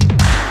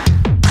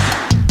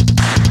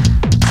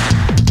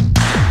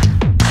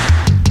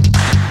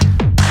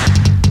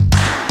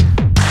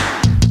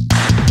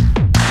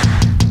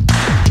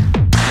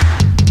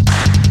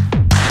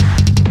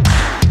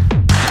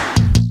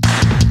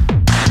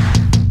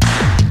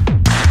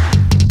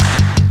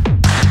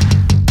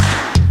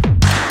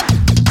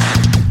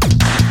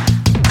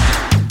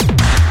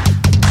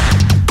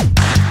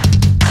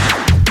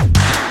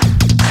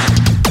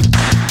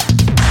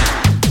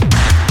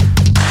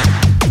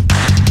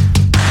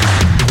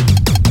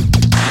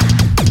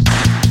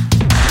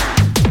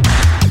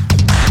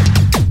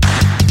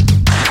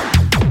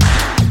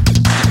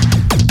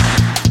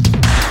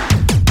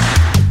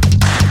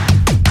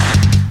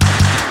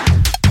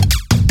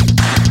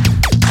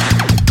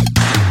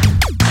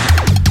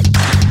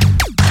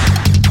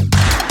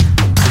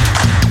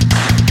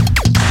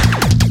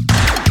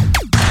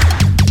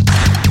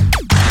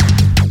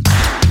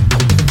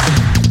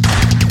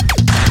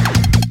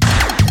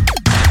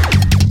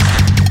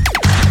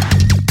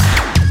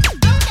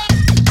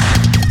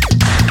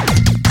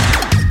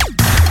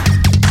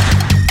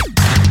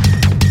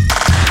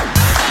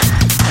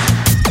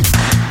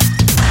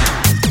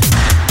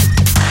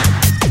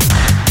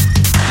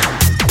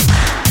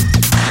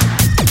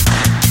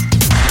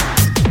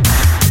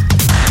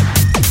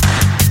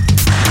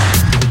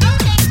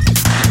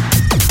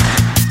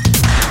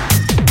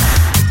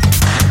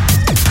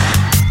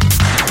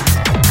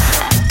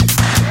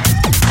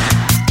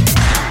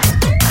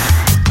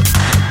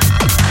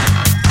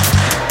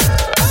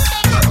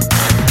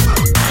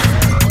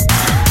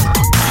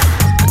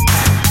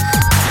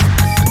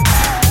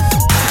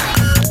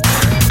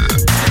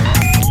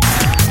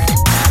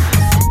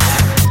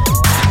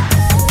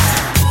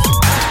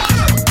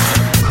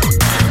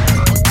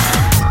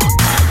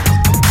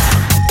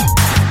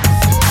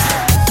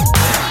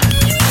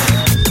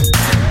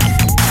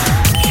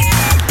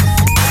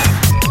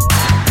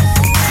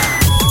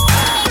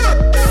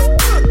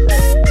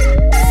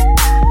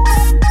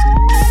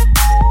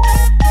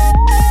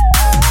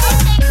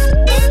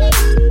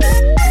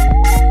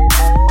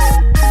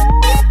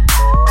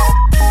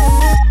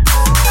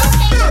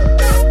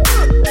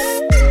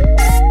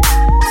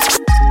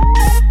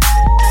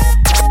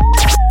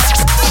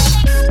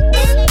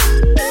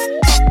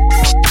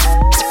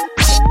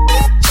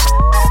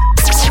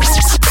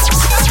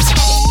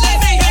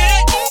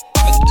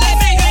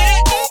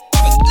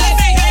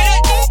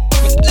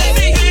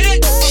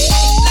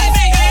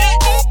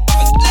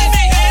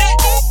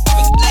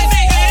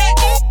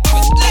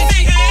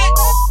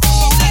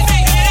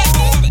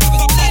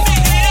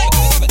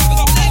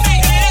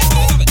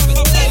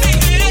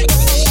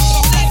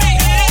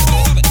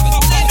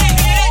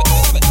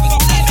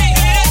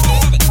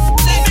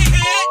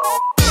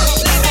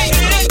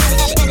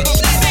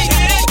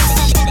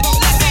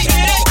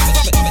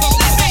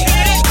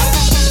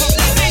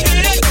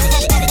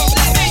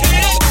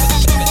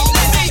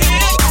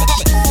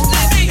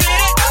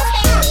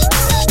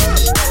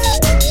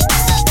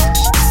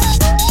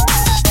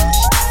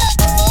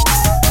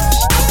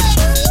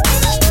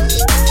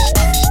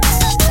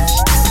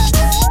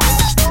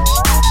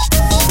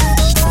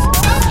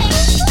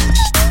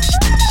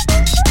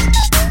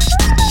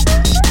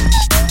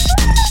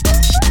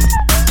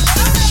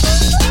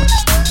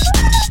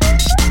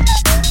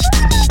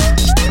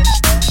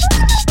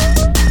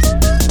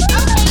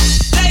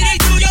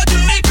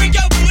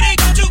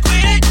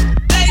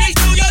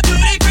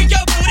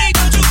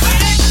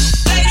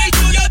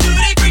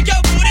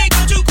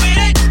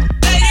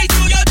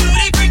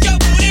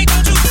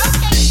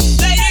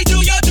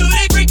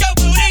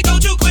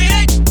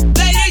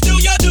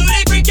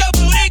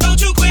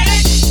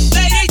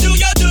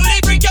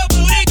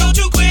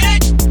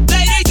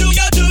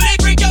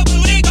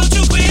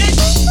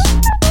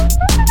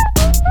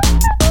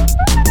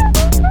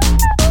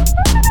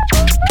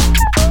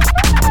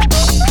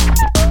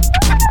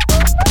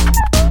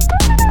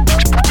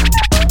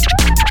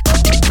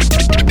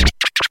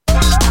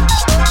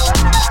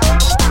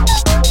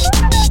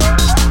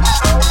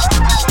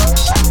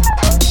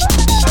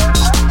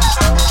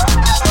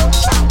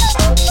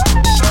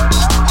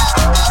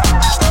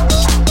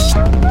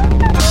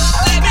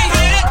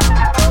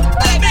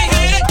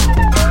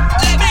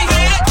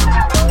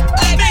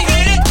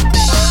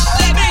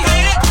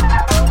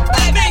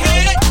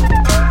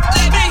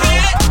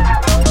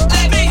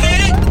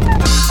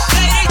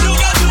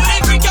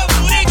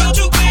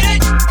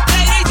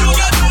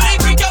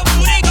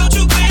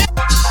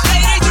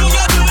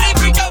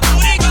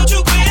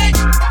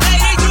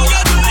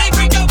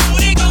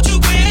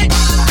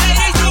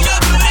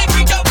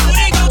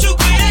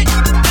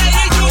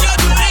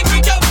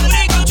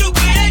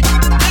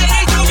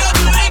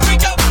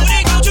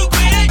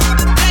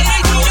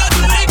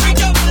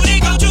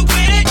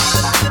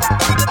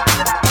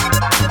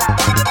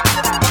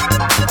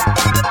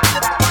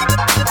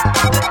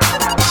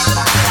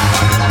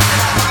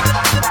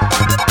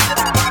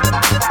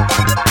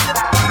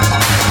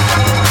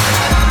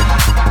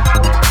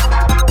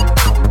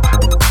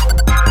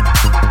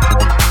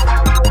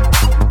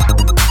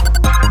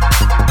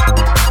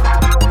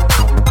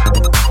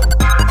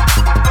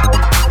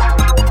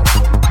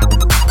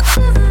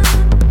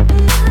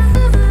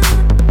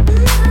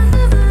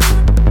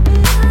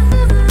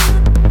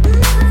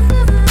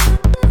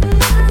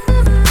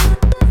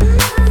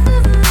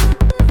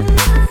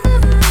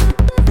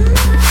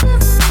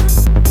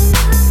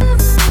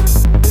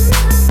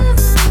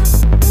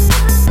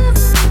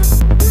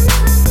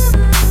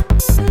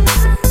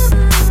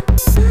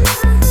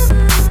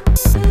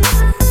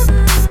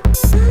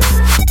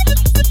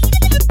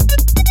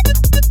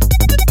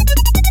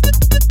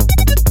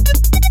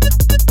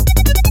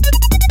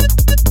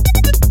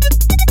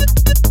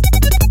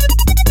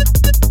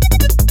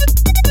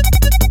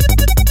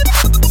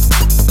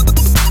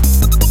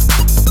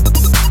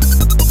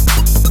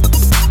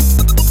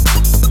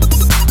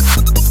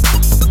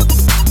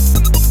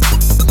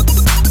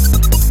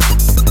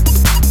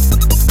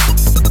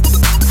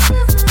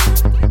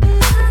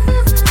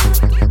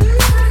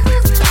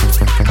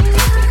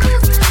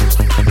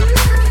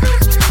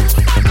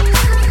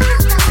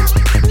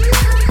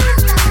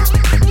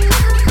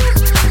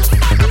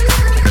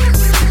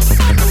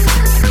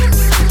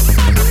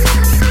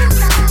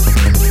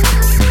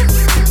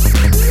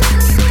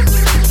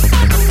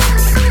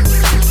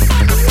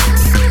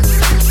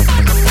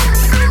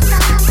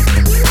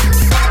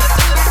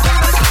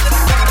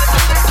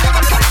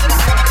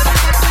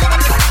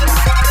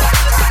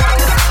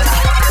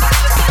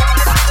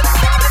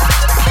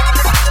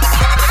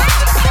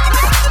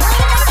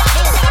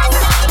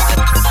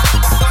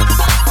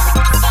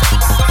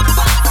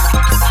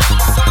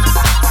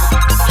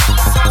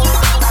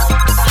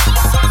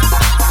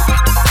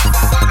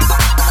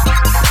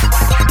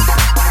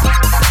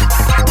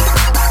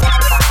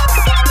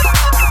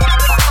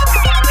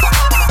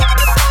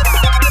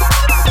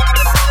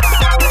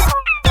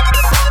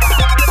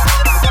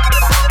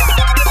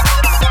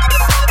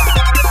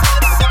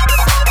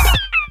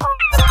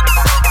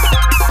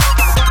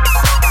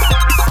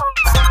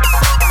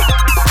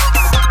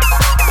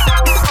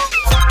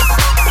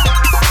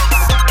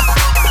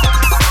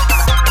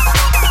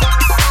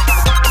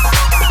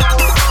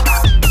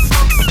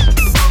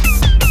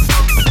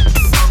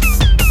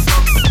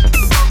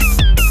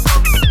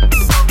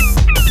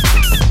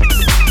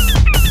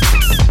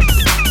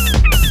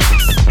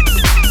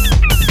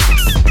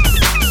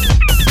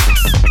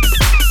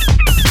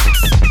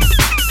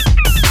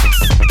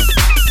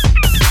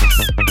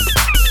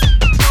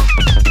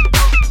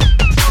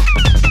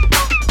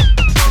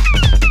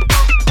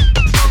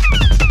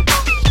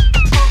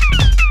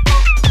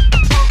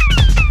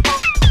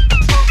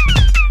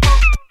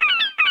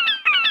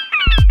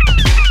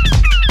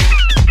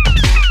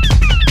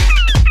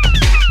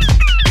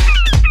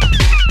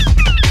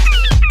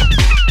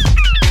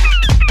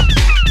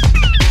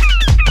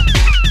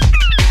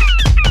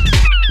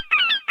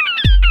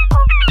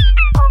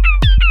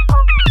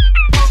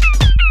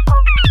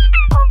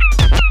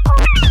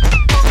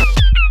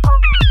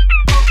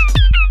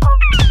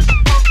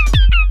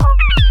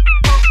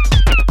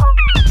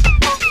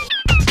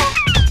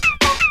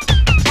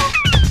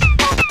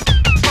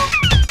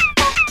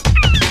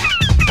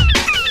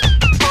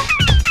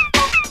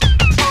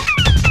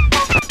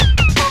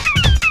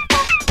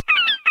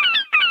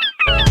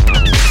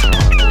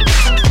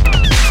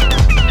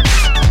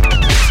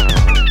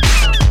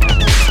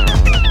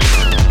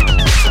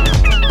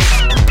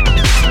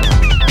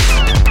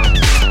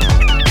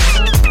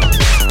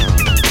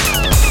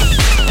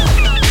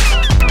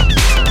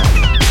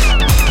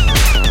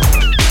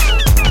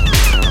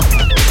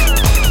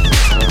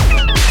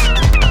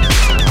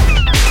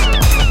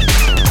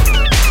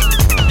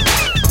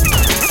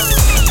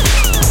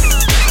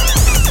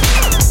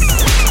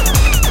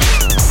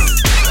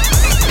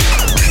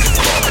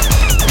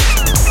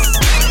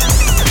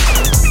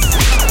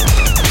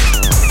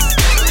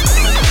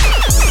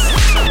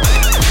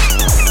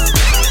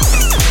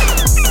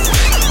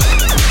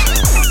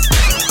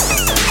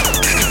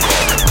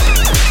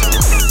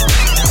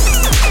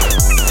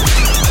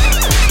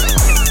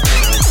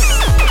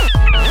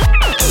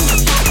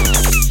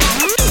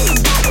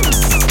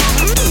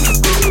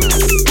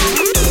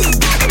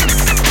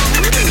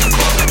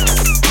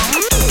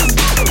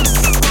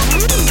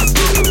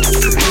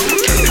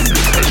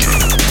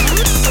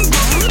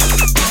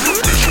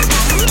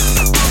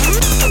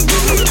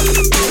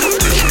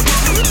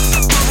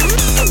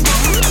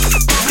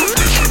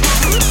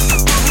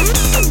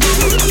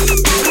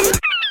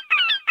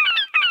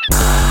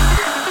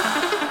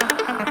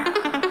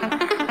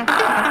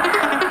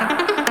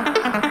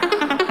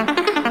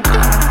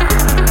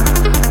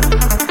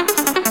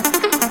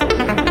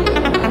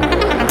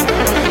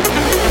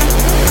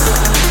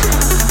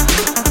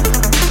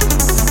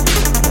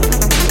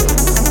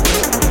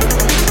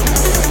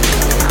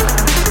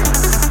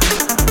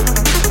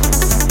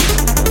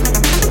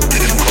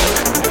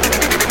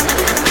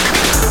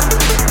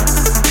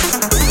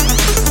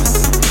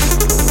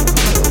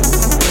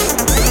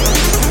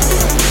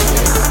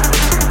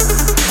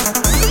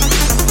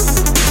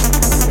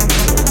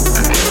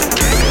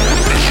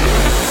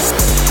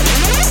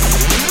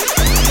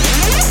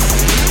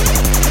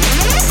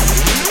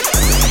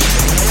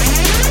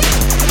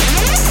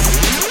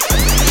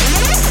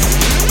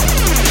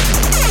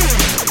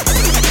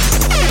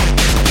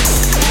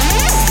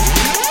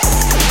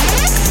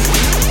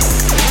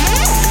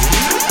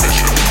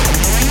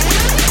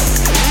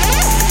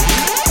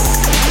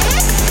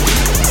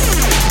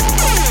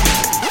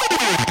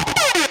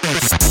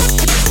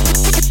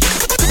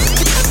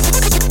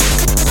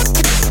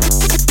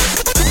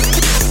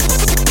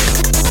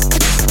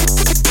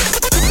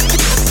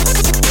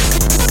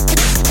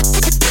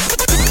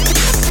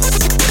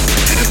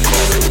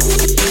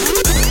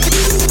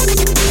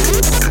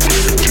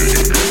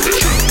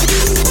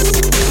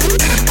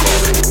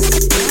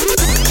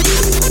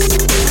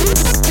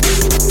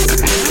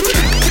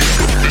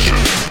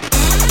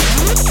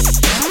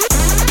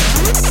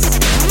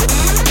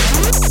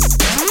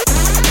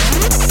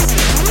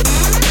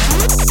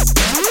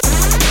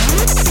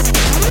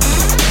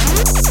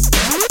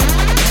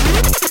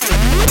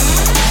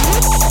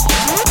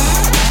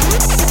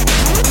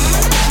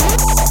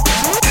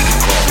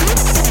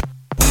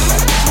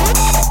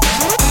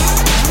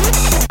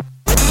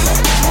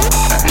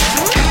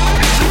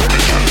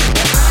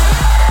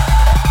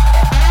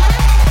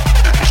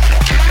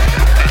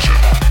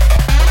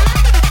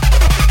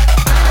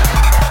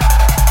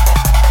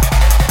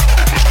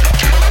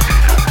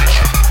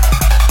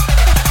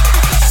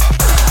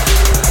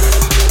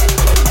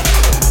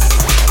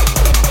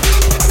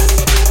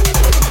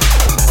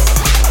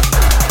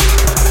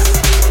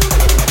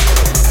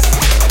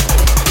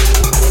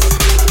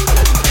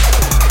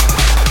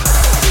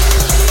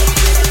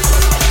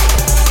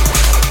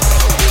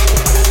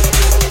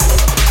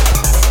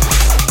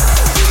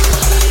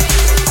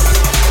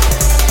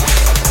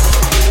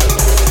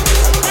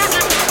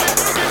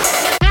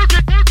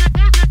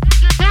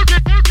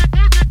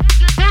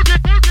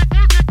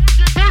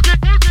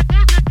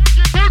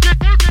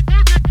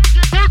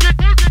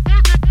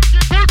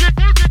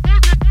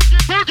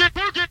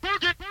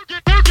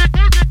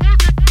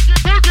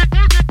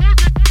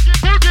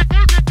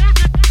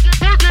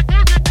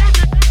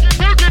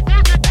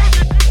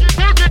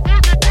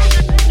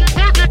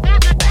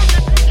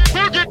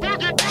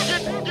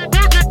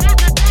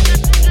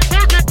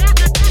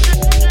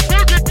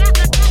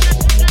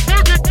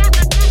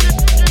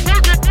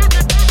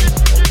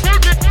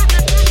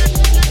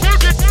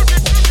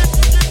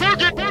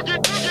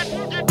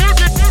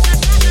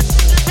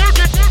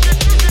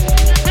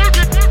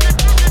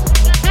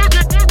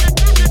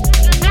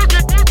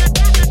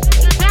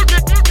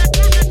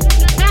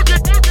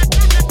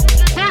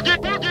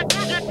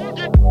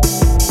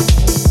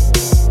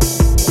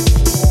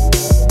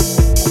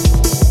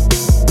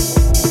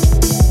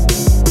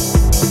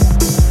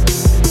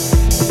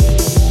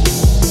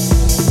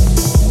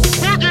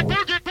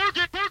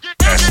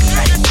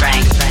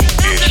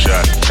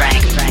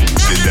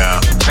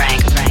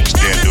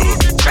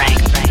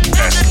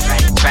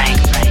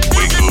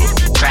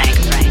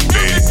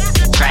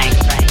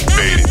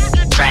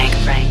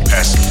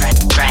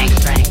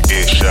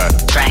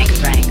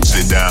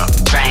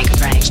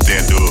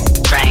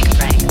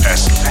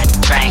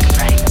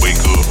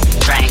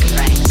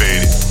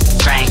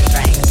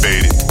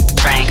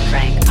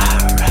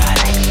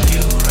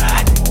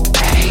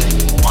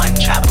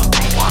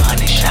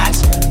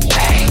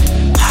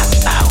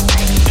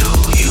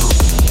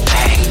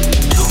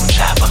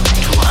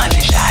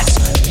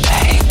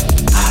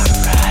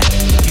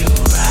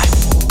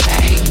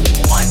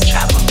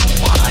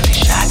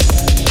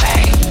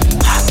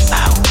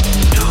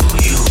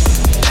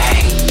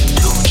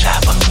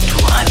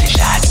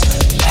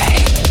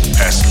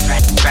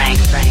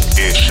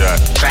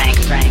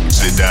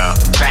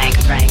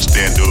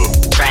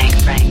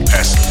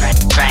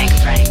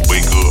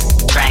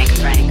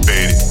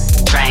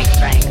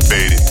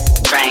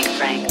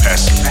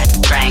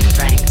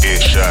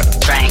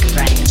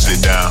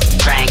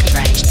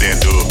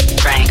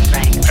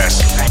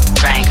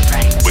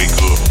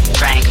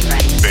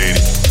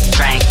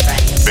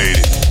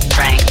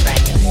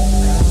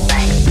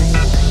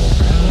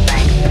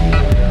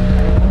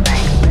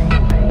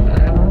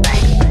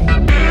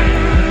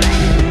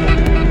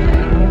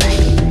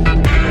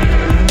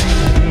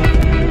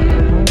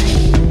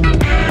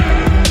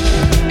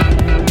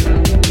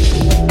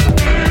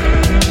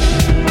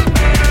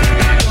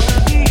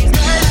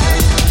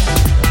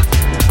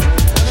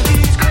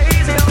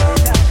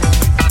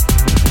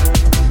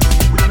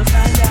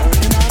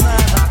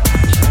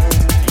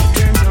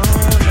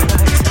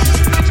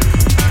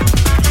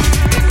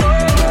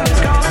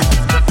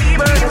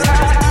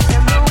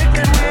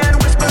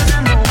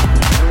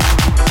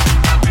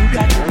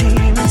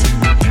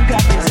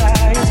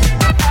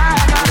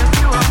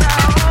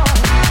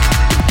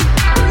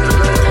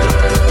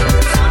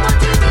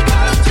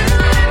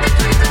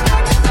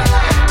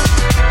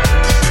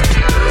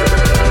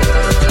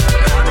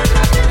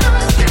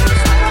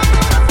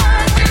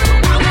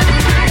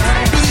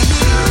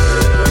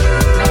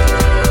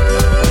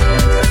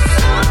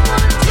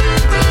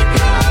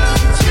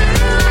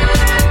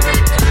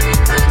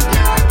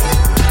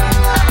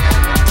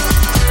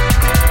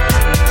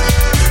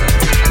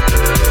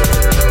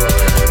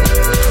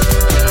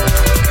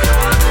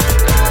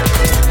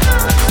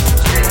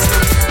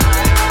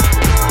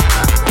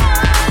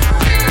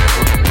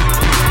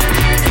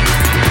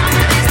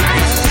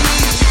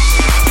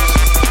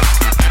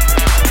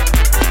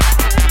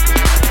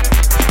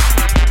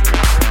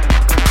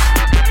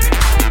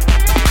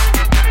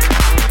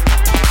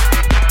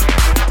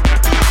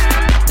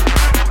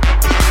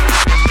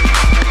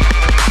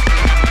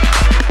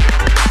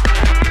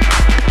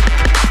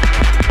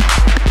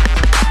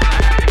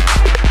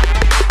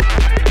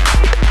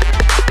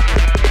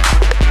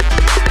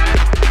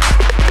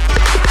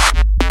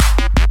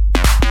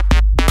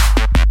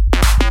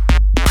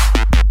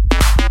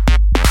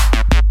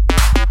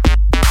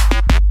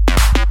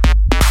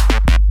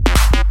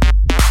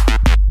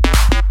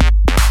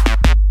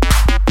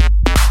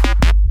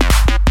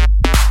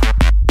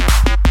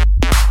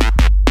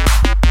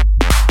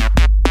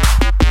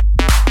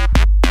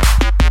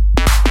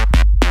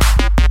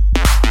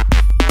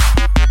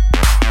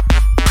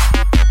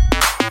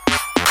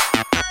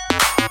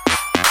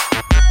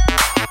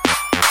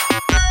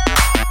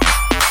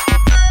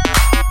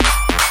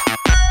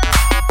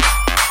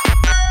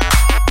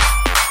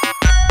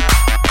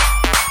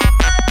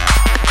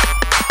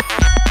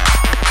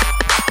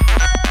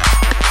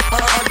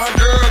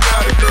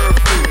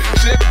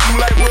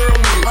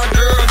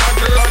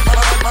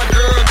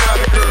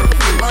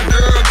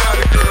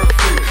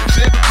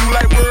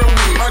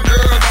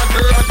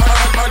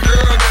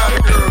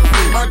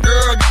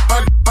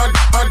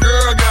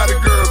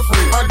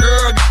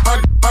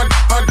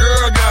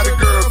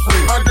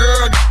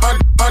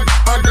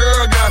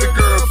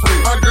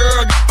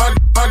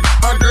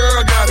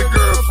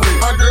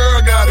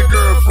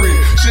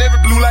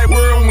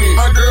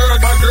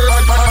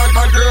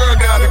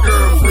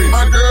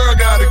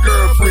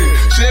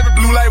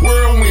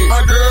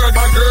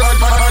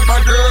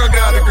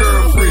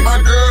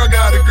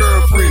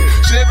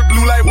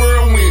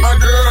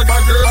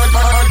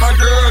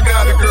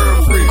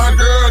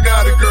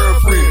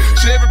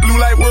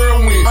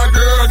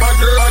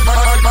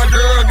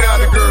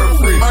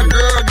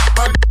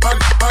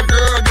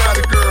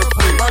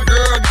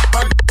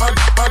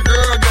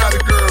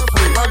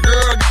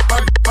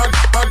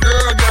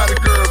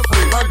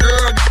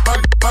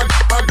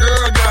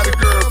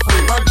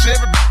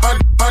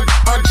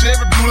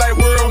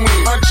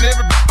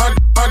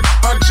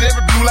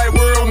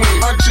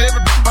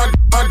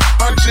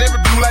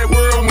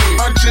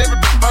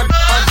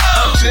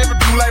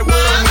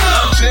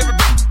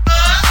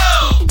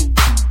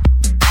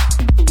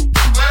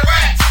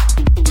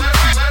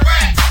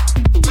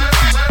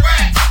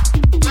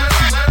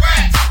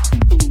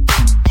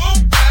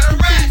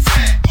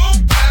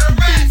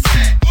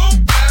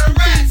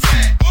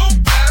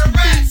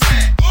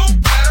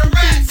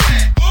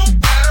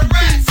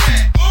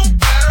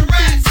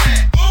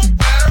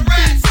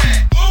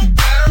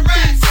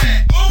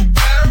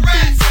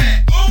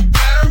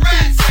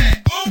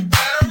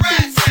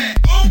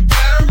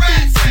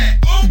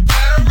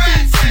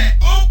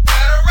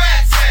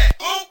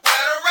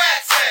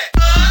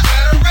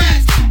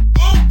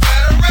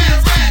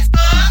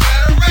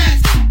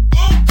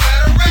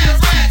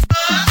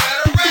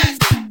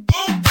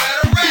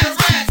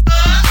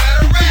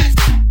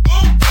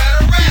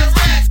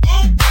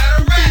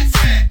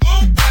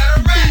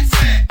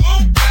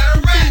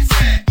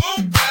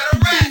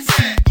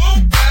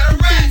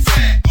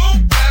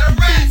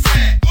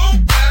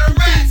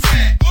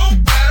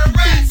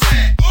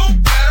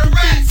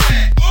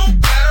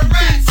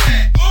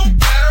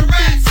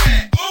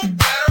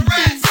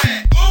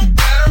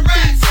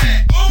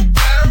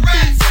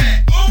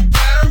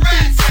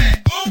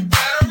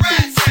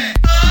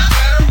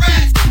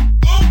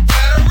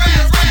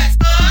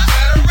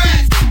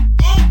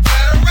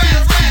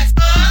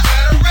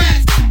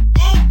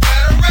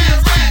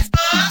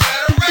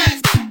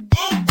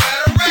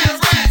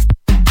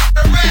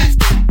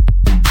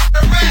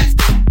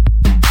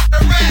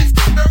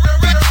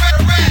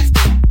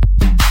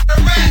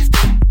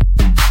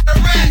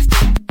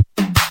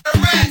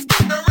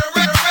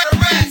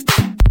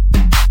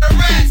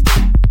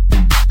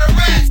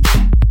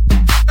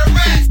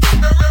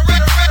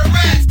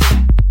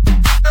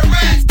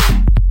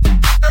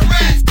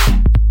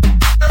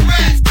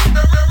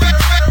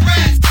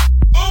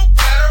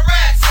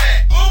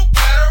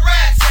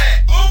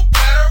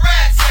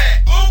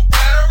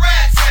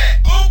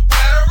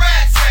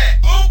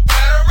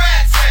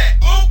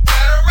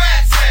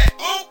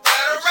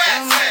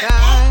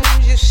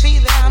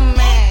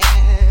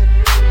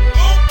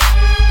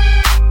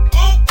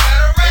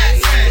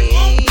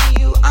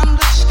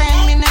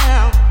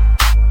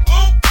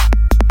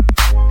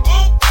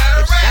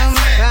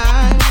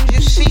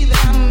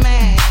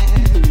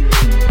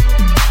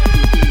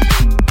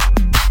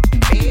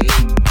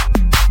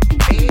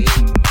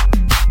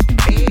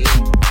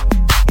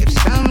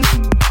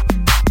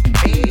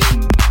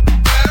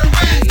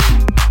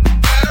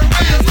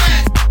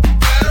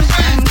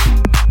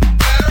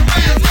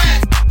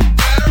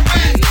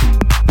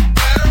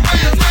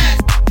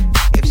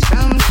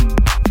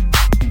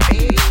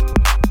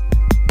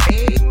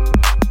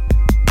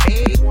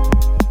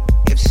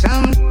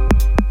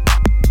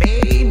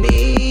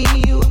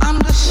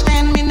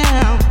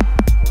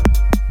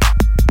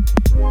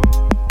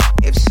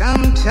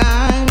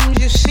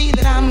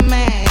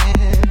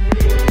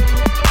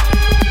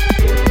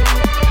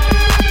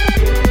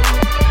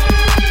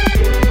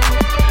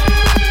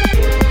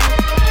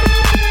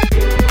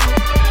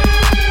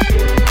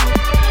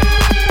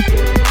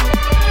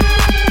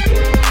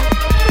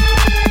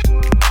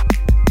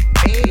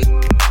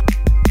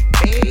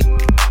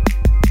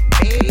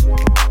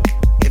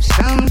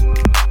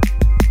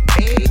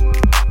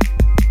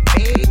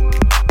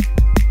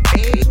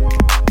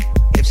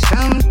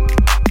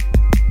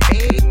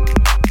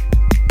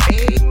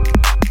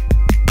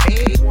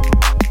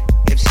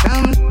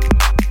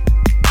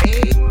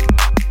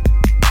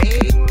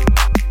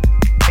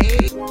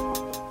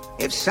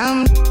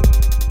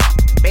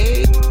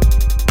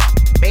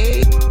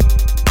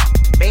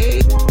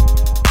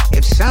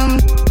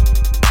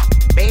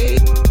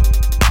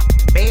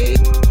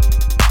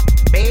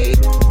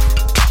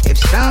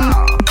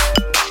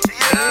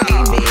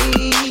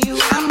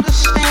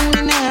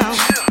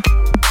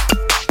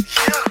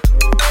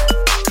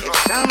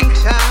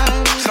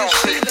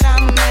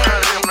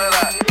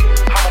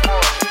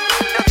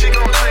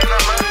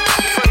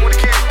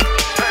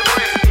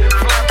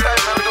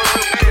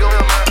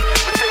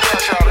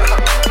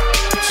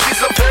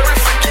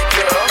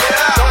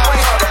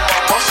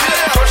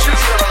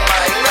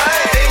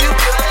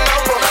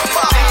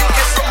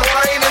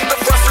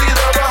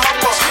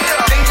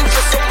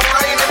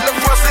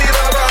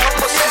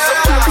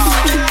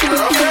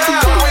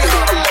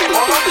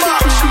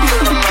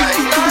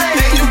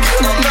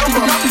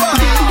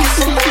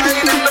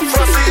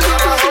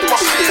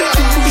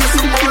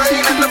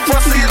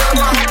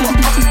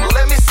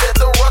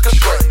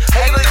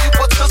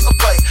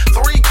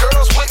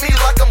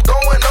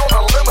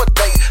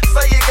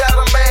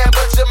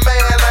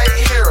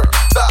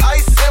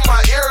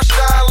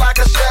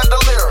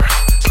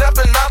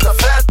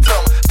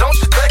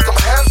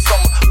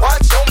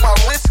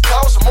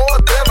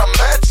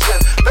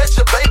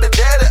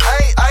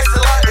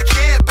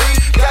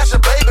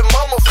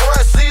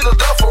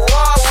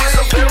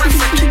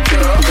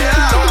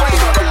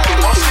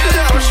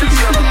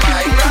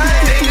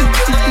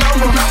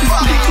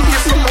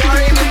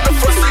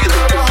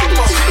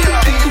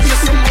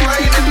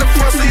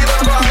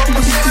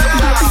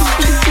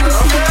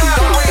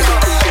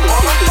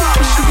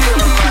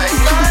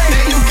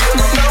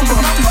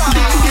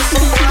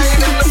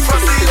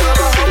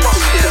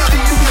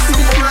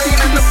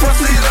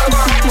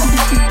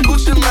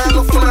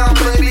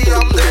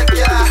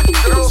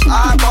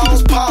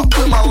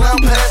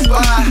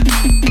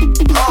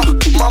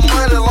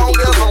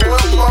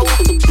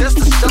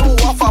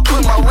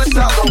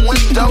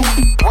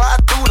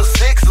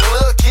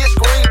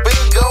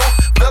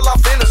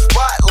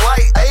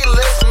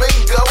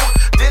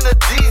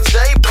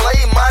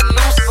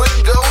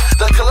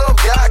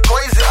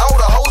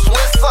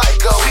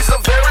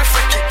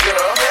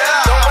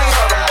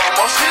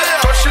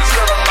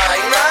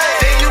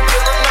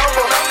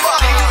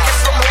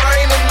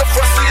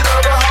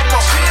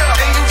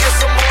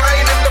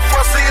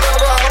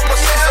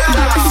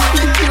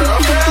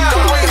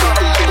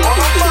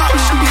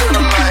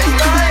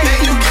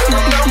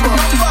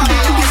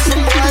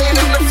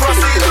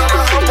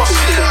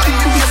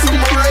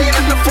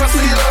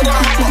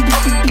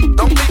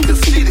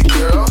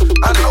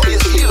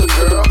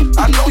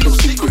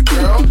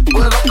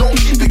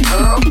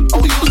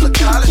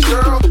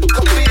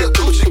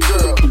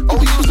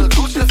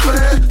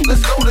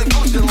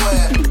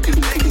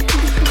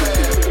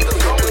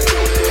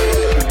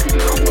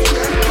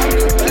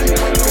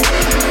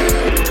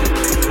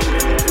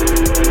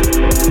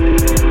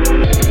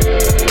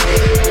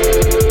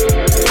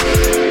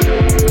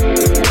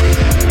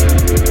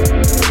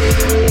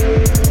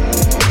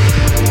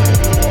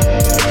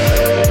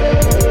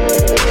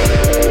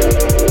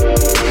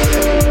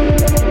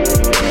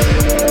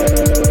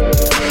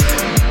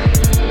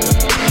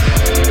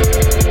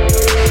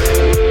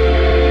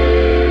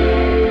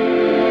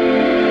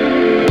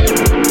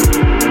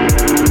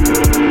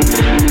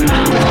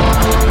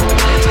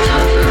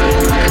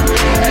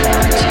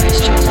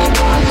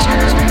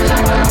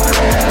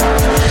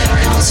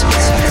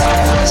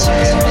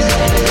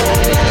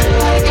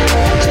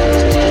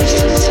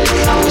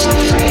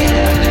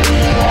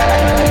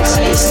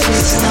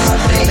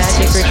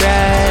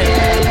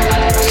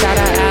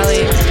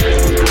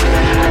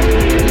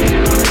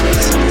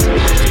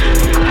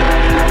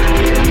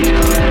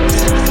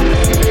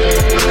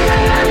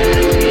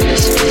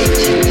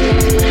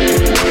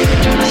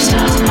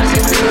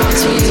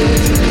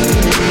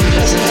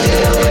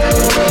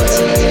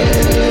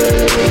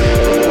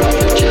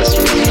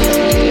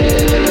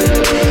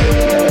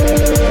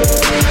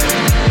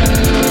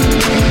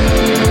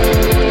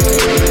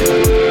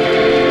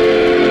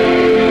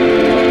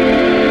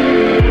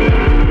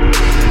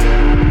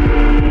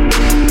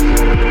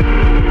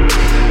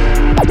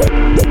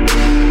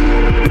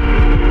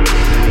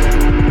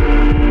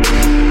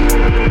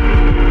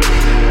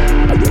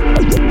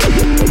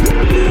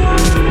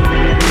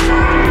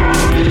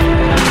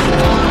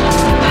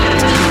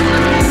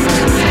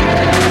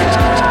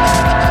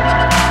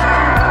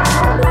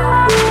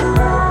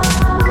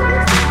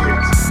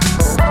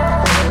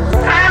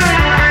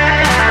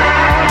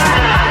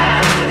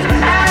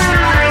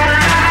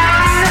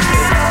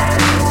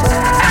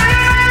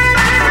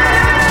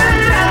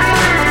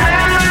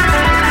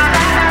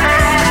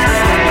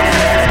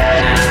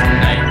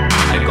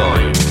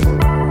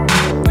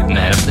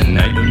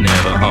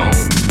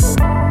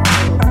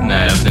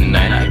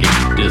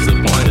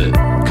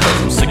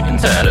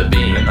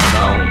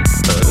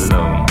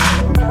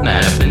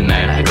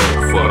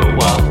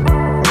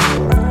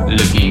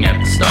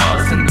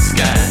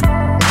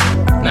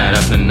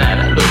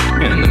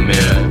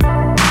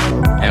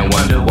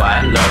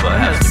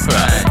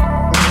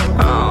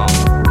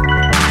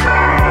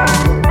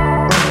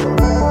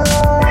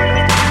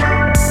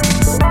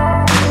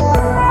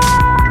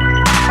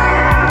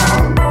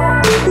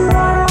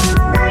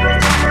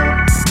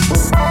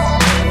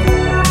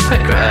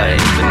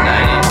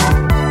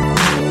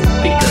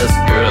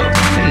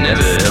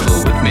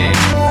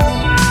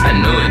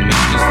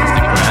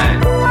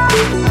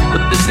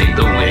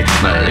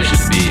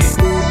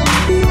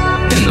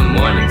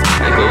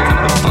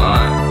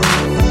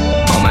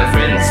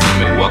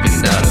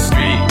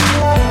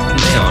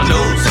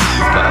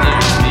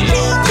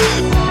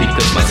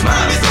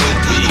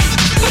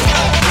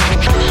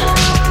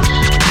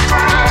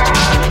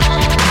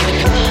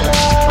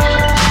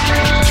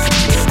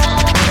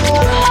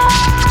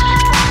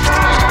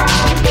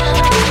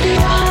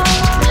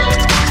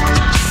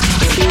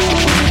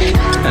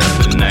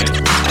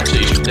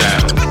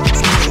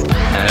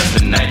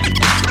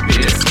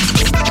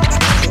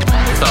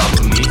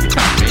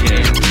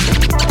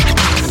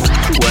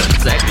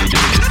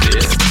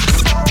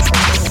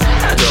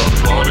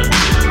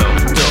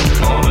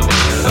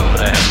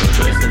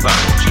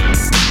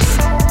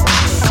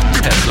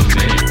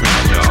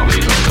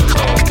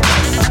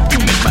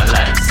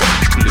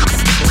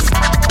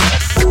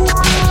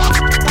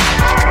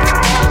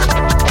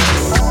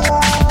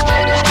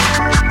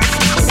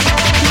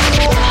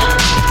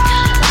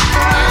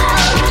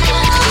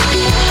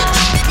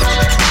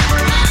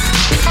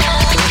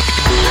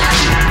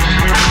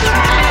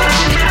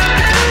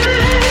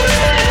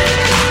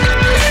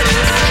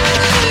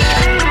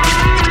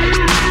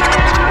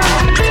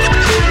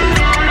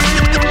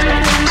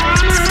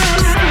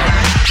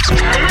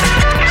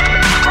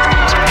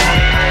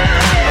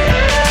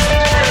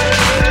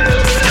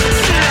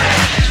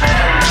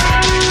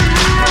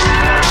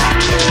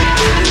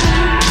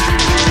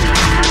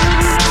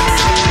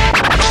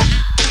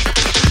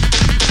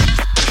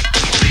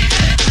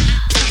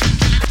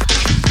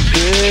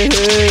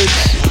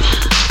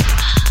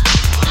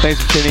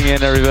 Thanks for tuning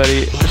in,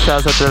 everybody.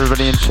 Shouts out to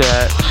everybody in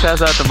chat.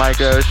 Shouts out to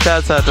Micro.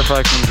 Shouts out to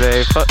fucking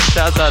Zay.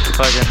 Shouts out to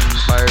fucking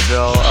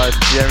Fireville.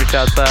 Jeremy,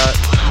 shouts out.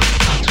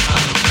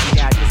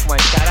 Yeah, just one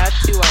shout out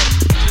to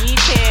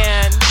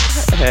tchan.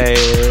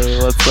 Hey,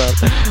 what's up?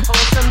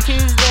 Wholesome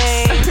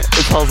Tuesday.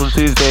 It's Wholesome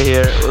Tuesday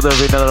here. There'll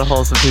be another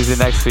Wholesome Tuesday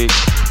next week.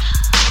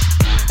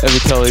 It'll be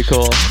totally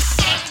cool.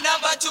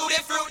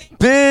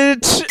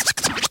 Bitch!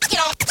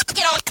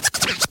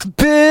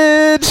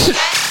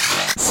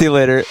 Bitch! See you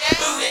later.